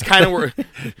 that's kind of where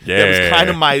that was kind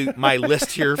of my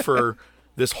list here for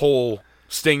this whole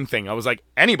Sting thing. I was like,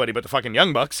 anybody but the fucking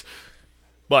Young Bucks.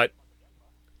 But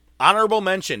honorable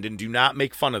mention, and do not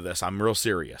make fun of this. I'm real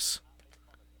serious.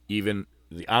 Even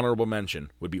the honorable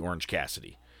mention would be Orange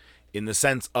Cassidy. In the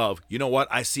sense of, you know what?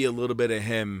 I see a little bit of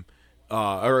him,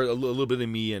 or a little bit of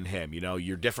me in him. You know,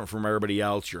 you're different from everybody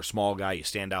else. You're a small guy. You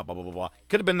stand out, blah, blah, blah, blah.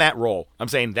 Could have been that role. I'm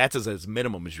saying that's as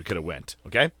minimum as you could have went,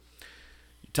 okay?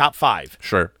 Top 5.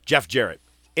 Sure. Jeff Jarrett.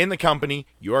 In the company,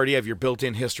 you already have your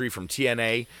built-in history from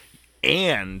TNA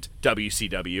and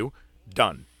WCW.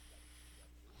 Done.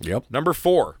 Yep. Number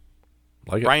 4.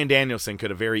 Like Bryan Danielson could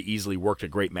have very easily worked a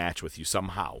great match with you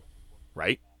somehow,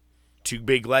 right? 2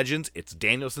 big legends. It's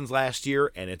Danielson's last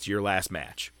year, and it's your last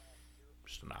match.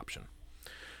 Just an option.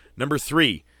 Number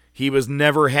 3, he was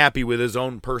never happy with his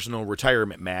own personal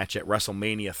retirement match at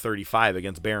WrestleMania 35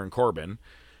 against Baron Corbin.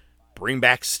 Bring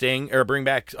back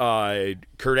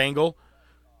Kurt Angle.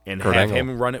 and Kurt have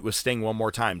Angle. him run it with Sting one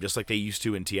more time, just like they used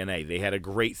to in TNA. They had a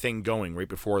great thing going right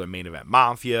before the main event.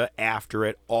 Mafia, after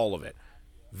it, all of it.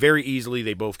 Very easily,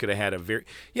 they both could have had it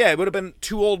would have been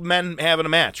two old men having a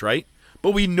match, right?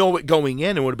 But we know it going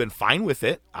in and would have been fine with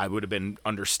it. I would have been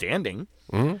understanding.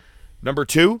 Mm-hmm. Number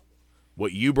 2,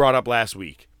 what you brought up last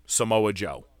week, Samoa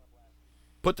Joe.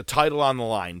 Put the title on the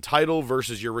line. Title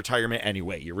versus your retirement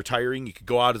anyway. You're retiring, you could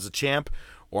go out as a champ,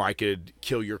 or I could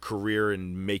kill your career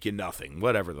and make it nothing.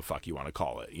 Whatever the fuck you want to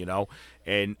call it, you know?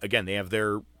 And again, they have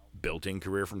their built-in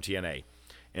career from TNA.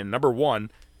 And number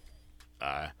 1,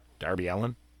 Darby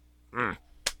Allin.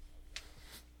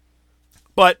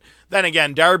 But then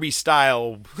again, Darby's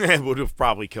style would have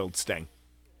probably killed Sting.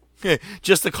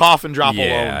 Just the coffin drop alone.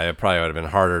 Yeah, it probably would have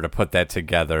been harder to put that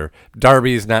together.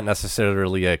 Darby's not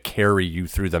necessarily a carry you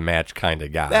through the match kind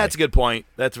of guy. That's a good point.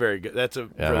 That's very good. That's a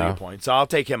really good point. So I'll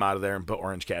take him out of there and put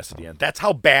Orange Cassidy in. That's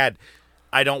how bad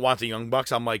I don't want the Young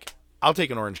Bucks. I'm like, I'll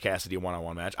take an Orange Cassidy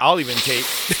one-on-one match. I'll even take...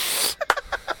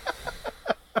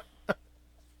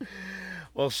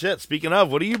 Well, shit, speaking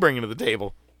of, what are you bringing to the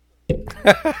table?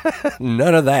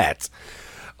 None of that.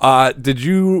 Did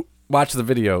you watch the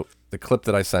video, the clip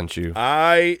that I sent you?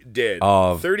 I did.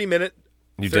 30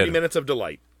 minutes of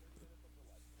delight.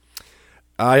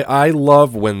 I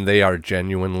love when they are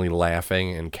genuinely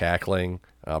laughing and cackling.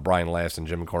 Brian Last and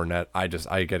Jim Cornette. I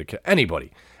get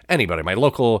anybody. My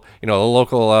local, the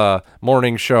local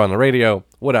morning show on the radio,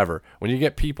 whatever. When you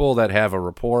get people that have a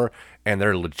rapport and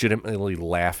they're legitimately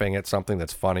laughing at something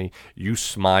that's funny, you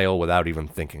smile without even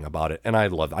thinking about it. And I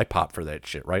pop for that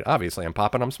shit, right? Obviously, I'm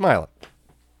popping, I'm smiling.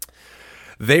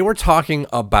 They were talking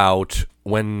about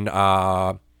when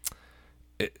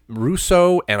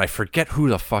Russo and I forget who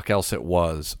the fuck else it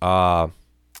was,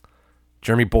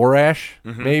 Jeremy Borash,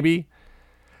 maybe.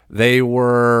 They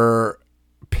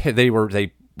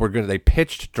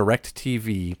pitched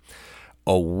DirecTV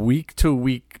a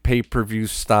week-to-week pay-per-view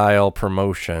style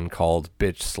promotion called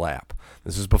Bitch Slap.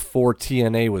 This is before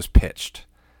TNA was pitched,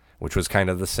 which was kind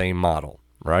of the same model,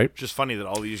 right? Just funny that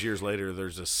all these years later,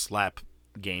 there's a slap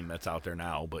game that's out there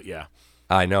now, but yeah.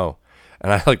 I know.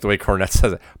 And I like the way Cornette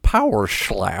says it. Power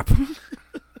slap.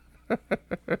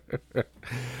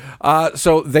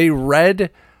 So they read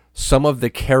some of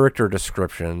the character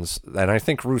descriptions, and I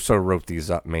think Russo wrote these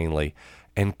up mainly,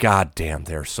 and goddamn,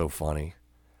 they're so funny.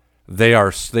 They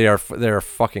are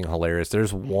fucking hilarious.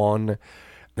 There's one,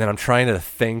 and I'm trying to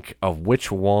think of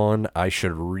which one I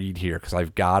should read here because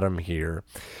I've got them here.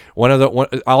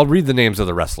 I'll read the names of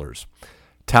the wrestlers: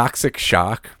 Toxic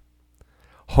Shock,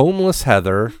 Homeless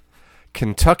Heather,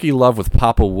 Kentucky Love with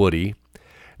Papa Woody,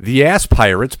 The Ass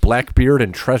Pirates, Blackbeard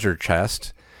and Treasure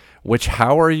Chest. Which,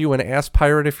 how are you an ass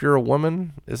pirate if you're a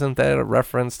woman? Isn't that a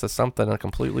reference to something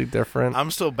completely different?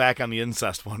 I'm still back on the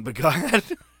incest one, but go ahead.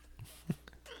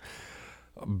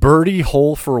 Birdie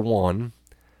Hole for One.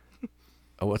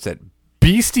 Oh, what's that?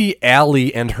 Beastie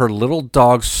Alley and her little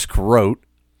dog Scroat.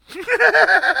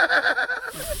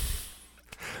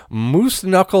 Moose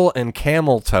Knuckle and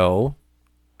Camel Toe.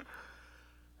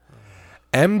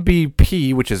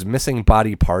 MBP, which is missing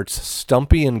body parts,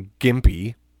 Stumpy and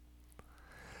Gimpy.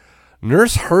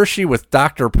 Nurse Hershey with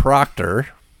Dr. Proctor.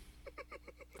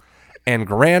 And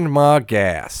Grandma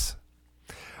Gas.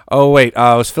 Oh, wait. It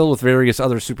was filled with various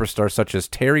other superstars such as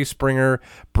Terry Springer,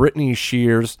 Britney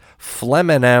Shears,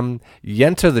 Fleminem,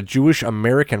 Yenta the Jewish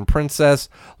American Princess,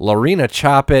 Lorena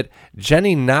Choppet,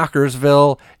 Jenny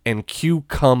Knockersville, and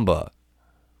Cucumba.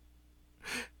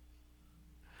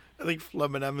 I think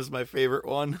Fleminem is my favorite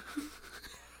one.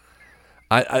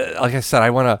 I like I said, I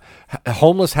want to...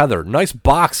 Homeless Heather. Nice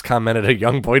box, commented a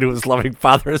young boy to his loving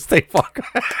father as they fuck.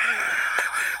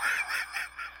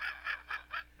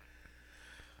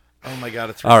 Oh my God,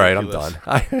 it's ridiculous. All right, I'm done.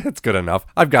 It's good enough.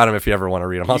 I've got them if you ever want to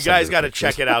read them. You guys got to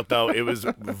check it out, though. It was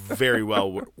very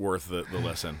well worth the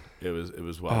listen. It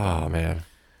was well done. Oh, man.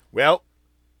 Well,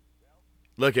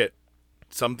 look at...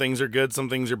 Some things are good, some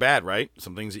things are bad, right?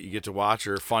 Some things that you get to watch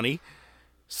are funny.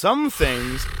 Some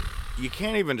things you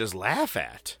can't even just laugh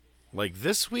at. Like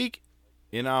this week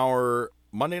in our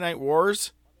Monday Night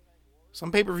Wars,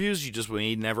 some pay-per-views you just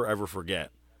may never ever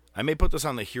forget. I may put this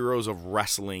on the Heroes of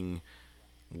Wrestling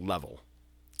level.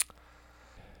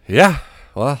 Yeah.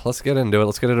 Well, let's get into it.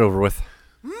 Let's get it over with.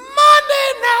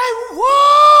 Monday Night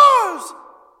Wars!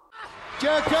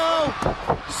 Jericho,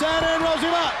 Santa and rolls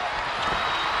him up.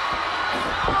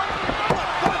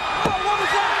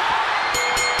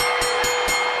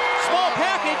 Small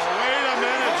package. Wait a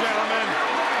minute, gentlemen.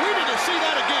 We need to see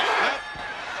that again.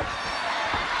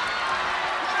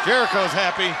 Jericho's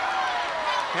happy.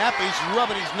 Happy, he's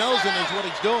rubbing his nose in is what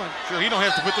he's doing. Sure, he don't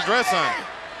have to put the dress on.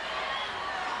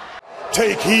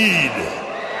 Take heed.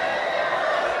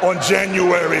 On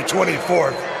January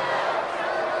 24th,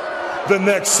 the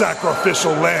next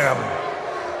sacrificial lamb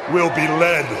will be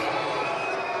led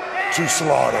to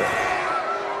slaughter.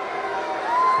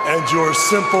 And your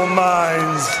simple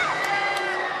minds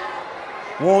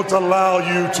won't allow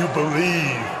you to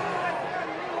believe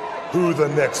who the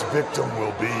next victim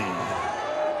will be.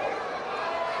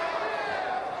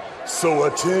 So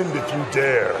attend if you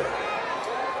dare.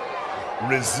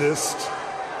 Resist,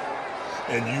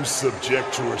 and you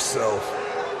subject yourself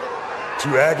to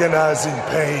agonizing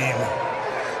pain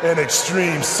and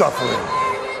extreme suffering.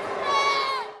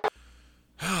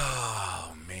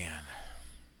 Oh, man.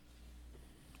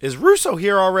 Is Russo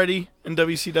here already in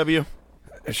WCW?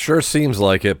 It sure seems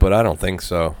like it, but I don't think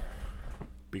so.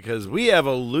 Because we have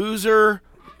a loser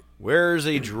wears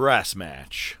a dress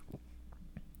match.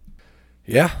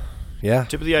 Yeah.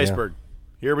 Tip of the iceberg.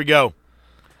 Here we go.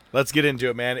 Let's get into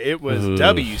it, man. It was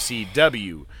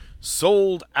WCW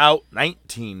Sold Out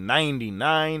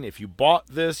 1999. If you bought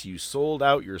this, you sold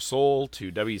out your soul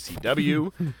to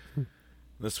WCW.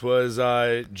 This was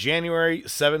January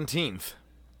 17th.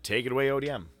 Take it away,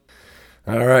 ODM.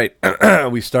 All right.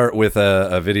 We start with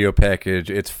a video package.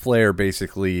 It's Flair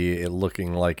basically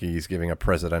looking like he's giving a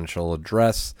presidential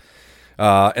address.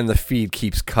 And the feed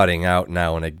keeps cutting out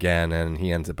now and again, and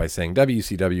he ends it by saying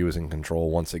WCW is in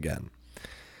control once again.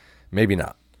 Maybe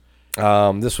not.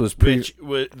 This was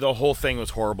the whole thing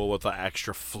was horrible with the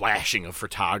extra flashing of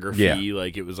photography. Yeah.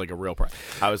 Like it was like a real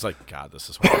I was like, God, this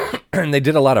is horrible. And they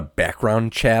did a lot of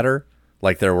background chatter.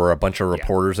 Like there were a bunch of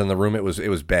reporters in the room. It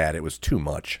was bad. It was too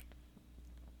much.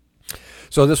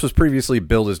 So this was previously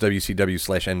billed as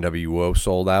WCW/NWO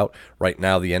Sold Out. Right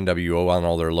now, the NWO on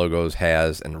all their logos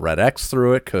has a red X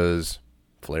through it because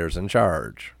Flair's in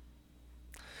charge.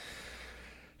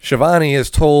 Shivani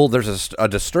is told there's a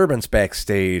disturbance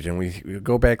backstage, and we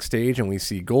go backstage and we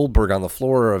see Goldberg on the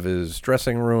floor of his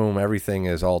dressing room. Everything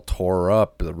is all tore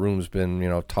up. The room's been,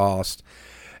 tossed.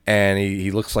 And he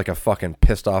looks like a fucking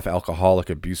pissed off alcoholic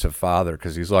abusive father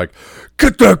because he's like,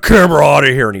 get that camera out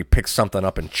of here. And he picks something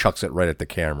up and chucks it right at the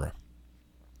camera.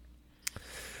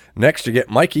 Next, you get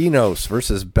Mike Enos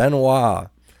versus Benoit.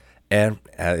 And,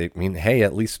 hey,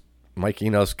 at least Mike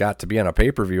Enos got to be on a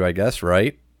pay-per-view, I guess,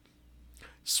 right?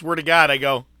 Swear to God, I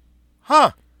go,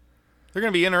 huh? They're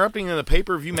going to be interrupting in the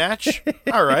pay-per-view match?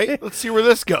 All right, let's see where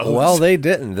this goes. Well, they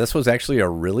didn't. This was actually a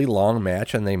really long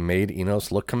match, and they made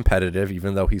Enos look competitive,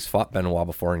 even though he's fought Benoit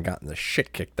before and gotten the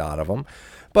shit kicked out of him.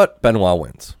 But Benoit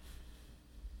wins.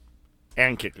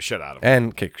 And kicked the shit out of him.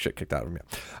 And shit kicked out of him,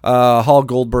 yeah. Hall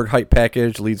Goldberg hype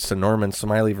package leads to Norman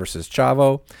Smiley versus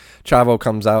Chavo.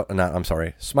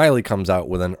 Smiley comes out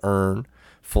with an urn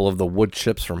full of the wood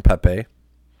chips from Pepe.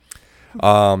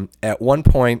 At one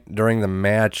point during the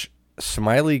match,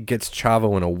 Smiley gets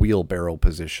Chavo in a wheelbarrow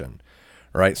position,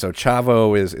 right? So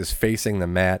Chavo is facing the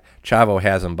mat. Chavo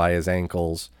has him by his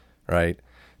ankles, right?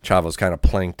 Chavo's kind of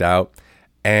planked out.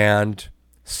 And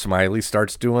Smiley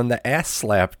starts doing the ass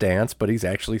slap dance, but he's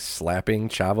actually slapping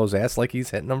Chavo's ass like he's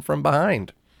hitting him from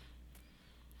behind.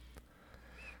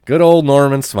 Good old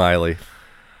Norman Smiley.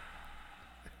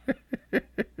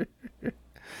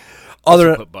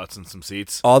 Put butts in some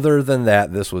seats. Other than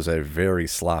that, this was a very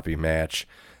sloppy match.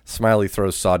 Smiley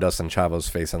throws sawdust in Chavo's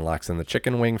face and locks in the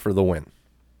chicken wing for the win.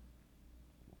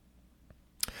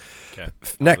 Okay.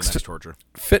 Next, torture.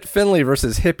 Fit Finley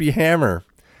versus Hippie Hammer.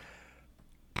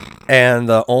 And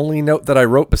the only note that I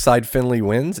wrote beside Finley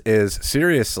wins is,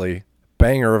 seriously,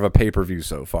 banger of a pay-per-view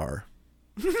so far.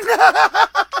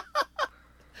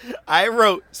 I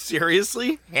wrote,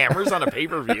 seriously? Hammers on a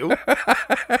pay-per-view?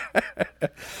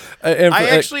 I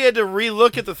actually had to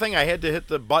re-look at the thing. I had to hit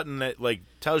the button that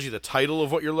tells you the title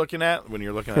of what you're looking at when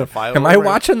you're looking at a file. Am I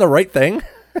watching the right thing?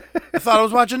 I thought I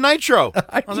was watching Nitro.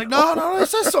 I was like, no,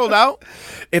 this is Sold Out.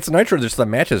 It's Nitro, just the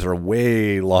matches are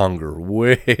way longer.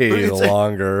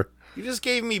 Longer. You just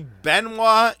gave me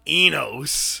Benoit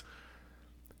Enos.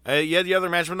 You had the other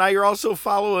match, but now you're also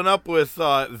following up with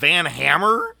Van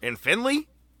Hammer and Finley?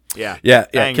 Yeah.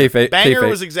 Banger. Banger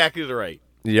was exactly the right.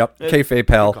 Yep. Kayfabe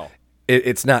pal.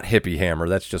 It's not Hippie Hammer.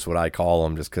 That's just what I call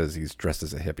him, just because he's dressed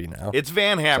as a hippie now. It's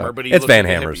Van Hammer, so, but it's Van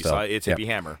Hammer. So it's Hippie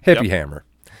Hammer. Hippie Hammer.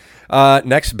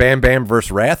 Next, Bam Bam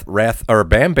versus Wrath.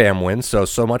 Bam Bam wins.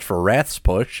 So much for Wrath's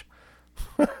push.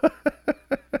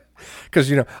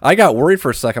 Because I got worried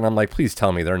for a second. I'm like, please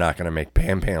tell me they're not going to make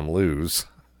Bam Bam lose,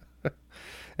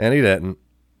 and he didn't.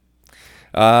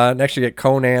 Next, you get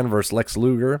Conan versus Lex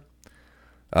Luger.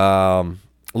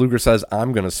 Luger says,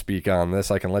 I'm going to speak on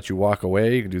this. I can let you walk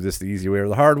away. You can do this the easy way or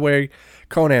the hard way.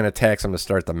 Conan attacks him to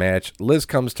start the match. Liz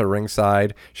comes to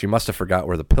ringside. She must have forgot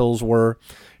where the pills were.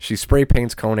 She spray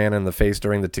paints Conan in the face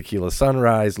during the tequila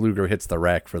sunrise. Luger hits the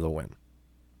rack for the win.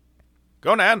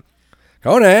 Conan,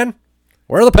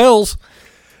 where are the pills?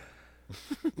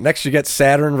 Next, you get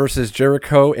Saturn versus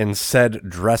Jericho in said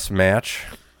dress match.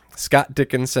 Scott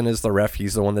Dickinson is the ref.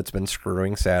 He's the one that's been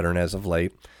screwing Saturn as of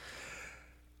late.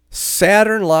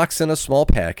 Saturn locks in a small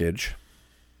package.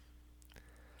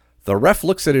 The ref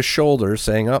looks at his shoulders,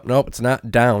 saying, "Oh, nope, it's not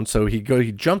down." So he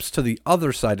jumps to the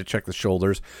other side to check the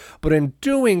shoulders, but in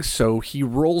doing so, he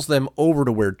rolls them over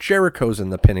to where Jericho's in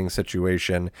the pinning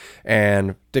situation,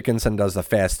 and Dickinson does the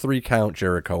fast 3 count.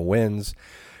 Jericho wins,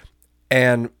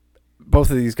 and both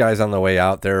of these guys on the way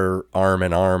out, they're arm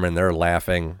in arm, and they're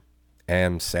laughing,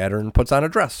 and Saturn puts on a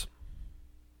dress.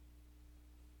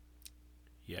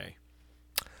 Yay.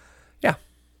 Yeah.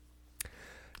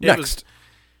 Next.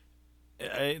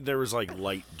 There was like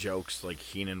light jokes, like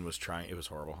Heenan was trying. It was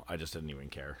horrible. I just didn't even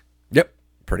care. Yep,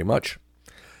 pretty much.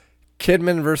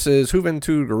 Kidman versus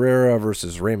Juventud Guerrera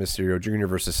versus Rey Mysterio Jr.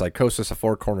 versus Psychosis, a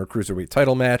 4-corner cruiserweight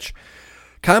title match.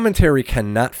 Commentary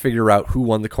cannot figure out who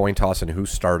won the coin toss and who's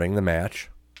starting the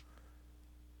match.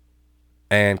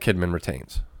 And Kidman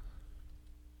retains.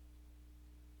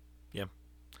 Yeah.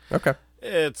 Okay.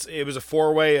 It was a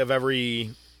 4-way of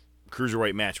every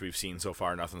cruiserweight match we've seen so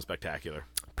far. Nothing spectacular.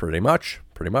 Pretty much.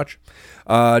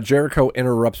 Jericho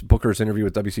interrupts Booker's interview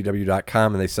with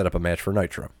WCW.com, and they set up a match for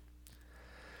Nitro.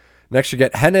 Next, you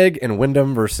get Hennig and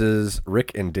Wyndham versus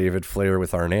Rick and David Flair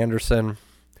with Arn Anderson.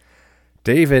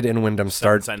 David and Wyndham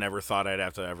start. I never thought I'd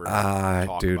have to ever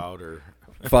talk about. Or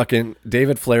fucking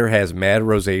David Flair has mad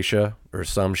rosacea or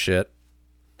some shit.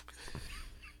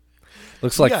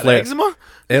 Looks like Flair. Eczema?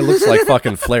 It looks like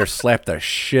fucking Flair slapped the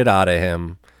shit out of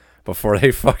him before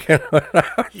they fucking went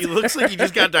out. He looks like he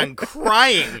just got done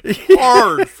crying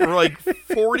hard for like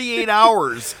 48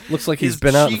 hours. Looks like he's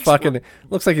been out in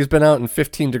looks like he's been out in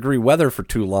 15-degree weather for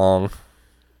too long.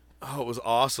 Oh, it was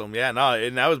awesome. Yeah, no,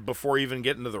 and that was before even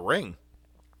getting to the ring.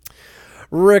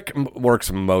 Rick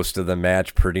works most of the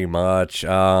match pretty much.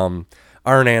 Arn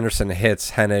Anderson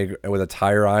hits Hennig with a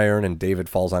tire iron, and David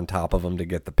falls on top of him to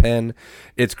get the pin.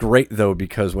 It's great though,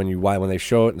 because when they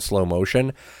show it in slow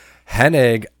motion,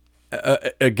 Hennig.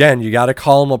 Again, you got to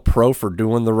call him a pro for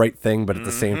doing the right thing, but at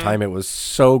the same time, it was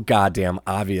so goddamn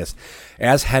obvious.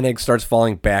 As Hennig starts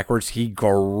falling backwards, he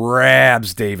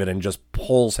grabs David and just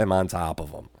pulls him on top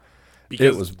of him.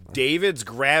 Because David's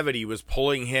gravity was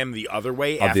pulling him the other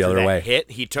way after that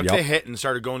hit. He took the hit and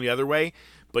started going the other way,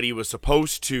 but he was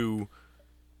supposed to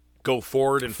go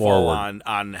forward and fall on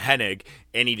Hennig,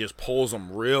 and he just pulls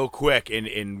him real quick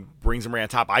and brings him right on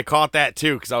top. I caught that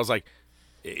too, because I was like,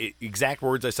 exact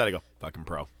words I said, I go, fucking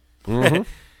pro. Mm-hmm.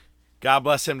 God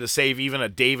bless him to save even a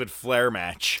David Flair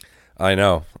match. I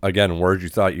know. Again, words you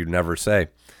thought you'd never say.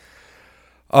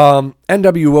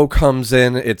 NWO comes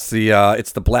in. It's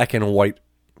the black and white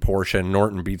portion.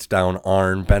 Norton beats down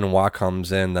Arn. Benoit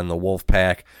comes in. Then the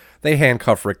Wolfpack. They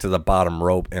handcuff Rick to the bottom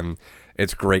rope, and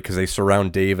it's great because they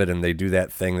surround David, and they do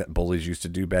that thing that bullies used to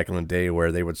do back in the day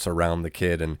where they would surround the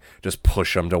kid and just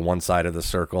push him to one side of the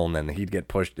circle, and then he'd get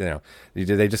pushed.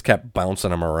 They just kept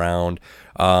bouncing him around.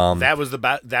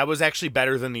 That was actually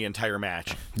better than the entire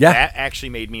match. Yeah, that actually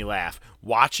made me laugh.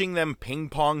 Watching them ping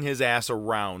pong his ass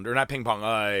around, or not ping pong.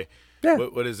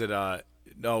 What is it?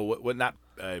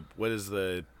 What is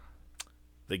the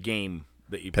game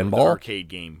that you play? Pinball? The arcade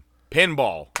game.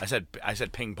 Pinball. I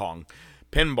said ping pong.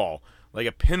 Pinball. Like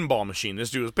a pinball machine.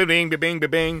 This dude was bing, bing, bing,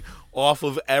 bing off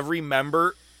of every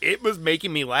member. It was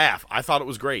making me laugh. I thought it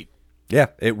was great. Yeah,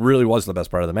 it really was the best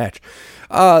part of the match.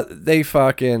 They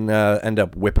fucking end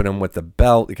up whipping him with the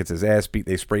belt. He gets his ass beat.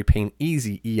 They spray paint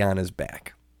Easy E on his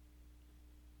back.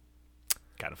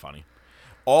 Kind of funny.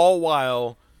 All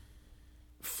while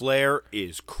Flair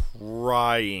is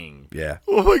crying. Yeah.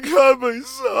 Oh my God, my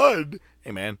son.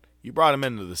 Hey man, you brought him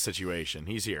into the situation.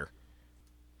 He's here.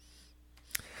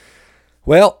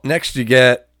 Well, next you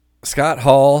get Scott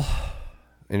Hall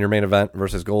in your main event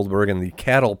versus Goldberg in the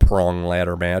cattle prong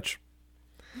ladder match.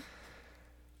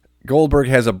 Goldberg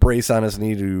has a brace on his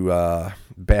knee to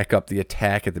back up the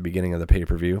attack at the beginning of the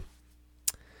pay-per-view.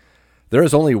 There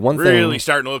is only one thing. Really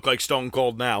starting to look like Stone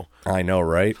Cold now. I know,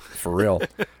 right? For real.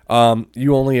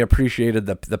 You only appreciated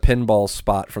the pinball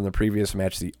spot from the previous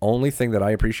match. The only thing that I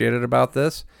appreciated about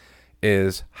this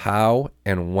is how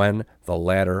and when the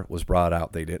ladder was brought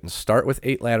out. They didn't start with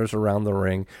 8 ladders around the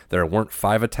ring. There weren't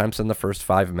 5 attempts in the first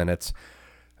 5 minutes.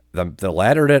 The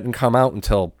ladder didn't come out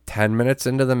until 10 minutes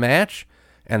into the match,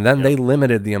 and then they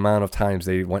limited the amount of times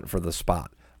they went for the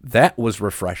spot. That was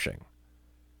refreshing.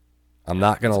 I'm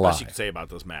not going to lie. That's what you can say about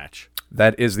this match.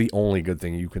 That is the only good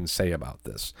thing you can say about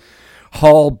this.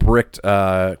 Hall bricked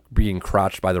being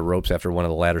crotched by the ropes after one of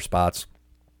the ladder spots.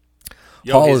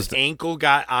 His ankle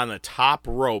got on the top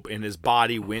rope and his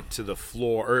body went to the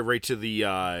floor, or right to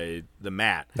the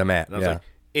mat. The mat, and I was like,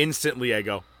 instantly I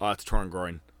go, oh, it's torn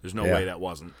groin. There's no way that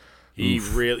wasn't. He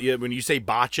really, when you say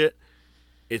botch it,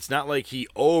 it's not like he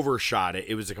overshot it.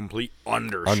 It was a complete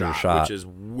undershot, which is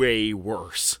way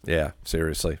worse. Yeah,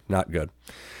 seriously. Not good.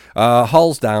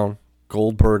 Hull's down.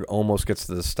 Goldberg almost gets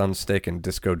to the stun stick, and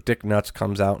Disco Dick Nuts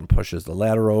comes out and pushes the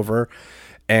ladder over.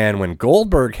 And when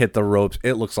Goldberg hit the ropes,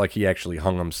 it looks like he actually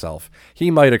hung himself.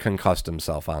 He might have concussed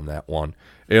himself on that one.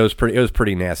 It was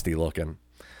pretty nasty looking.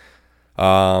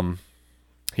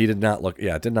 He did not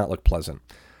look pleasant.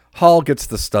 Hull gets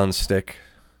the stun stick.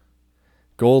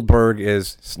 Goldberg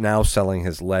is now selling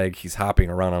his leg. He's hopping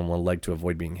around on one leg to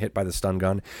avoid being hit by the stun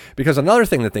gun. Because another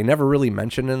thing that they never really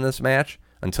mentioned in this match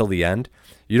until the end,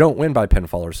 you don't win by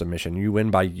pinfall or submission. You win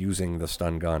by using the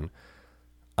stun gun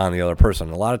on the other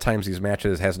person. A lot of times these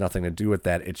matches has nothing to do with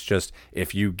that. It's just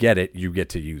if you get it, you get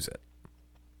to use it.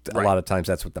 Right. A lot of times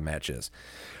that's what the match is.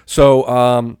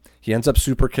 So he ends up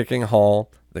super kicking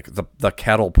Hall. The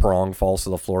cattle prong falls to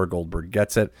the floor. Goldberg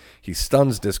gets it. He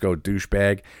stuns Disco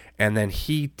Douchebag, and then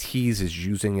he teases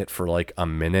using it for like a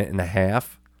minute and a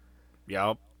half.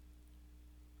 Yep.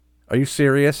 Are you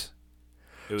serious?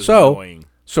 It was annoying.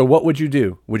 So what would you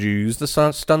do? Would you use the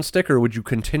stun stick, or would you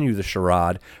continue the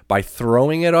charade by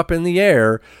throwing it up in the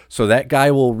air so that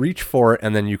guy will reach for it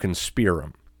and then you can spear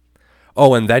him?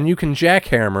 Oh, and then you can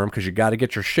jackhammer him because you got to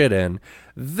get your shit in,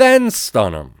 then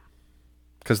stun him.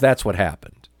 Because that's what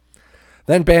happened.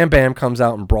 Then Bam Bam comes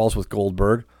out and brawls with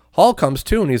Goldberg. Hall comes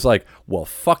too, and he's like, well,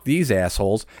 fuck these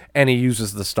assholes. And he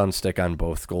uses the stun stick on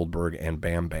both Goldberg and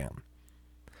Bam Bam.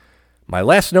 My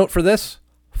last note for this,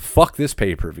 fuck this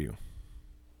pay-per-view.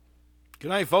 Good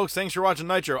night, folks. Thanks for watching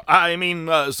Nitro.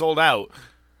 Sold out.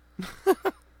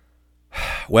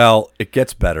 Well, it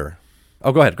gets better.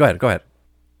 Oh, go ahead.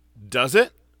 Does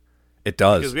it? It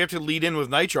does. Because we have to lead in with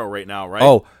Nitro right now, right?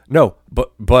 Oh, no,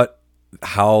 but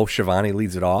how Shivani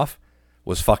leads it off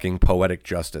was fucking poetic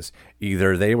justice.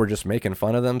 Either they were just making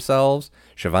fun of themselves,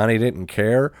 Shivani didn't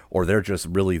care, or they're just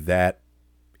really that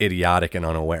idiotic and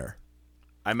unaware.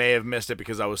 I may have missed it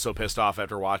because I was so pissed off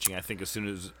after watching. I think as soon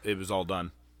as it was all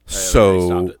done.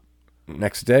 So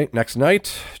next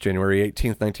night, January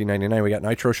 18th, 1999, we got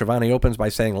Nitro. Shivani opens by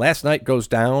saying, last night goes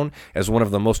down as one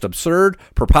of the most absurd,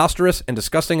 preposterous, and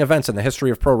disgusting events in the history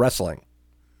of pro wrestling.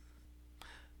 I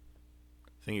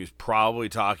think he was probably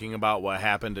talking about what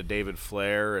happened to David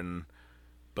Flair,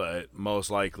 but most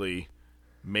likely,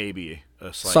 maybe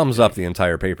a slight sums up the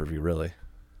entire pay-per-view, really.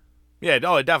 Yeah,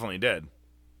 it definitely did.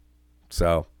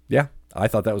 So, yeah, I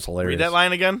thought that was hilarious. Read that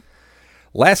line again.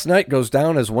 Last night goes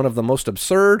down as one of the most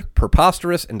absurd,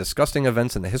 preposterous, and disgusting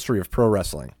events in the history of pro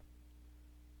wrestling.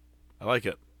 I like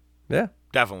it. Yeah.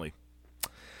 Definitely.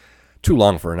 Too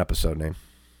long for an episode name.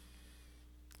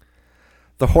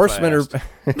 The Horsemen are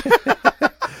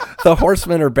the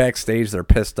Horsemen are backstage. They're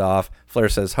pissed off. Flair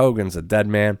says Hogan's a dead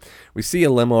man. We see a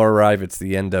limo arrive. It's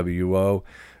the NWO.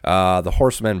 The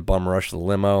Horsemen bum rush the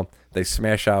limo. They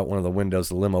smash out one of the windows.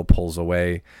 The limo pulls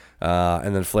away.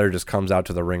 And then Flair just comes out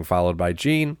to the ring, followed by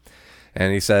Gene.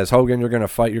 And he says, Hogan, you're going to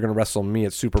fight. You're going to wrestle me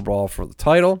at Super Brawl for the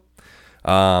title.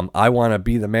 I want to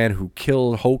be the man who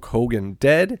killed Hulk Hogan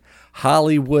dead.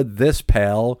 Hollywood this,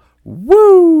 pal.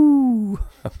 Woo!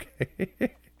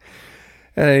 Okay.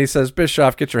 And he says,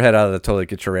 Bischoff, get your head out of the toilet.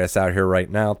 Get your ass out here right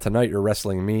now. Tonight you're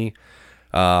wrestling me.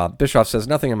 Bischoff says,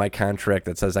 nothing in my contract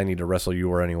that says I need to wrestle you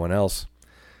or anyone else.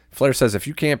 Flair says, if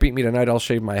you can't beat me tonight, I'll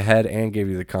shave my head and give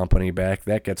you the company back.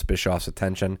 That gets Bischoff's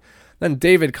attention. Then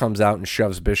David comes out and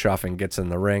shoves Bischoff and gets in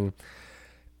the ring.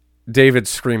 David's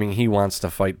screaming he wants to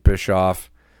fight Bischoff.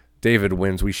 David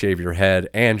wins. We shave your head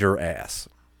and your ass.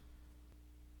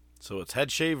 So it's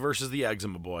head shave versus the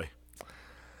eczema boy.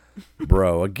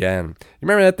 Bro, again. You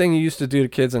remember that thing you used to do to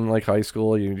kids in like high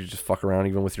school? You just fuck around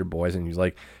even with your boys and you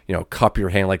like, cup your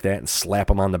hand like that and slap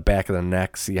them on the back of the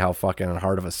neck, see how fucking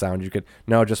hard of a sound you could.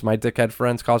 No, just my dickhead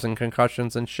friends causing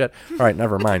concussions and shit. All right,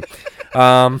 never mind.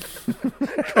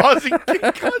 Causing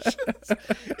concussions.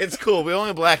 It's cool. We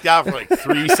only blacked out for like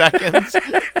 3 seconds.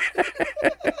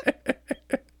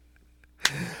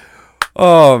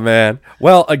 Oh, man.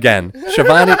 Well, again,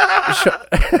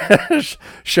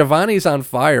 Shivani's on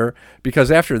fire because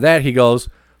after that he goes,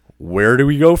 where do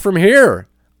we go from here?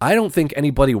 I don't think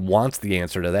anybody wants the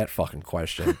answer to that fucking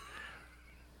question.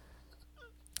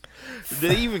 Did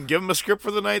they even give him a script for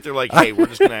the night? They're like, hey, we're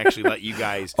just going to actually let you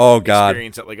guys God.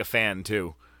 experience it like a fan,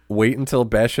 too. Wait until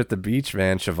Bash at the Beach,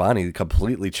 man. Shivani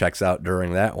completely checks out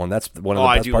during that one. That's one of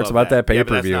the best parts about that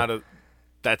pay-per-view. Yeah, but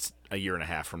that's a year and a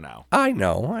half from now. I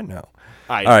know.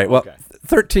 All right, well,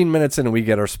 13 minutes in, and we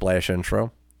get our splash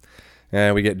intro.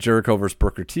 And we get Jericho versus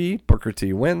Booker T. Booker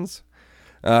T wins.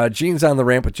 Gene's on the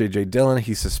ramp with J.J. Dillon.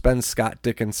 He suspends Scott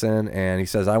Dickinson, and he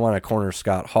says, I want to corner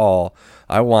Scott Hall.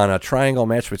 I want a triangle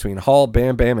match between Hall,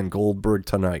 Bam Bam, and Goldberg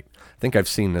tonight. I think I've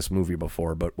seen this movie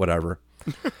before, but whatever.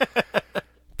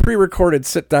 Pre-recorded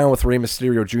sit-down with Rey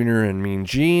Mysterio Jr. and Mean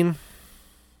Gene.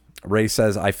 Ray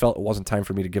says, I felt it wasn't time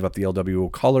for me to give up the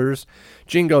LWO colors.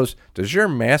 Gene goes, does your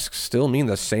mask still mean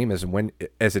the same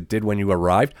as it did when you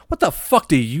arrived? What the fuck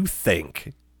do you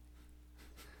think?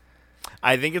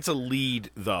 I think it's a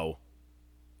lead, though.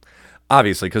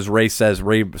 Obviously, because Ray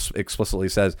explicitly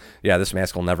says, yeah, this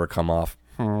mask will never come off.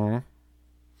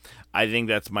 I think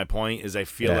that's my point, is I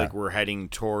feel like we're heading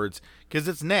towards, because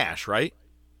it's Nash, right?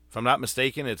 If I'm not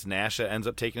mistaken, it's Nash that ends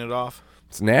up taking it off.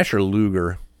 It's Nash or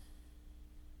Luger.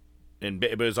 And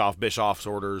it was off Bischoff's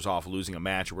orders, off losing a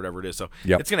match or whatever it is. So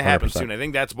it's going to happen soon. I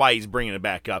think that's why he's bringing it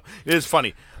back up. It is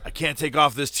funny. I can't take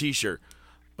off this T-shirt.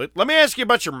 But let me ask you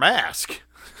about your mask.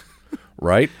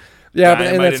 Right? Yeah.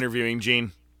 I might interviewing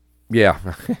Gene. Yeah.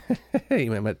 He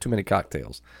might have had too many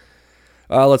cocktails.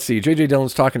 Let's see. J.J.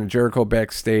 Dillon's talking to Jericho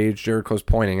backstage. Jericho's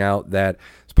pointing out that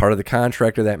as part of the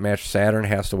contract of that match, Saturn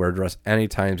has to wear a dress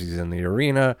anytime he's in the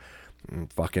arena.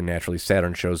 And fucking naturally,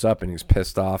 Saturn shows up and he's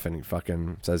pissed off and he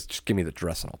fucking says, just give me the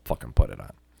dress and I'll fucking put it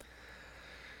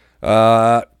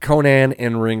on. Conan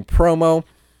in-ring promo.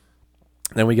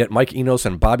 Then we get Mike Enos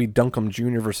and Bobby Duncombe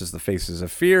Jr. versus the Faces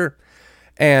of Fear.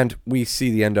 And we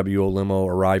see the NWO limo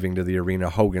arriving to the arena.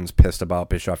 Hogan's pissed about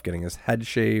Bischoff getting his head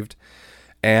shaved.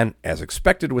 And as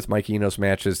expected with Mike Enos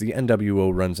matches, the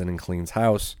NWO runs in and cleans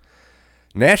house.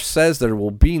 Nash says there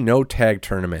will be no tag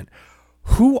tournament.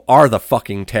 Who are the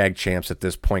fucking tag champs at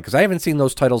this point? Because I haven't seen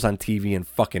those titles on TV in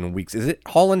fucking weeks. Is it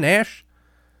Hall and Nash?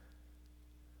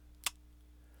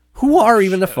 Who are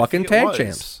even the fucking tag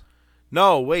champs?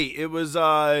 No, wait. It was,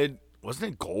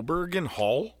 wasn't it Goldberg and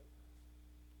Hall?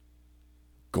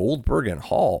 Goldberg and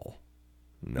Hall?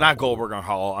 No. Not Goldberg and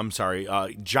Hall. I'm sorry.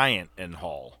 Giant and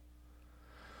Hall.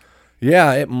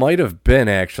 Yeah, it might have been,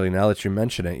 actually, now that you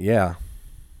mention it. Yeah.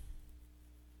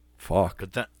 Fuck.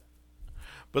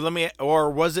 But let me, or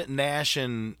was it Nash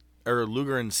and, or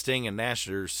Luger and Sting and Nash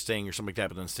or Sting or something like that,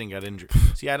 but then Sting got injured?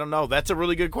 See, I don't know. That's a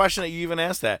really good question that you even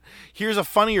asked that. Here's a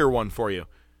funnier one for you.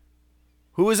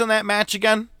 Who was in that match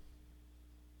again?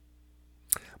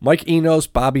 Mike Enos,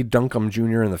 Bobby Duncombe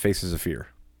Jr., and the Faces of Fear.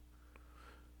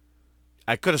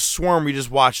 I could have sworn we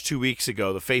just watched 2 weeks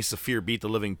ago the Faces of Fear beat the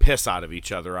living piss out of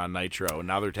each other on Nitro, and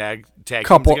now they're tag teams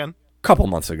again? Couple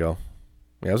months ago.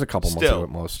 Yeah, it was a couple months ago at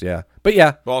most, yeah. But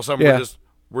yeah. Well, all of a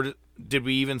sudden did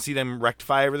we even see them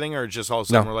rectify everything, or just all of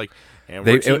a sudden we're like, and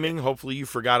we're teaming? Hopefully you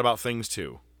forgot about things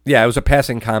too. Yeah, it was a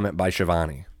passing comment by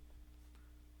Shivani.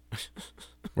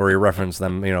 Where he referenced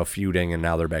them, feuding, and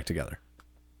now they're back together.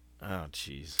 Oh,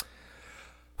 jeez.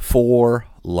 For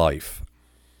life.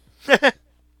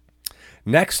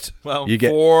 Next, you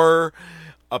get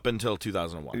up until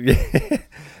 2001.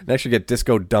 Next, you get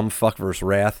Disco Dumbfuck versus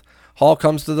Wrath. Hall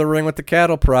comes to the ring with the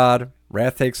cattle prod.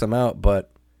 Wrath takes him out,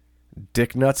 but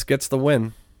Dick Nuts gets the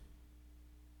win.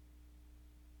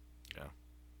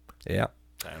 Yeah.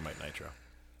 Dynamite Nitro.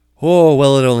 Oh,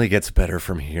 well, it only gets better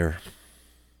from here.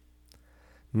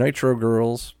 Nitro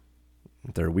girls,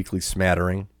 their weekly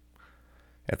smattering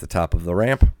at the top of the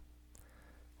ramp.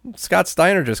 Scott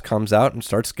Steiner just comes out and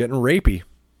starts getting rapey.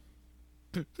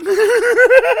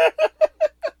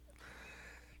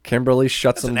 Kimberly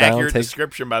shuts him down. Accurate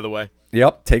description, by the way.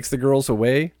 Yep, takes the girls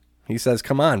away. He says,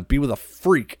 come on, be with a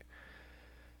freak.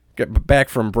 Get back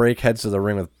from break, heads to the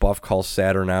ring with Buff, calls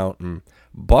Saturn out. And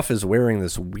Buff is wearing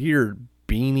this weird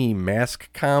beanie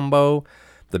mask combo.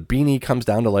 The beanie comes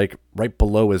down to right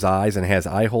below his eyes and has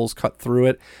eye holes cut through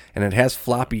it. And it has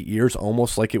floppy ears,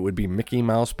 almost like it would be Mickey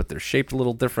Mouse, but they're shaped a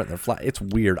little different. They're flat. It's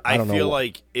weird. I don't know. I feel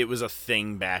like it was a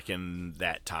thing back in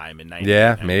that time in 1999.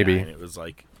 Yeah, maybe. It was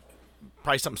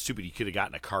probably something stupid you could have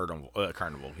gotten a carnival,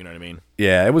 you know what I mean?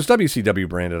 Yeah, it was WCW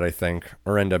branded, I think,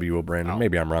 or NWO branded. Oh.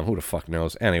 Maybe I'm wrong. Who the fuck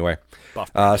knows? Anyway,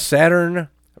 Saturn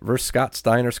versus Scott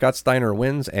Steiner. Scott Steiner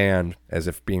wins, and as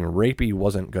if being rapey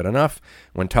wasn't good enough,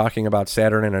 when talking about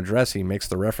Saturn in a dress, he makes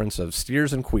the reference of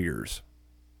steers and queers.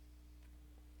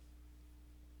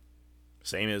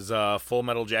 Same as Full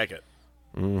Metal Jacket.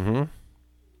 Mm-hmm.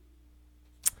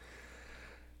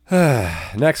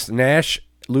 Next, Nash,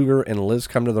 Luger, and Liz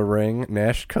come to the ring.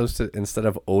 Nash goes to, instead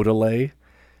of Odelay,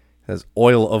 has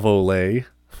Oil of Olay.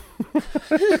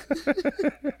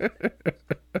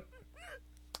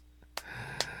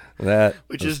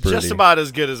 Which is just about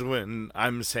as good as when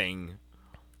I'm saying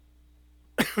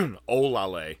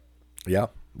Olale. Yeah.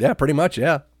 Yeah, pretty much,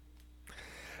 yeah.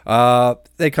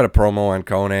 They cut a promo on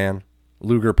Conan.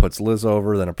 Luger puts Liz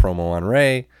over, then a promo on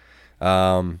Ray.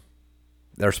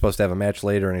 They're supposed to have a match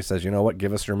later, and he says, you know what,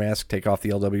 give us your mask, take off the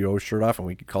LWO shirt off, and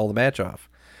we can call the match off.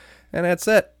 And that's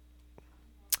it.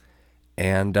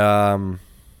 And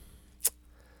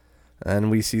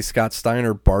we see Scott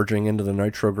Steiner barging into the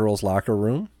Nitro Girls locker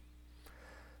room,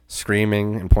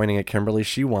 screaming and pointing at Kimberly,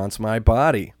 she wants my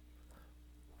body.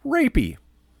 Rapey.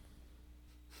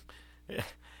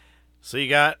 So you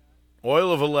got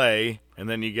Oil of Olay, and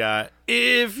then you got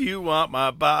If You Want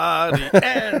My Body,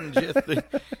 and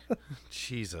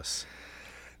Jesus.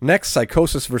 Next,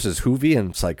 Psychosis versus Hoovy,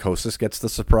 and Psychosis gets the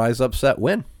surprise upset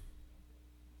win.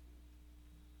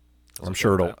 I'm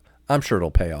sure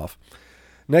it'll pay off.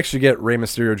 Next, you get Rey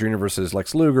Mysterio Jr. versus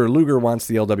Lex Luger. Luger wants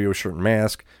the LWO shirt and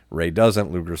mask. Rey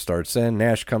doesn't. Luger starts in.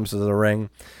 Nash comes to the ring.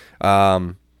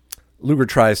 Luger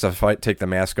tries to take the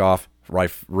mask off.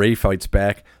 Rey fights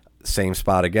back. Same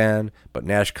spot again, but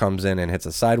Nash comes in and hits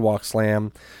a sidewalk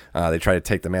slam. They try to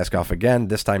take the mask off again.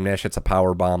 This time Nash hits a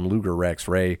power bomb. Luger racks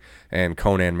Rey, and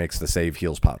Conan makes the save,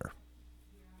 heels powder.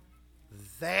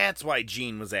 That's why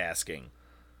Gene was asking.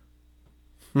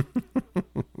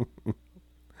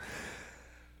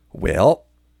 Well,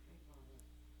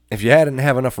 if you hadn't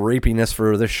have enough rapiness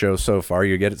for this show so far,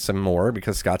 you get some more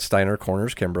because Scott Steiner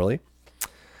corners Kimberly.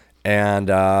 And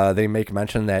they make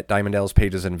mention that Diamond Dallas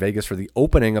Page is in Vegas for the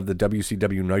opening of the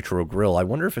WCW Nitro Grill. I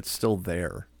wonder if it's still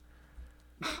there.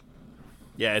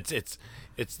 Yeah,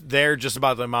 it's there just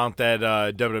about the amount that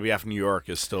WWF New York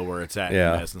is still where it's at in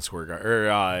Madison Square Garden,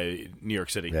 or New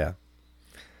York City. Yeah.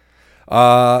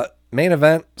 Main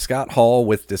event, Scott Hall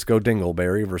with Disco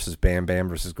Dingleberry versus Bam Bam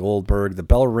versus Goldberg. The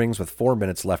bell rings with 4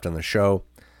 minutes left in the show.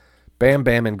 Bam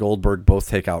Bam and Goldberg both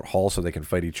take out Hall so they can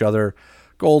fight each other.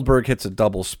 Goldberg hits a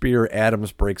double spear.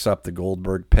 Adams breaks up the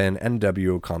Goldberg pin.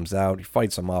 NWO comes out. He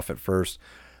fights him off at first.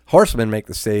 Horsemen make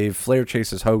the save. Flair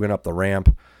chases Hogan up the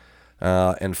ramp.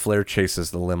 And Flair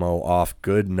chases the limo off.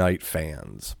 Good night,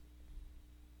 fans.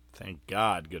 Thank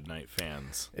God, good night,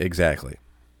 fans. Exactly.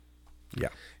 Yeah.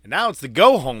 And now it's the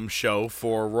go-home show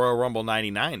for Royal Rumble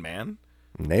 99, man.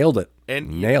 Nailed it.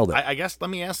 Nailed it. I guess, let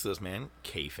me ask this, man.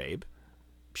 Kayfabe,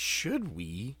 should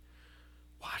we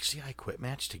watch the I Quit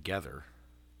match together?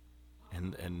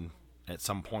 And at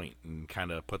some point and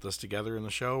kind of put this together in the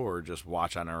show, or just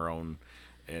watch on our own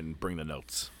and bring the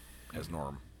notes as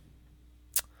norm?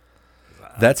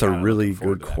 That's a really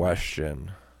good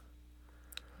question.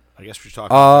 I guess we should talk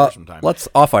about it sometime. Let's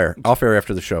off air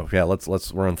after the show. Yeah,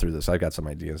 let's run through this. I got some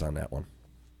ideas on that one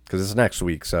because it's next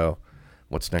week. So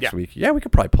what's next week? Yeah, we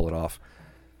could probably pull it off.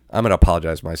 I'm gonna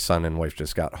apologize. My son and wife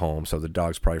just got home, so the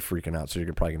dog's probably freaking out. So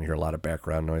you're probably gonna hear a lot of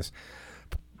background noise.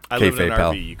 I live in an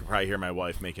RV. You can probably hear my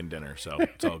wife making dinner, so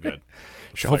it's all good.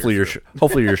 hopefully your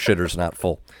shitter's not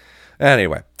full.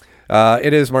 Anyway,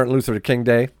 it is Martin Luther King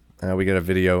Day. We get a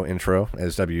video intro,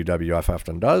 as WWF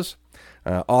often does.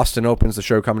 Austin opens the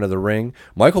show coming to the ring.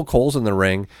 Michael Cole's in the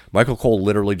ring. Michael Cole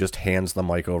literally just hands the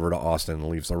mic over to Austin and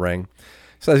leaves the ring.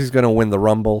 He says he's going to win the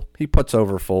Rumble. He puts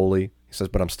over Foley. He says,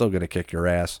 but I'm still going to kick your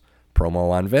ass.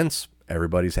 Promo on Vince.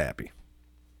 Everybody's happy.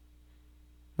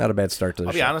 Not a bad start to the show.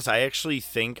 I'll be honest, I actually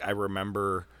think I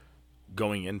remember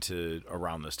going into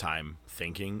around this time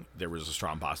thinking there was a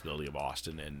strong possibility of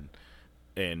Austin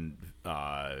and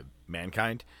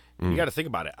Mankind. You got to think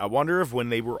about it. I wonder if when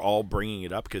they were all bringing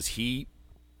it up, because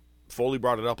Foley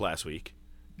brought it up last week,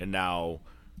 and now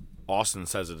Austin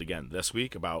says it again this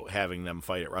week about having them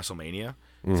fight at WrestleMania.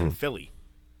 It's in Philly.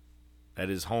 That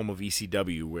is home of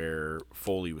ECW, where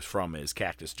Foley was from, is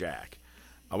Cactus Jack.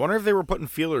 I wonder if they were putting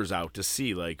feelers out to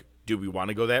see, like, do we want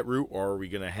to go that route, or are we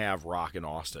going to have Rock and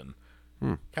Austin?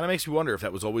 Kind of makes me wonder if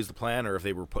that was always the plan, or if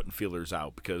they were putting feelers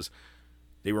out, because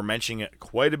they were mentioning it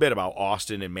quite a bit about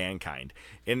Austin and Mankind.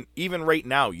 And even right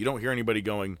now, you don't hear anybody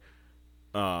going,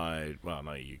 well,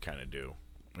 no, you kind of do.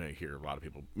 You hear a lot of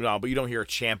people. No, but you don't hear a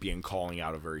champion calling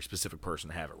out a very specific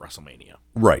person to have at WrestleMania.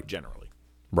 Right. Generally.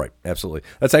 Right, absolutely.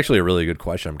 That's actually a really good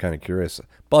question. I'm kind of curious.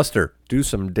 Buster, do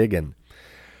some digging.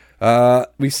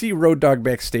 We see Road Dogg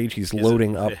backstage. He's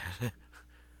loading up.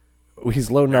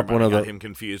 He's loading up one of the. I got him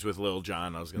confused with Lil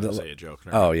Jon. I was going to say a joke.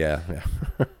 Oh, yeah.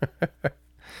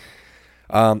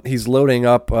 He's loading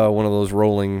up one of those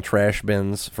rolling trash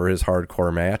bins for his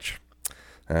hardcore match.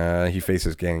 He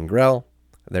faces Gangrel.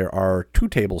 There are 2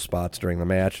 table spots during the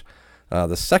match.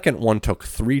 The second one took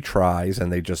 3 tries,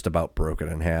 and they just about broke it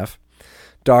in half.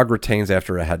 Dog retains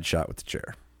after a headshot with the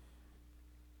chair.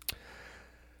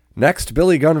 Next,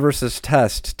 Billy Gunn versus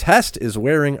Test. Test is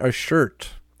wearing a shirt.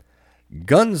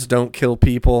 Guns don't kill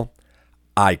people.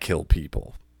 I kill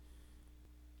people.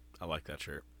 I like that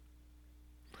shirt.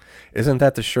 Isn't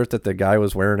that the shirt that the guy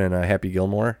was wearing in Happy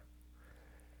Gilmore?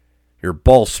 Your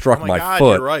ball struck oh my God,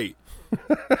 foot. You're right.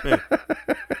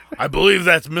 I believe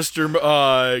that's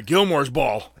Mr. Gilmore's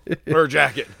ball or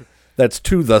jacket. That's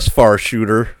two thus far,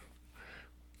 shooter.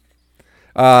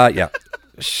 Yeah.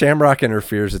 Shamrock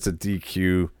interferes. It's a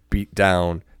DQ. Beat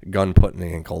down. Gunn put in the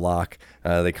ankle lock.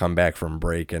 They come back from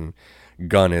break, and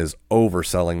Gunn is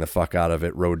overselling the fuck out of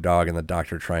it. Road Dogg and the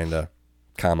doctor trying to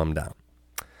calm him down.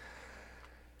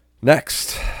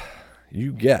 Next,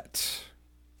 you get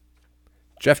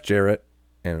Jeff Jarrett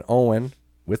and Owen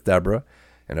with Deborah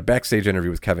and a backstage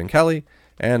interview with Kevin Kelly,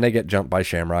 and they get jumped by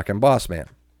Shamrock and Bossman.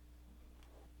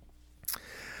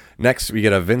 Next, we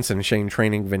get a Vince and Shane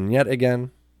training vignette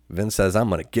again. Vince says, I'm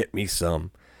going to get me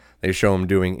some. They show him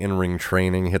doing in-ring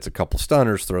training, hits a couple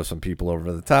stunners, throws some people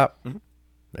over the top. Mm-hmm.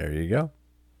 There you go.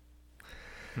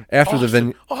 After Austin, the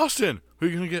vignette... Austin! Who are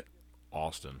you going to get?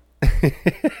 Austin.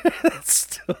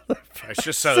 Still I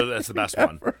just said that's the best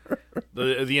one.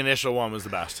 The initial one was the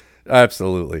best.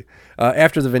 Absolutely.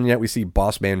 After the vignette, we see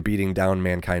Bossman beating down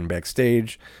Mankind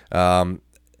backstage. Mankind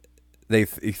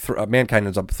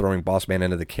ends up throwing Bossman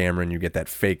into the camera, and you get that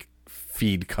fake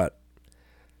feed cut,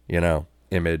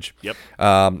 image. Yep.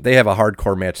 They have a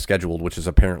hardcore match scheduled, which is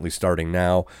apparently starting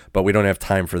now, but we don't have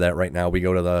time for that right now. We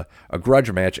go to a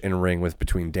grudge match in ring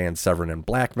between Dan Severn and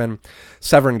Blackman.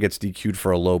 Severn gets DQ'd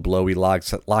for a low blow. He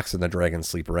locks in the Dragon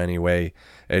Sleeper anyway.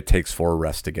 It takes 4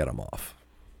 rests to get him off.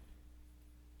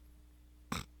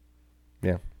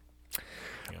 Yeah.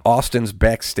 Austin's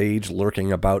backstage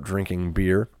lurking about drinking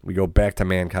beer. We go back to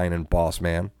Mankind and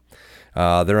Bossman.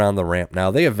 They're on the ramp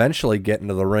now. They eventually get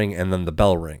into the ring, and then the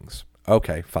bell rings.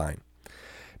 Okay, fine.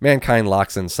 Mankind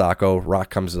locks in Sacco. Rock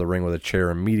comes to the ring with a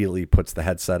chair, immediately puts the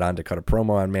headset on to cut a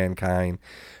promo on Mankind.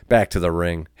 Back to the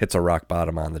ring, hits a rock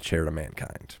bottom on the chair to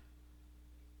Mankind.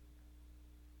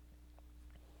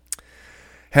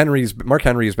 Mark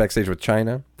Henry is backstage with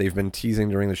Chyna. They've been teasing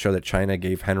during the show that Chyna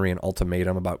gave Henry an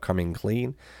ultimatum about coming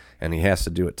clean, and he has to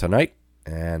do it tonight,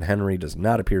 and Henry does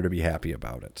not appear to be happy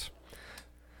about it.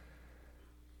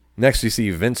 Next, you see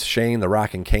Vince, Shane, The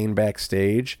Rock, and Kane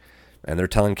backstage, and they're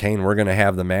telling Kane, we're going to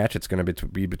have the match. It's going to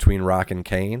be between Rock and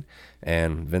Kane,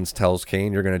 and Vince tells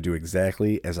Kane, you're going to do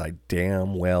exactly as I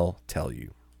damn well tell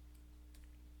you.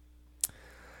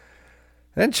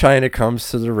 Then Chyna comes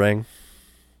to the ring,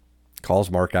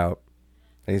 calls Mark out.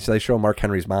 And they show Mark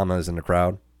Henry's mama is in the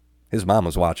crowd. His mom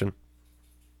was watching.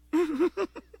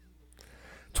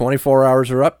 24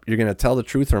 hours are up. You're going to tell the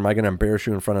truth, or am I going to embarrass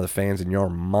you in front of the fans and your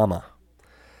mama?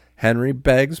 Henry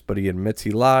begs, but he admits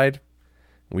he lied.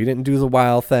 We didn't do the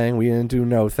wild thing. We didn't do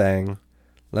no thing.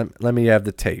 Let me have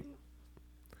the tape.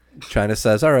 Chyna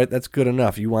says, all right, that's good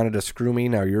enough. You wanted to screw me.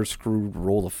 Now you're screwed.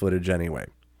 Roll the footage anyway.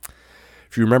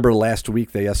 If you remember last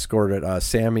week, they escorted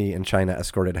Sammy and Chyna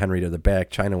escorted Henry to the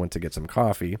back. Chyna went to get some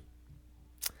coffee.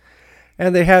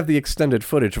 And they have the extended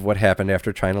footage of what happened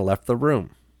after Chyna left the room.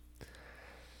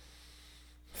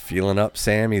 Feeling up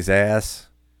Sammy's ass.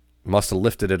 Must have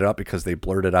lifted it up because they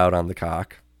blurted out on the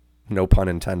cock. No pun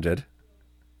intended.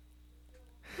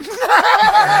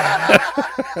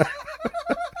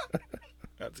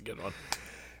 That's a good one.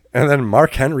 And then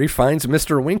Mark Henry finds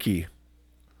Mr. Winky.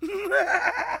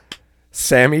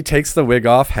 Sammy takes the wig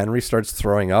off. Henry starts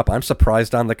throwing up. I'm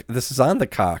surprised this is on the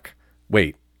cock.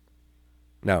 Wait.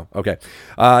 No. Okay.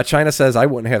 Chyna says, I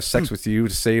wouldn't have sex with you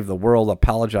to save the world.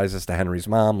 Apologizes to Henry's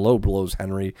mom. Low blows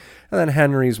Henry. And then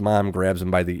Henry's mom grabs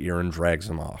him by the ear and drags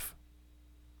him off.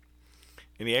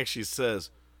 And he actually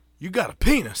says, you got a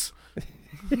penis.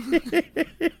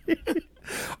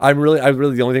 I really,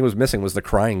 the only thing was missing was the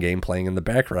crying game playing in the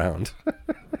background.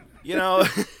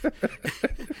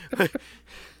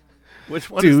 Which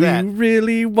one is that? Do you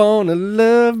really want to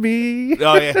love me?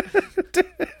 Oh, yeah.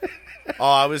 Oh,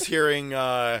 I was hearing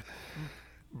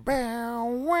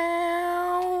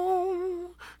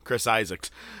Chris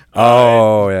Isaacs.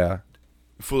 Oh, yeah.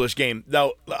 Foolish Game.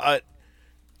 No,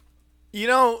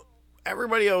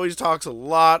 everybody always talks a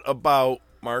lot about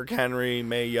Mark Henry,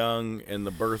 Mae Young, and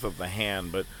the birth of the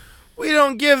hand, but we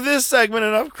don't give this segment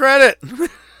enough credit.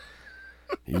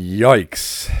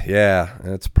 Yikes. Yeah,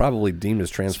 it's probably deemed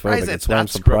as transphobic. That's why I'm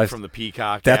surprised. From the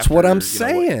Peacock. That's after, what I'm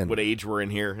saying. What age we're in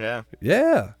here. Yeah.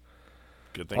 Yeah.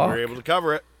 Good thing we were able to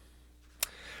cover it.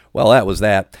 Well, that was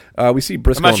that. We see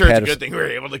Briscoe I'm not sure and it's a good thing we were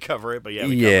able to cover it, but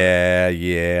yeah.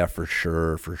 Yeah, for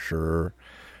sure.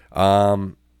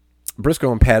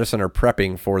 Briscoe and Patterson are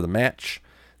prepping for the match.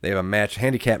 They have a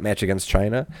handicap match against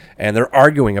Chyna, and they're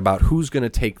arguing about who's going to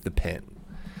take the pin.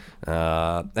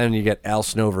 Then you get Al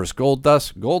Snow versus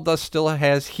Goldust. Goldust still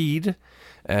has heat.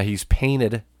 He's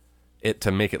painted it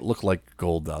to make it look like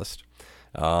Goldust.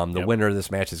 The winner of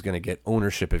this match is going to get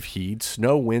ownership of Heat.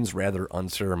 Snow wins rather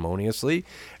unceremoniously,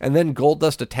 and then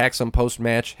Goldust attacks him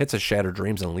post-match, hits a Shattered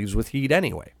Dreams, and leaves with Heat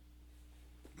anyway.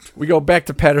 We go back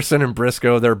to Patterson and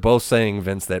Briscoe. They're both saying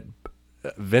that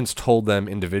Vince told them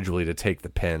individually to take the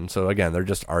pin. So again, they're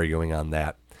just arguing on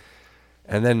that.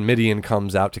 And then Midian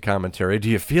comes out to commentary. Do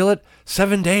you feel it?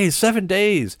 7 days, 7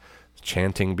 days.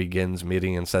 Chanting begins.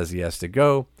 Midian says he has to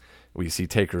go. We see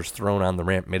Taker's throne on the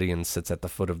ramp. Midian sits at the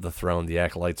foot of the throne. The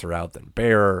acolytes are out. Then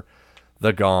Bearer.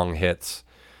 The gong hits.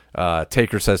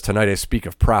 Taker says, tonight I speak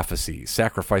of prophecy.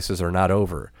 Sacrifices are not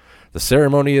over. The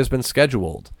ceremony has been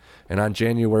scheduled. And on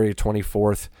January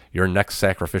 24th, your next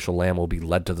sacrificial lamb will be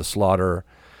led to the slaughter.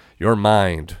 Your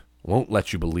mind won't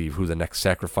let you believe who the next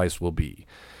sacrifice will be.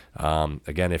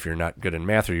 Again, if you're not good in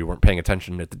math or you weren't paying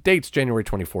attention at the dates, January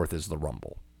 24th is the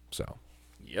Rumble. So,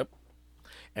 yep.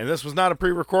 And this was not a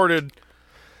pre-recorded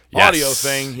audio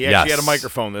thing. He actually had a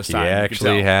microphone this time. He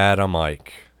actually had a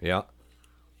mic. Yeah.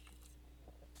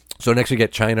 So next we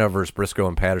get China versus Briscoe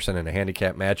and Patterson in a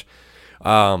handicap match.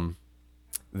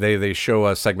 They show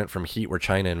a segment from Heat where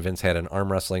China and Vince had an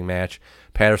arm wrestling match.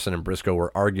 Patterson and Briscoe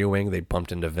were arguing. They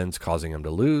bumped into Vince, causing him to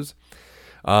lose.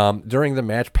 During the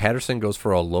match, Patterson goes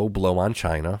for a low blow on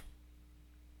China,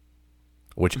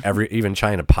 which even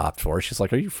China popped for. She's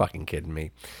like, are you fucking kidding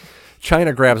me?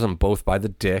 China grabs them both by the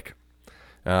dick.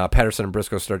 Patterson and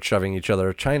Briscoe start shoving each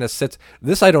other. China sits.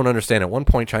 This I don't understand. At one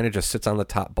point, China just sits on the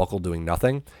top buckle doing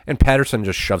nothing, and Patterson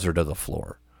just shoves her to the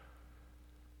floor.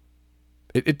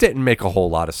 It didn't make a whole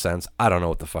lot of sense. I don't know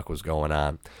what the fuck was going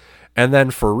on. And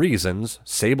then for reasons,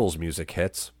 Sable's music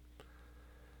hits.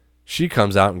 She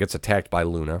comes out and gets attacked by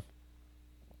Luna.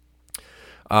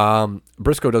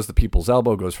 Briscoe does the people's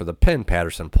elbow, goes for the pin.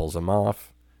 Patterson pulls him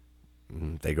off.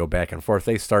 They go back and forth.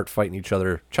 They start fighting each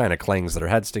other. China clangs their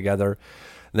heads together.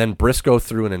 Then Briscoe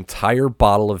threw an entire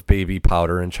bottle of baby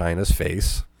powder in China's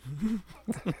face.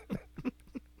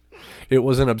 It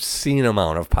was an obscene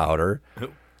amount of powder.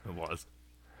 It was.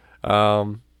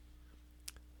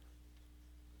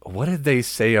 What did they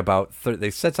say about...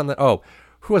 they said something... Oh,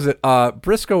 who was it?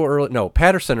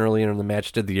 Patterson earlier in the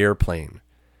match did the airplane.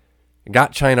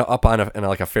 Got China up on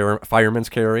a fireman's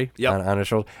carry on his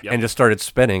shoulder and just started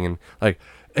spinning. And like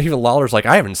even Lawler's like,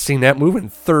 I haven't seen that move in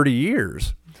 30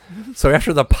 years. So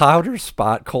after the powder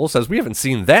spot, Cole says, we haven't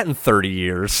seen that in 30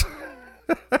 years.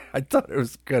 I thought it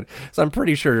was good. So I'm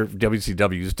pretty sure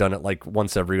WCW's done it like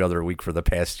once every other week for the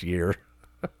past year.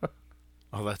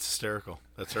 Oh, that's hysterical.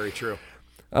 That's very true.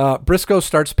 Briscoe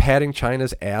starts patting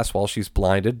China's ass while she's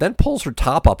blinded, then pulls her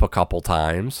top up a couple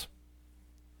times.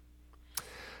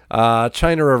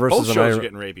 China reverses both shows are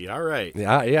getting rapey. All right.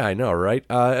 Yeah, I know, right?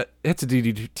 Hits a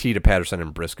DDT to Patterson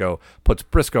and Briscoe, puts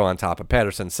Briscoe on top of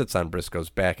Patterson, sits on Briscoe's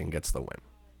back, and gets the win.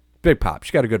 Big pop.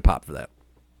 She got a good pop for that.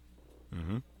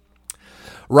 Mm-hmm.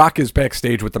 Rock is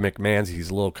backstage with the McMahons. He's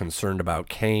a little concerned about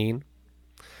Kane.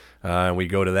 And we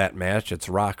go to that match. It's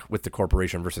Rock with the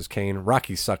Corporation versus Kane.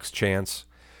 Rocky sucks chance.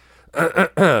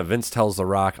 Vince tells The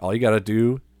Rock, all you got to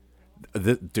do...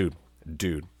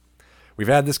 Dude. We've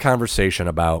had this conversation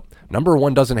about number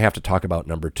one doesn't have to talk about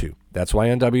number two. That's why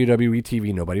on WWE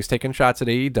TV, nobody's taking shots at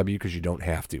AEW because you don't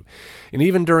have to. And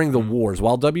even during the wars,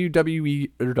 while WWE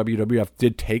or WWF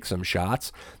did take some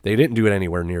shots, they didn't do it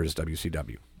anywhere near as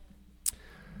WCW.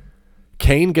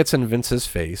 Kane gets in Vince's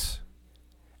face,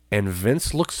 and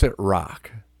Vince looks at Rock,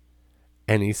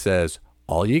 and he says,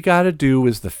 all you got to do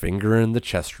is the finger in the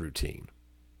chest routine.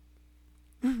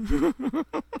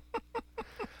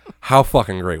 How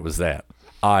fucking great was that?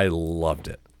 I loved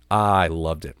it.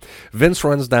 Vince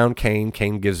runs down Kane.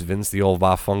 Kane gives Vince the old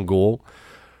va fungool.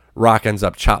 Rock ends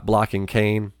up chop blocking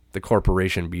Kane. The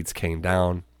Corporation beats Kane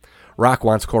down. Rock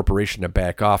wants Corporation to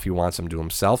back off. He wants him to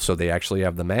himself, so they actually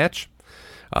have the match.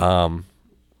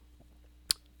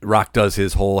 Rock does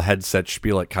his whole headset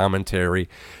spiel at commentary,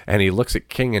 and he looks at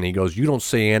King and he goes, you don't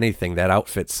say anything. That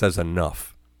outfit says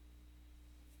enough.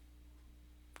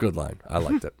 Good line. I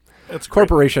liked it.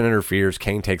 Corporation interferes.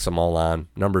 Kane takes them all on.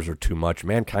 Numbers are too much.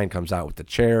 Mankind comes out with the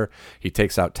chair. He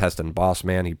takes out Test and Boss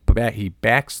Man. He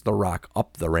backs The Rock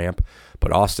up the ramp,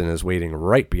 but Austin is waiting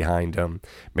right behind him.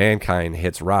 Mankind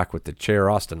hits Rock with the chair.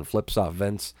 Austin flips off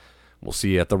Vince. We'll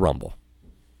see you at the Rumble.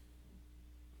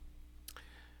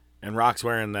 And Rock's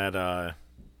wearing that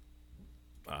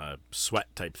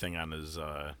sweat type thing on his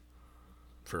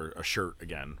for a shirt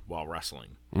again while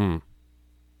wrestling.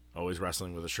 Always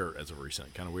wrestling with a shirt as of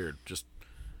recent. Kind of weird. Just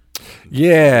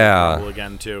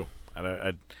again too.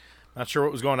 I'm not sure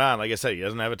what was going on. Like I said, he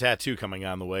doesn't have a tattoo coming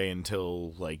on the way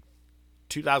until like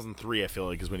 2003, I feel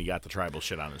like, is when he got the tribal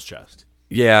shit on his chest.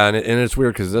 Yeah, and it's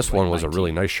weird because this one was 19. A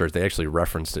really nice shirt. They actually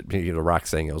referenced it. The Rock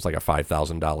saying it was like a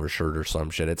 $5,000 shirt or some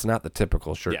shit. It's not the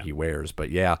typical shirt he wears, but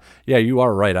yeah, you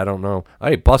are right. I don't know.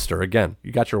 Hey, Buster, again,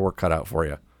 you got your work cut out for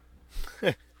you.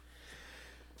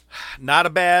 Not a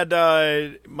bad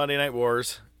Monday Night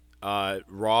Wars.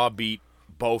 Raw beat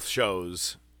both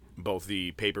shows, both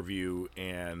the pay-per-view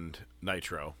and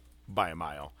Nitro, by a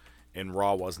mile, and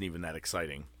Raw wasn't even that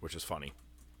exciting, which is funny.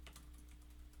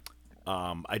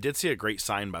 I did see a great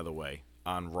sign, by the way,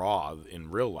 on Raw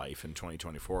in real life in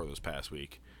 2024 this past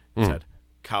week. It said,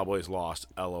 Cowboys lost,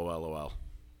 LOLOL.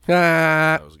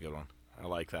 That was a good one. I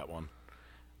like that one.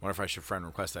 Wonder if I should friend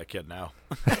request that kid now.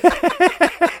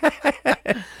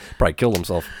 Probably killed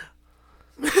himself.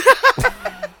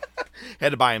 Had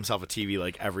to buy himself a TV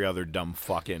like every other dumb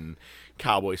fucking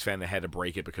Cowboys fan that had to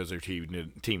break it because their team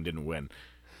didn't win.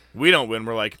 We don't win.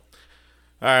 We're like,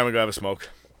 all right, I'm going to go have a smoke.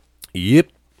 Yep.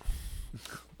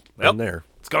 Well, there.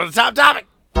 Let's go to the top topic.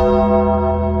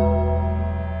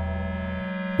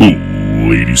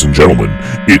 Ladies and gentlemen,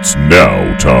 it's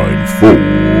now time for...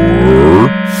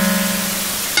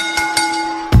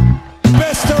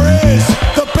 Best there is,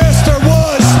 the best there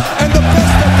was, and the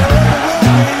best that there ever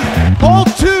will be. Hold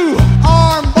 2,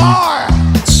 arm bar.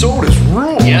 Sodas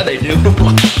rule. Yeah, they do.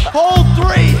 Hold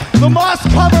 3, the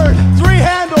moss-covered,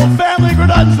 3-handle family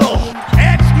gradunzel.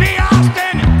 It's me,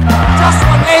 Austin. Just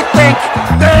when they think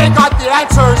they ain't got the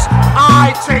answers,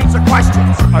 I change the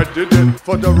questions. I did it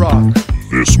for The Rock.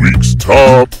 This week's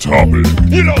top topic.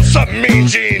 You know something mean,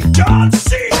 Gene? John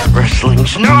Cena.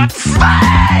 Wrestling's not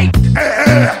fake.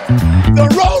 The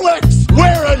Rolex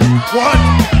wearing what?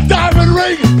 Diamond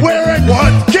ring wearing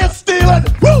what? Kiss stealing,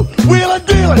 woo, wheeling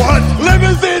dealing what?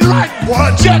 Limousine right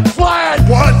what? Jet flying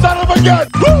what? Son of a gun,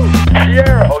 woo!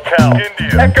 Sierra Hotel,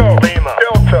 India, Echo, Lima,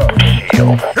 Delta,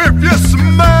 Shield. If you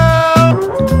smell.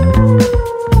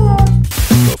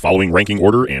 The following ranking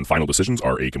order and final decisions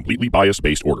are a completely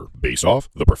bias-based order, based off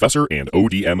The Professor and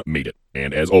ODM made it.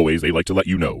 And as always, they like to let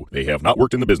you know they have not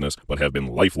worked in the business, but have been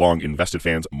lifelong invested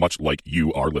fans much like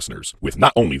you, our listeners. With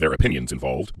not only their opinions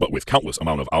involved, but with countless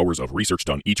amount of hours of research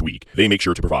done each week, they make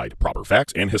sure to provide proper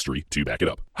facts and history to back it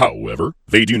up. However,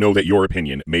 they do know that your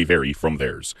opinion may vary from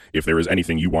theirs. If there is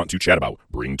anything you want to chat about,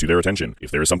 bring to their attention.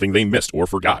 If there is something they missed or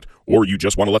forgot, or you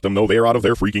just want to let them know they are out of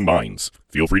their freaking minds,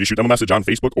 feel free to shoot them a message on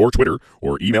Facebook or Twitter,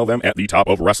 or email them at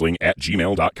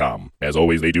thetopofwrestling@gmail.com. As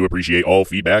always, they do appreciate all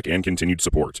feedback and continued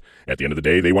support. At the end of the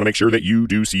day, they want to make sure that you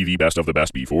do see the best of the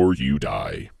best before you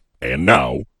die. And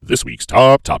now, this week's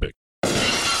top topic.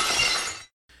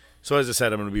 So as I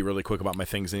said, I'm going to be really quick about my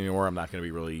things anymore. I'm not going to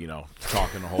be really,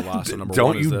 talking a whole lot. So number don't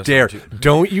one is you this. dare!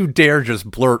 Don't you dare just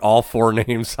blurt all 4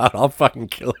 names out. I'll fucking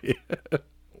kill you.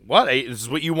 What? This is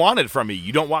what you wanted from me.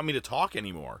 You don't want me to talk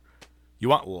anymore. You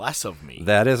want less of me.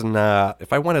 That is not.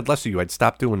 If I wanted less of you, I'd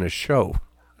stop doing this show.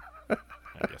 I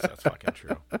guess that's fucking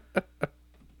true.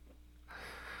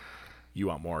 You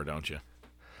want more, don't you?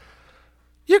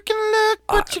 You can look,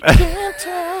 but you can't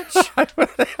touch.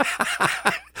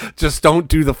 Just don't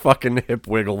do the fucking hip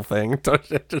wiggle thing.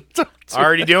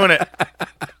 Already doing it.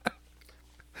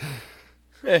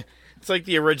 It's like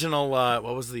the original, what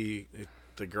was the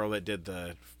girl that did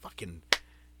the fucking,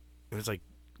 it was like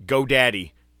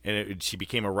GoDaddy, and she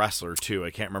became a wrestler too.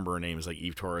 I can't remember her name. It was like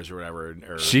Eve Torres or whatever.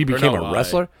 She became a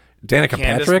wrestler? Danica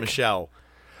Candice Patrick? Michelle.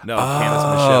 No,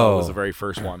 Candice Michelle was the very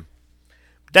first one.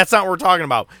 That's not what we're talking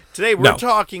about. Today we're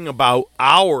talking about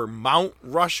our Mount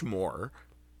Rushmore.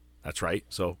 That's right.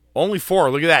 So only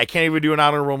 4. Look at that. I can't even do an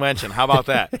honorable mention. How about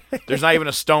that? There's not even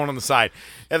a stone on the side.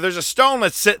 If there's a stone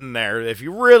that's sitting there, if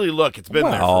you really look, it's been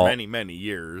there for many, many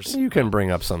years. You can bring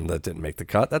up some that didn't make the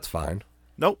cut. That's fine.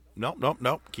 Nope.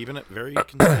 Keeping it very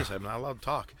concise. I'm not allowed to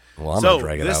talk. Well, I'm going to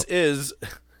drag it out.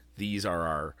 These are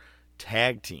our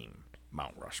tag team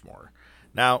Mount Rushmore.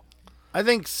 Now, I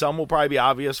think some will probably be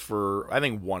obvious I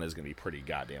think one is going to be pretty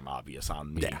goddamn obvious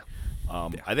on me. Yeah.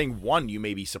 I think one you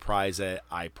may be surprised that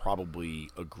I probably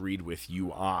agreed with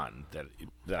you on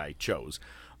that I chose.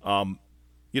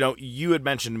 You had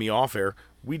mentioned to me off air,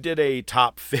 we did a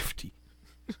top 50.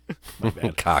 My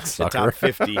bad. Cocksucker. A top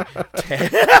 50.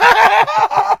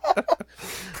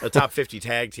 A top 50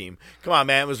 tag team. Come on,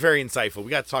 man. It was very insightful. We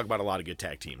got to talk about a lot of good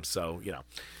tag teams. So,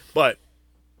 But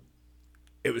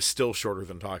it was still shorter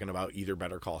than talking about either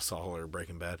Better Call Saul or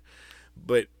Breaking Bad.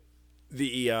 But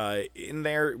in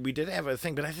there, we did have a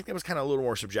thing, but I think that was kind of a little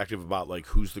more subjective about, like,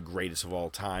 who's the greatest of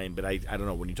all time. But I don't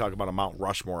know. When you talk about a Mount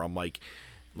Rushmore, I'm like,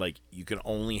 like you can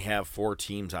only have 4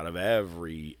 teams out of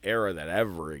every era that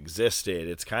ever existed.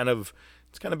 It's kind of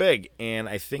big, and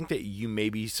I think that you may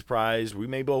be surprised. We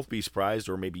may both be surprised,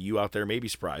 or maybe you out there may be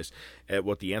surprised at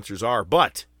what the answers are.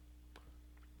 But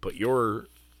put your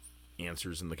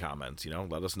answers in the comments.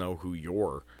 Let us know who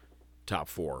your top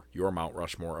 4, your Mount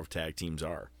Rushmore of tag teams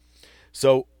are.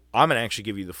 So I'm gonna actually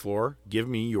give you the floor. Give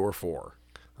me your 4.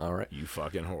 All right, you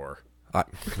fucking whore.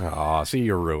 See,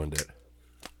 you ruined it.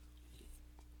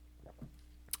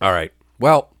 All right.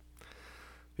 Well,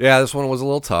 yeah, this one was a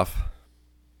little tough.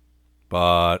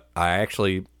 But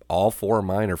all 4 of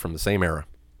mine are from the same era.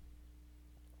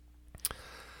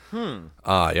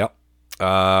 Yep.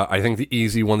 I think the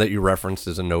easy one that you referenced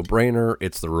is a no-brainer.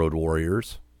 It's the Road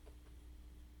Warriors.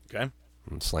 Okay.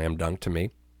 Slam dunk to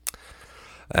me.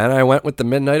 And I went with the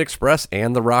Midnight Express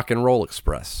and the Rock and Roll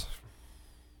Express.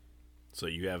 So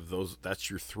you have those. That's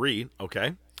your 3.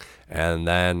 Okay. And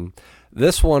then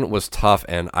this one was tough.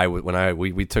 And when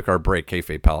we took our break,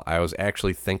 Kayfabe Pal, I was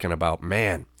actually thinking about,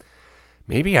 man,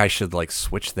 maybe I should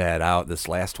switch this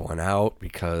last one out,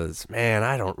 because, man,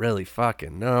 I don't really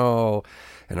fucking know.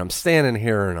 And I'm standing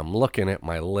here and I'm looking at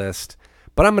my list,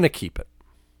 but I'm going to keep it.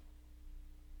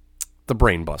 The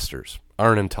Brainbusters,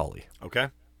 Arn and Tully. Okay.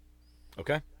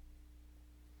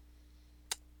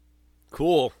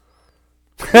 Cool.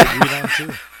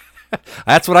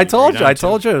 That's what I told you. I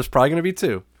told you it was probably going to be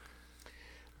 2.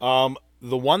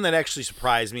 The one that actually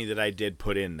surprised me that I did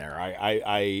put in there,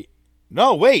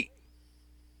 no, wait.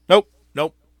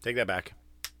 Nope. Take that back.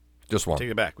 Just 1. Take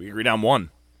it back. We agreed on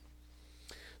 1.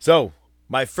 So,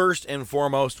 my first and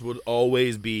foremost would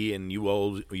always be, and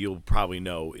you'll probably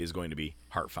know, is going to be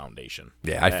Heart Foundation.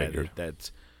 Yeah, I figured.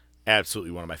 That's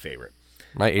absolutely one of my favorite.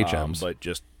 My HMs. But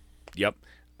just, yep.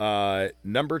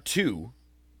 Number 2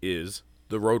 is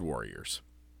the Road Warriors.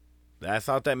 I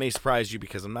thought that may surprise you,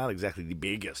 because I'm not exactly the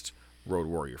biggest Road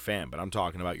Warrior fan, but I'm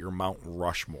talking about your Mount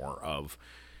Rushmore of,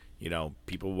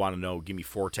 people want to know, give me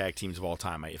 4 tag teams of all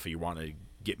time if you want to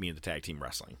get me into tag team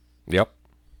wrestling. Yep.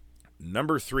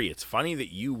 Number 3, it's funny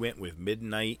that you went with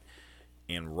Midnight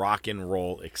and Rock and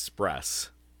Roll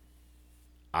Express.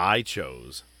 I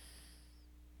chose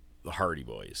the Hardy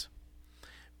Boys,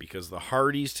 because the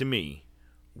Hardys to me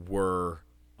were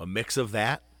a mix of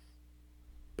that,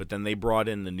 but then they brought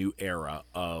in the new era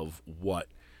of what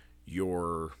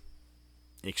your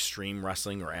extreme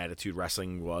wrestling or attitude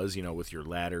wrestling was, with your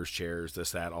ladders, chairs,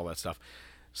 this, that, all that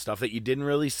stuff that you didn't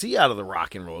really see out of the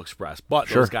Rock and Roll Express, but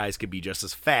those guys could be just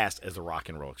as fast as the Rock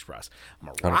and Roll Express. I'm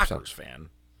a 100%. Rockers fan,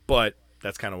 but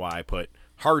that's kind of why I put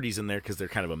Hardys in there, because they're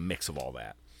kind of a mix of all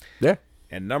that. Yeah.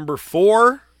 And number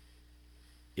 4,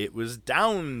 it was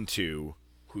down to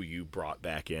who you brought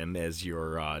back in as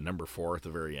your number 4 at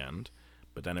the very end,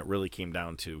 but then it really came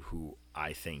down to who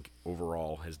I think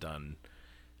overall has done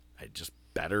just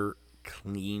better,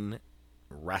 clean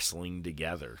wrestling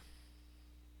together.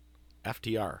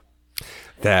 FTR.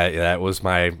 That was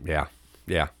my yeah.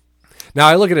 Now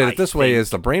I look at it this way: as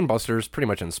the Brainbusters pretty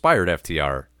much inspired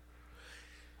FTR.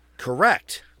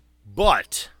 Correct,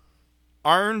 but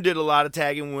Arn did a lot of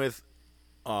tagging with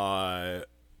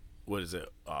what is it?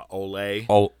 Ole.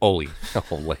 Ole,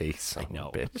 son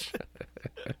of a bitch.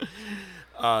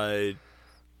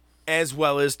 As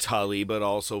well as Tully, but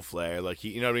also Flair.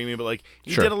 You know what I mean? But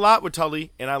he did a lot with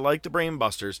Tully, and I like the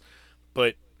Brainbusters,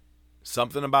 but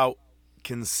something about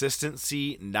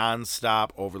consistency nonstop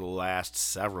over the last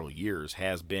several years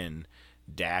has been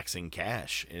Dax and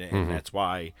Cash, and that's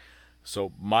why.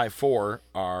 So my 4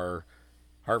 are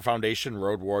Heart Foundation,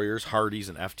 Road Warriors, Hardys,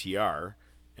 and FTR,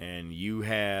 and you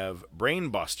have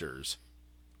Brainbusters,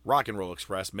 Rock and Roll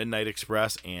Express, Midnight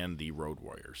Express, and the Road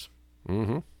Warriors.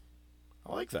 Mm-hmm.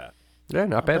 I like that. Yeah,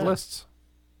 not bad lists.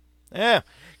 Yeah,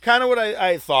 kind of what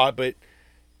I thought, but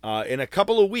in a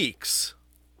couple of weeks,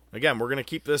 again, we're going to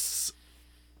keep this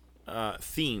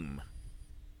theme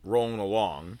rolling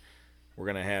along. We're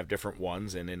going to have different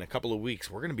ones, and in a couple of weeks,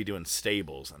 we're going to be doing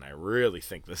stables, and I really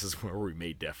think this is where we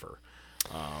may differ.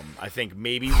 I think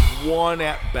maybe 1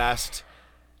 at best,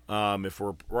 if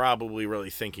we're probably really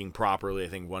thinking properly, I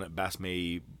think 1 at best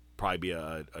may probably be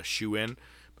a shoe-in.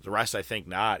 The rest, I think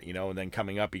not, and then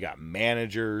coming up, you got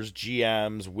managers,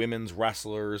 GMs, women's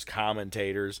wrestlers,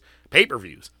 commentators,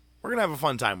 pay-per-views. We're going to have a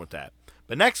fun time with that.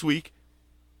 But next week,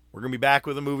 we're going to be back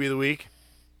with a movie of the week.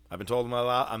 I've been told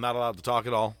I'm not allowed to talk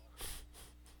at all.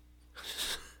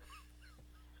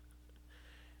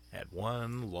 Had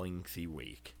one lengthy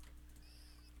week.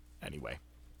 Anyway,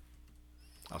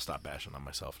 I'll stop bashing on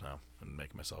myself now and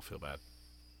making myself feel bad.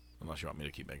 Unless you want me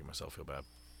to keep making myself feel bad.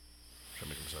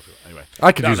 Anyway,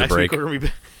 I could use a break.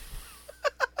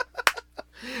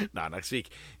 Next week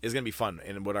is going to be fun.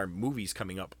 And with our movies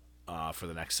coming up for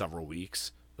the next several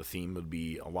weeks, the theme would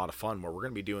be a lot of fun where we're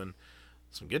going to be doing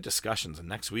some good discussions. And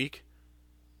next week,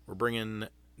 we're bringing,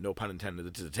 no pun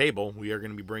intended, to the table. We are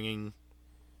going to be bringing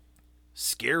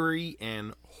scary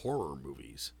and horror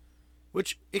movies,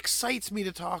 which excites me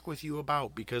to talk with you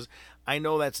about because I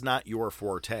know that's not your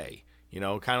forte. You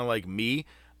know, kind of like me,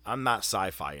 I'm not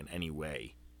sci-fi in any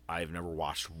way. I've never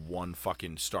watched one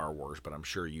fucking Star Wars, but I'm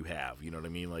sure you have. You know what I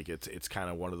mean? Like, it's kind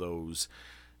of one of those,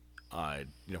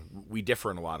 you know, we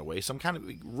differ in a lot of ways. So I'm kind of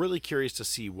really curious to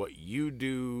see what you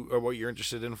do or what you're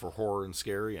interested in for horror and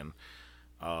scary. And,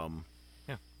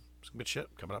 yeah, some good shit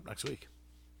coming up next week.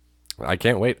 I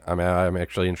can't wait. I'm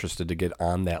actually interested to get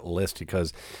on that list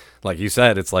because, like you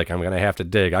said, it's like I'm going to have to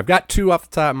dig. I've got 2 off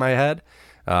the top of my head,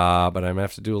 but I'm going to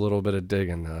have to do a little bit of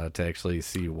digging to actually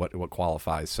see what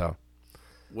qualifies. So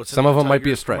some of them might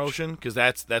be a stretch. Promotion? Because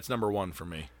that's number 1 for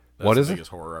me. That's what is the it?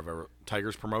 biggest horror I've ever.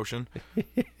 Tiger's Promotion.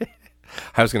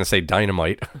 I was going to say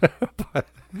Dynamite. But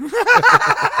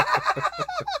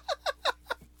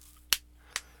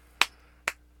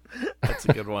that's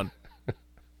a good one.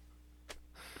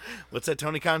 What's that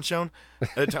Tony Khan show?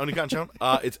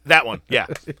 It's that one. Yeah.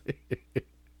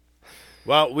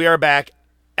 Well, we are back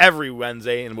every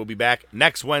Wednesday, and we'll be back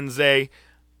next Wednesday.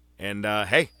 And,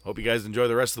 hey, hope you guys enjoy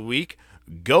the rest of the week.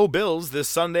 Go Bills this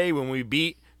Sunday when we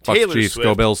beat Taylor Chiefs. Swift.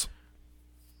 Go Bills.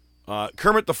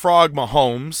 Kermit the Frog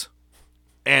Mahomes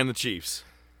and the Chiefs.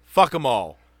 Fuck them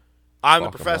all. I'm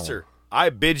the professor. I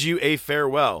bid you a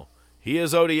farewell. He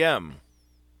is ODM.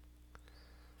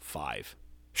 5.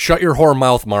 Shut your whore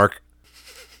mouth, Mark.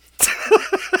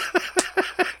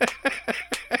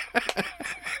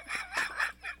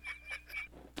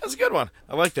 That's a good one.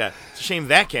 I like that. It's a shame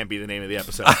that can't be the name of the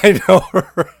episode. I know,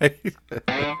 right?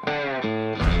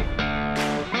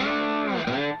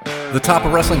 The Top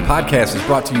of Wrestling Podcast is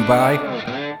brought to you by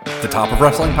The Top of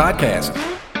Wrestling Podcast.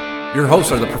 Your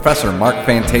hosts are the Professor Mark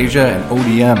Fantasia and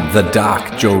ODM, the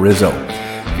Doc Joe Rizzo.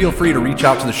 Feel free to reach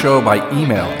out to the show by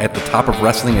email at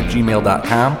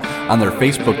thetopofwrestling@gmail.com, on their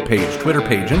Facebook page, Twitter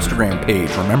page, Instagram page.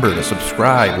 Remember to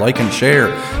subscribe, like, and share.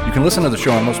 You can listen to the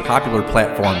show on most popular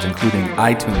platforms, including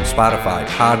iTunes, Spotify,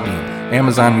 Podbean,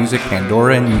 Amazon Music,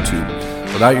 Pandora, and YouTube.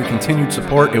 Without your continued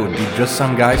support, it would be just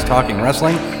some guys talking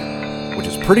wrestling, which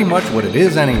is pretty much what it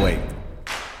is anyway.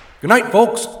 Good night,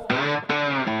 folks.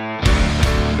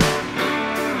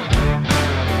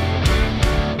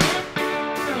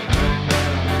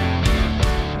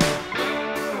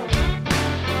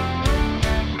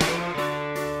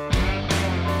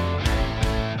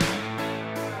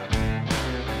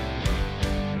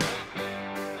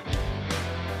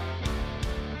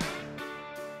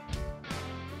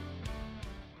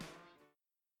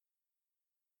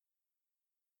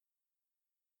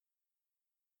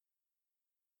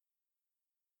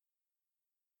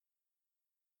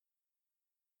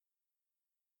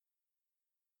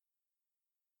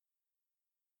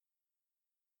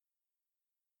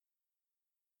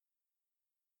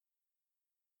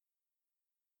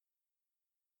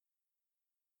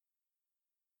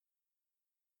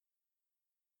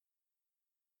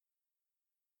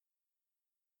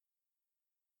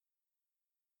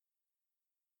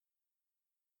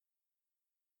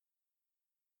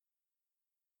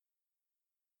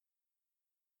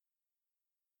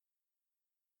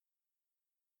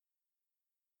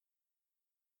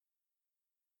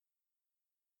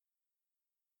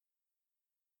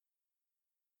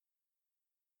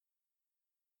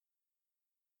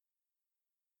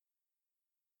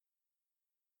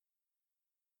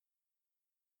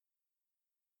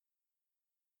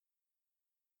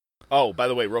 Oh, by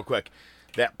the way, real quick,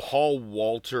 that Paul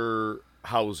Walter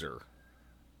Hauser.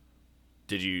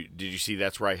 Did you see?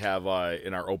 That's where I have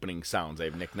in our opening sounds. I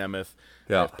have Nick Nemeth.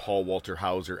 Yeah. I have Paul Walter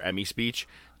Hauser Emmy speech.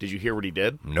 Did you hear what he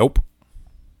did? Nope.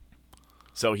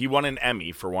 So he won an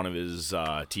Emmy for one of his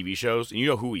TV shows, and you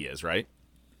know who he is, right?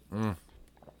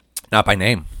 Not by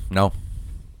name. No.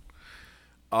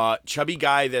 Chubby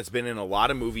guy that's been in a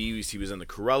lot of movies. He was in the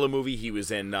Cruella movie. He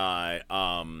was in.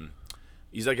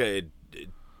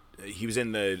 He was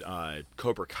in the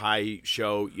Cobra Kai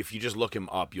show. If you just look him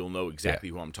up, you'll know exactly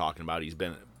who I'm talking about. He's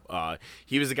been.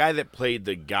 He was the guy that played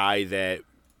the guy that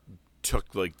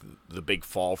took like the big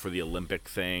fall for the Olympic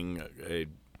thing.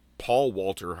 Paul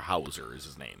Walter Hauser is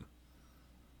his name.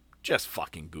 Just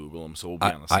fucking Google him, so we'll be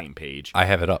on the same page. I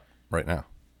have it up right now.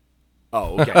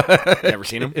 Oh, okay. Never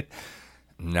seen him?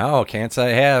 No, can't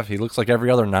say I have. He looks like every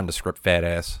other nondescript fat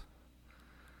ass.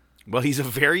 Well, he's a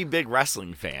very big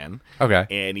wrestling fan. Okay.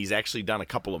 And he's actually done a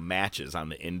couple of matches on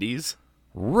the indies.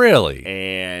 Really?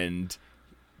 And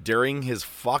during his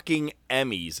fucking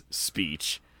Emmys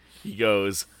speech, He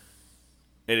goes,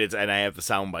 and I have the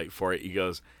soundbite for it. He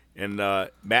goes, and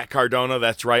Matt Cardona,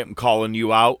 that's right, I'm calling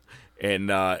you out.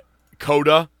 And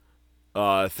Kota,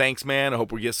 thanks, man. I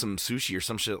hope we get some sushi or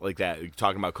some shit like that.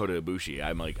 Talking about Kota Ibushi.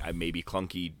 I'm like, I maybe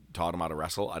Clunky taught him how to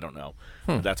wrestle. I don't know.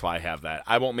 That's why I have that.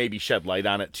 I won't maybe shed light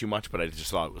on it too much, but I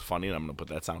just thought it was funny, and I'm going to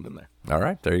put that sound in there. All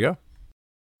right, there you go.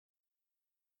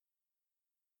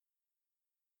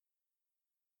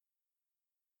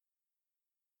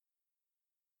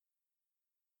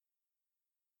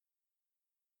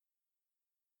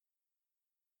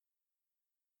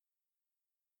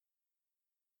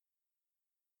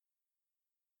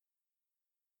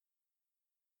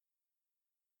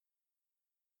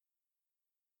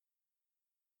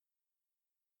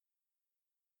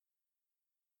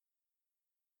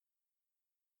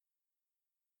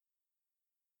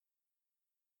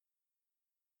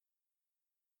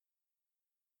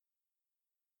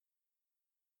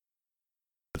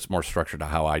 It's more structured to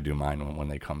how I do mine when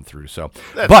they come through. So,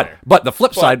 but the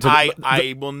flip side,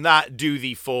 I will not do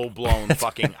the full blown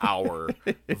fucking hour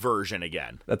version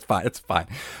again. That's fine. It's fine.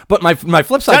 But my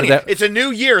flip side to that, it's a new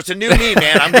year. It's a new me,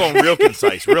 man. I'm going real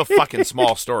concise, real fucking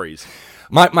small stories.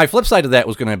 My flip side of that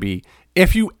was going to be,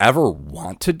 if you ever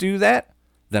want to do that,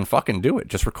 then fucking do it.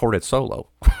 Just record it solo.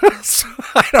 So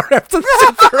I don't have to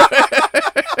sit through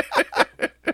it.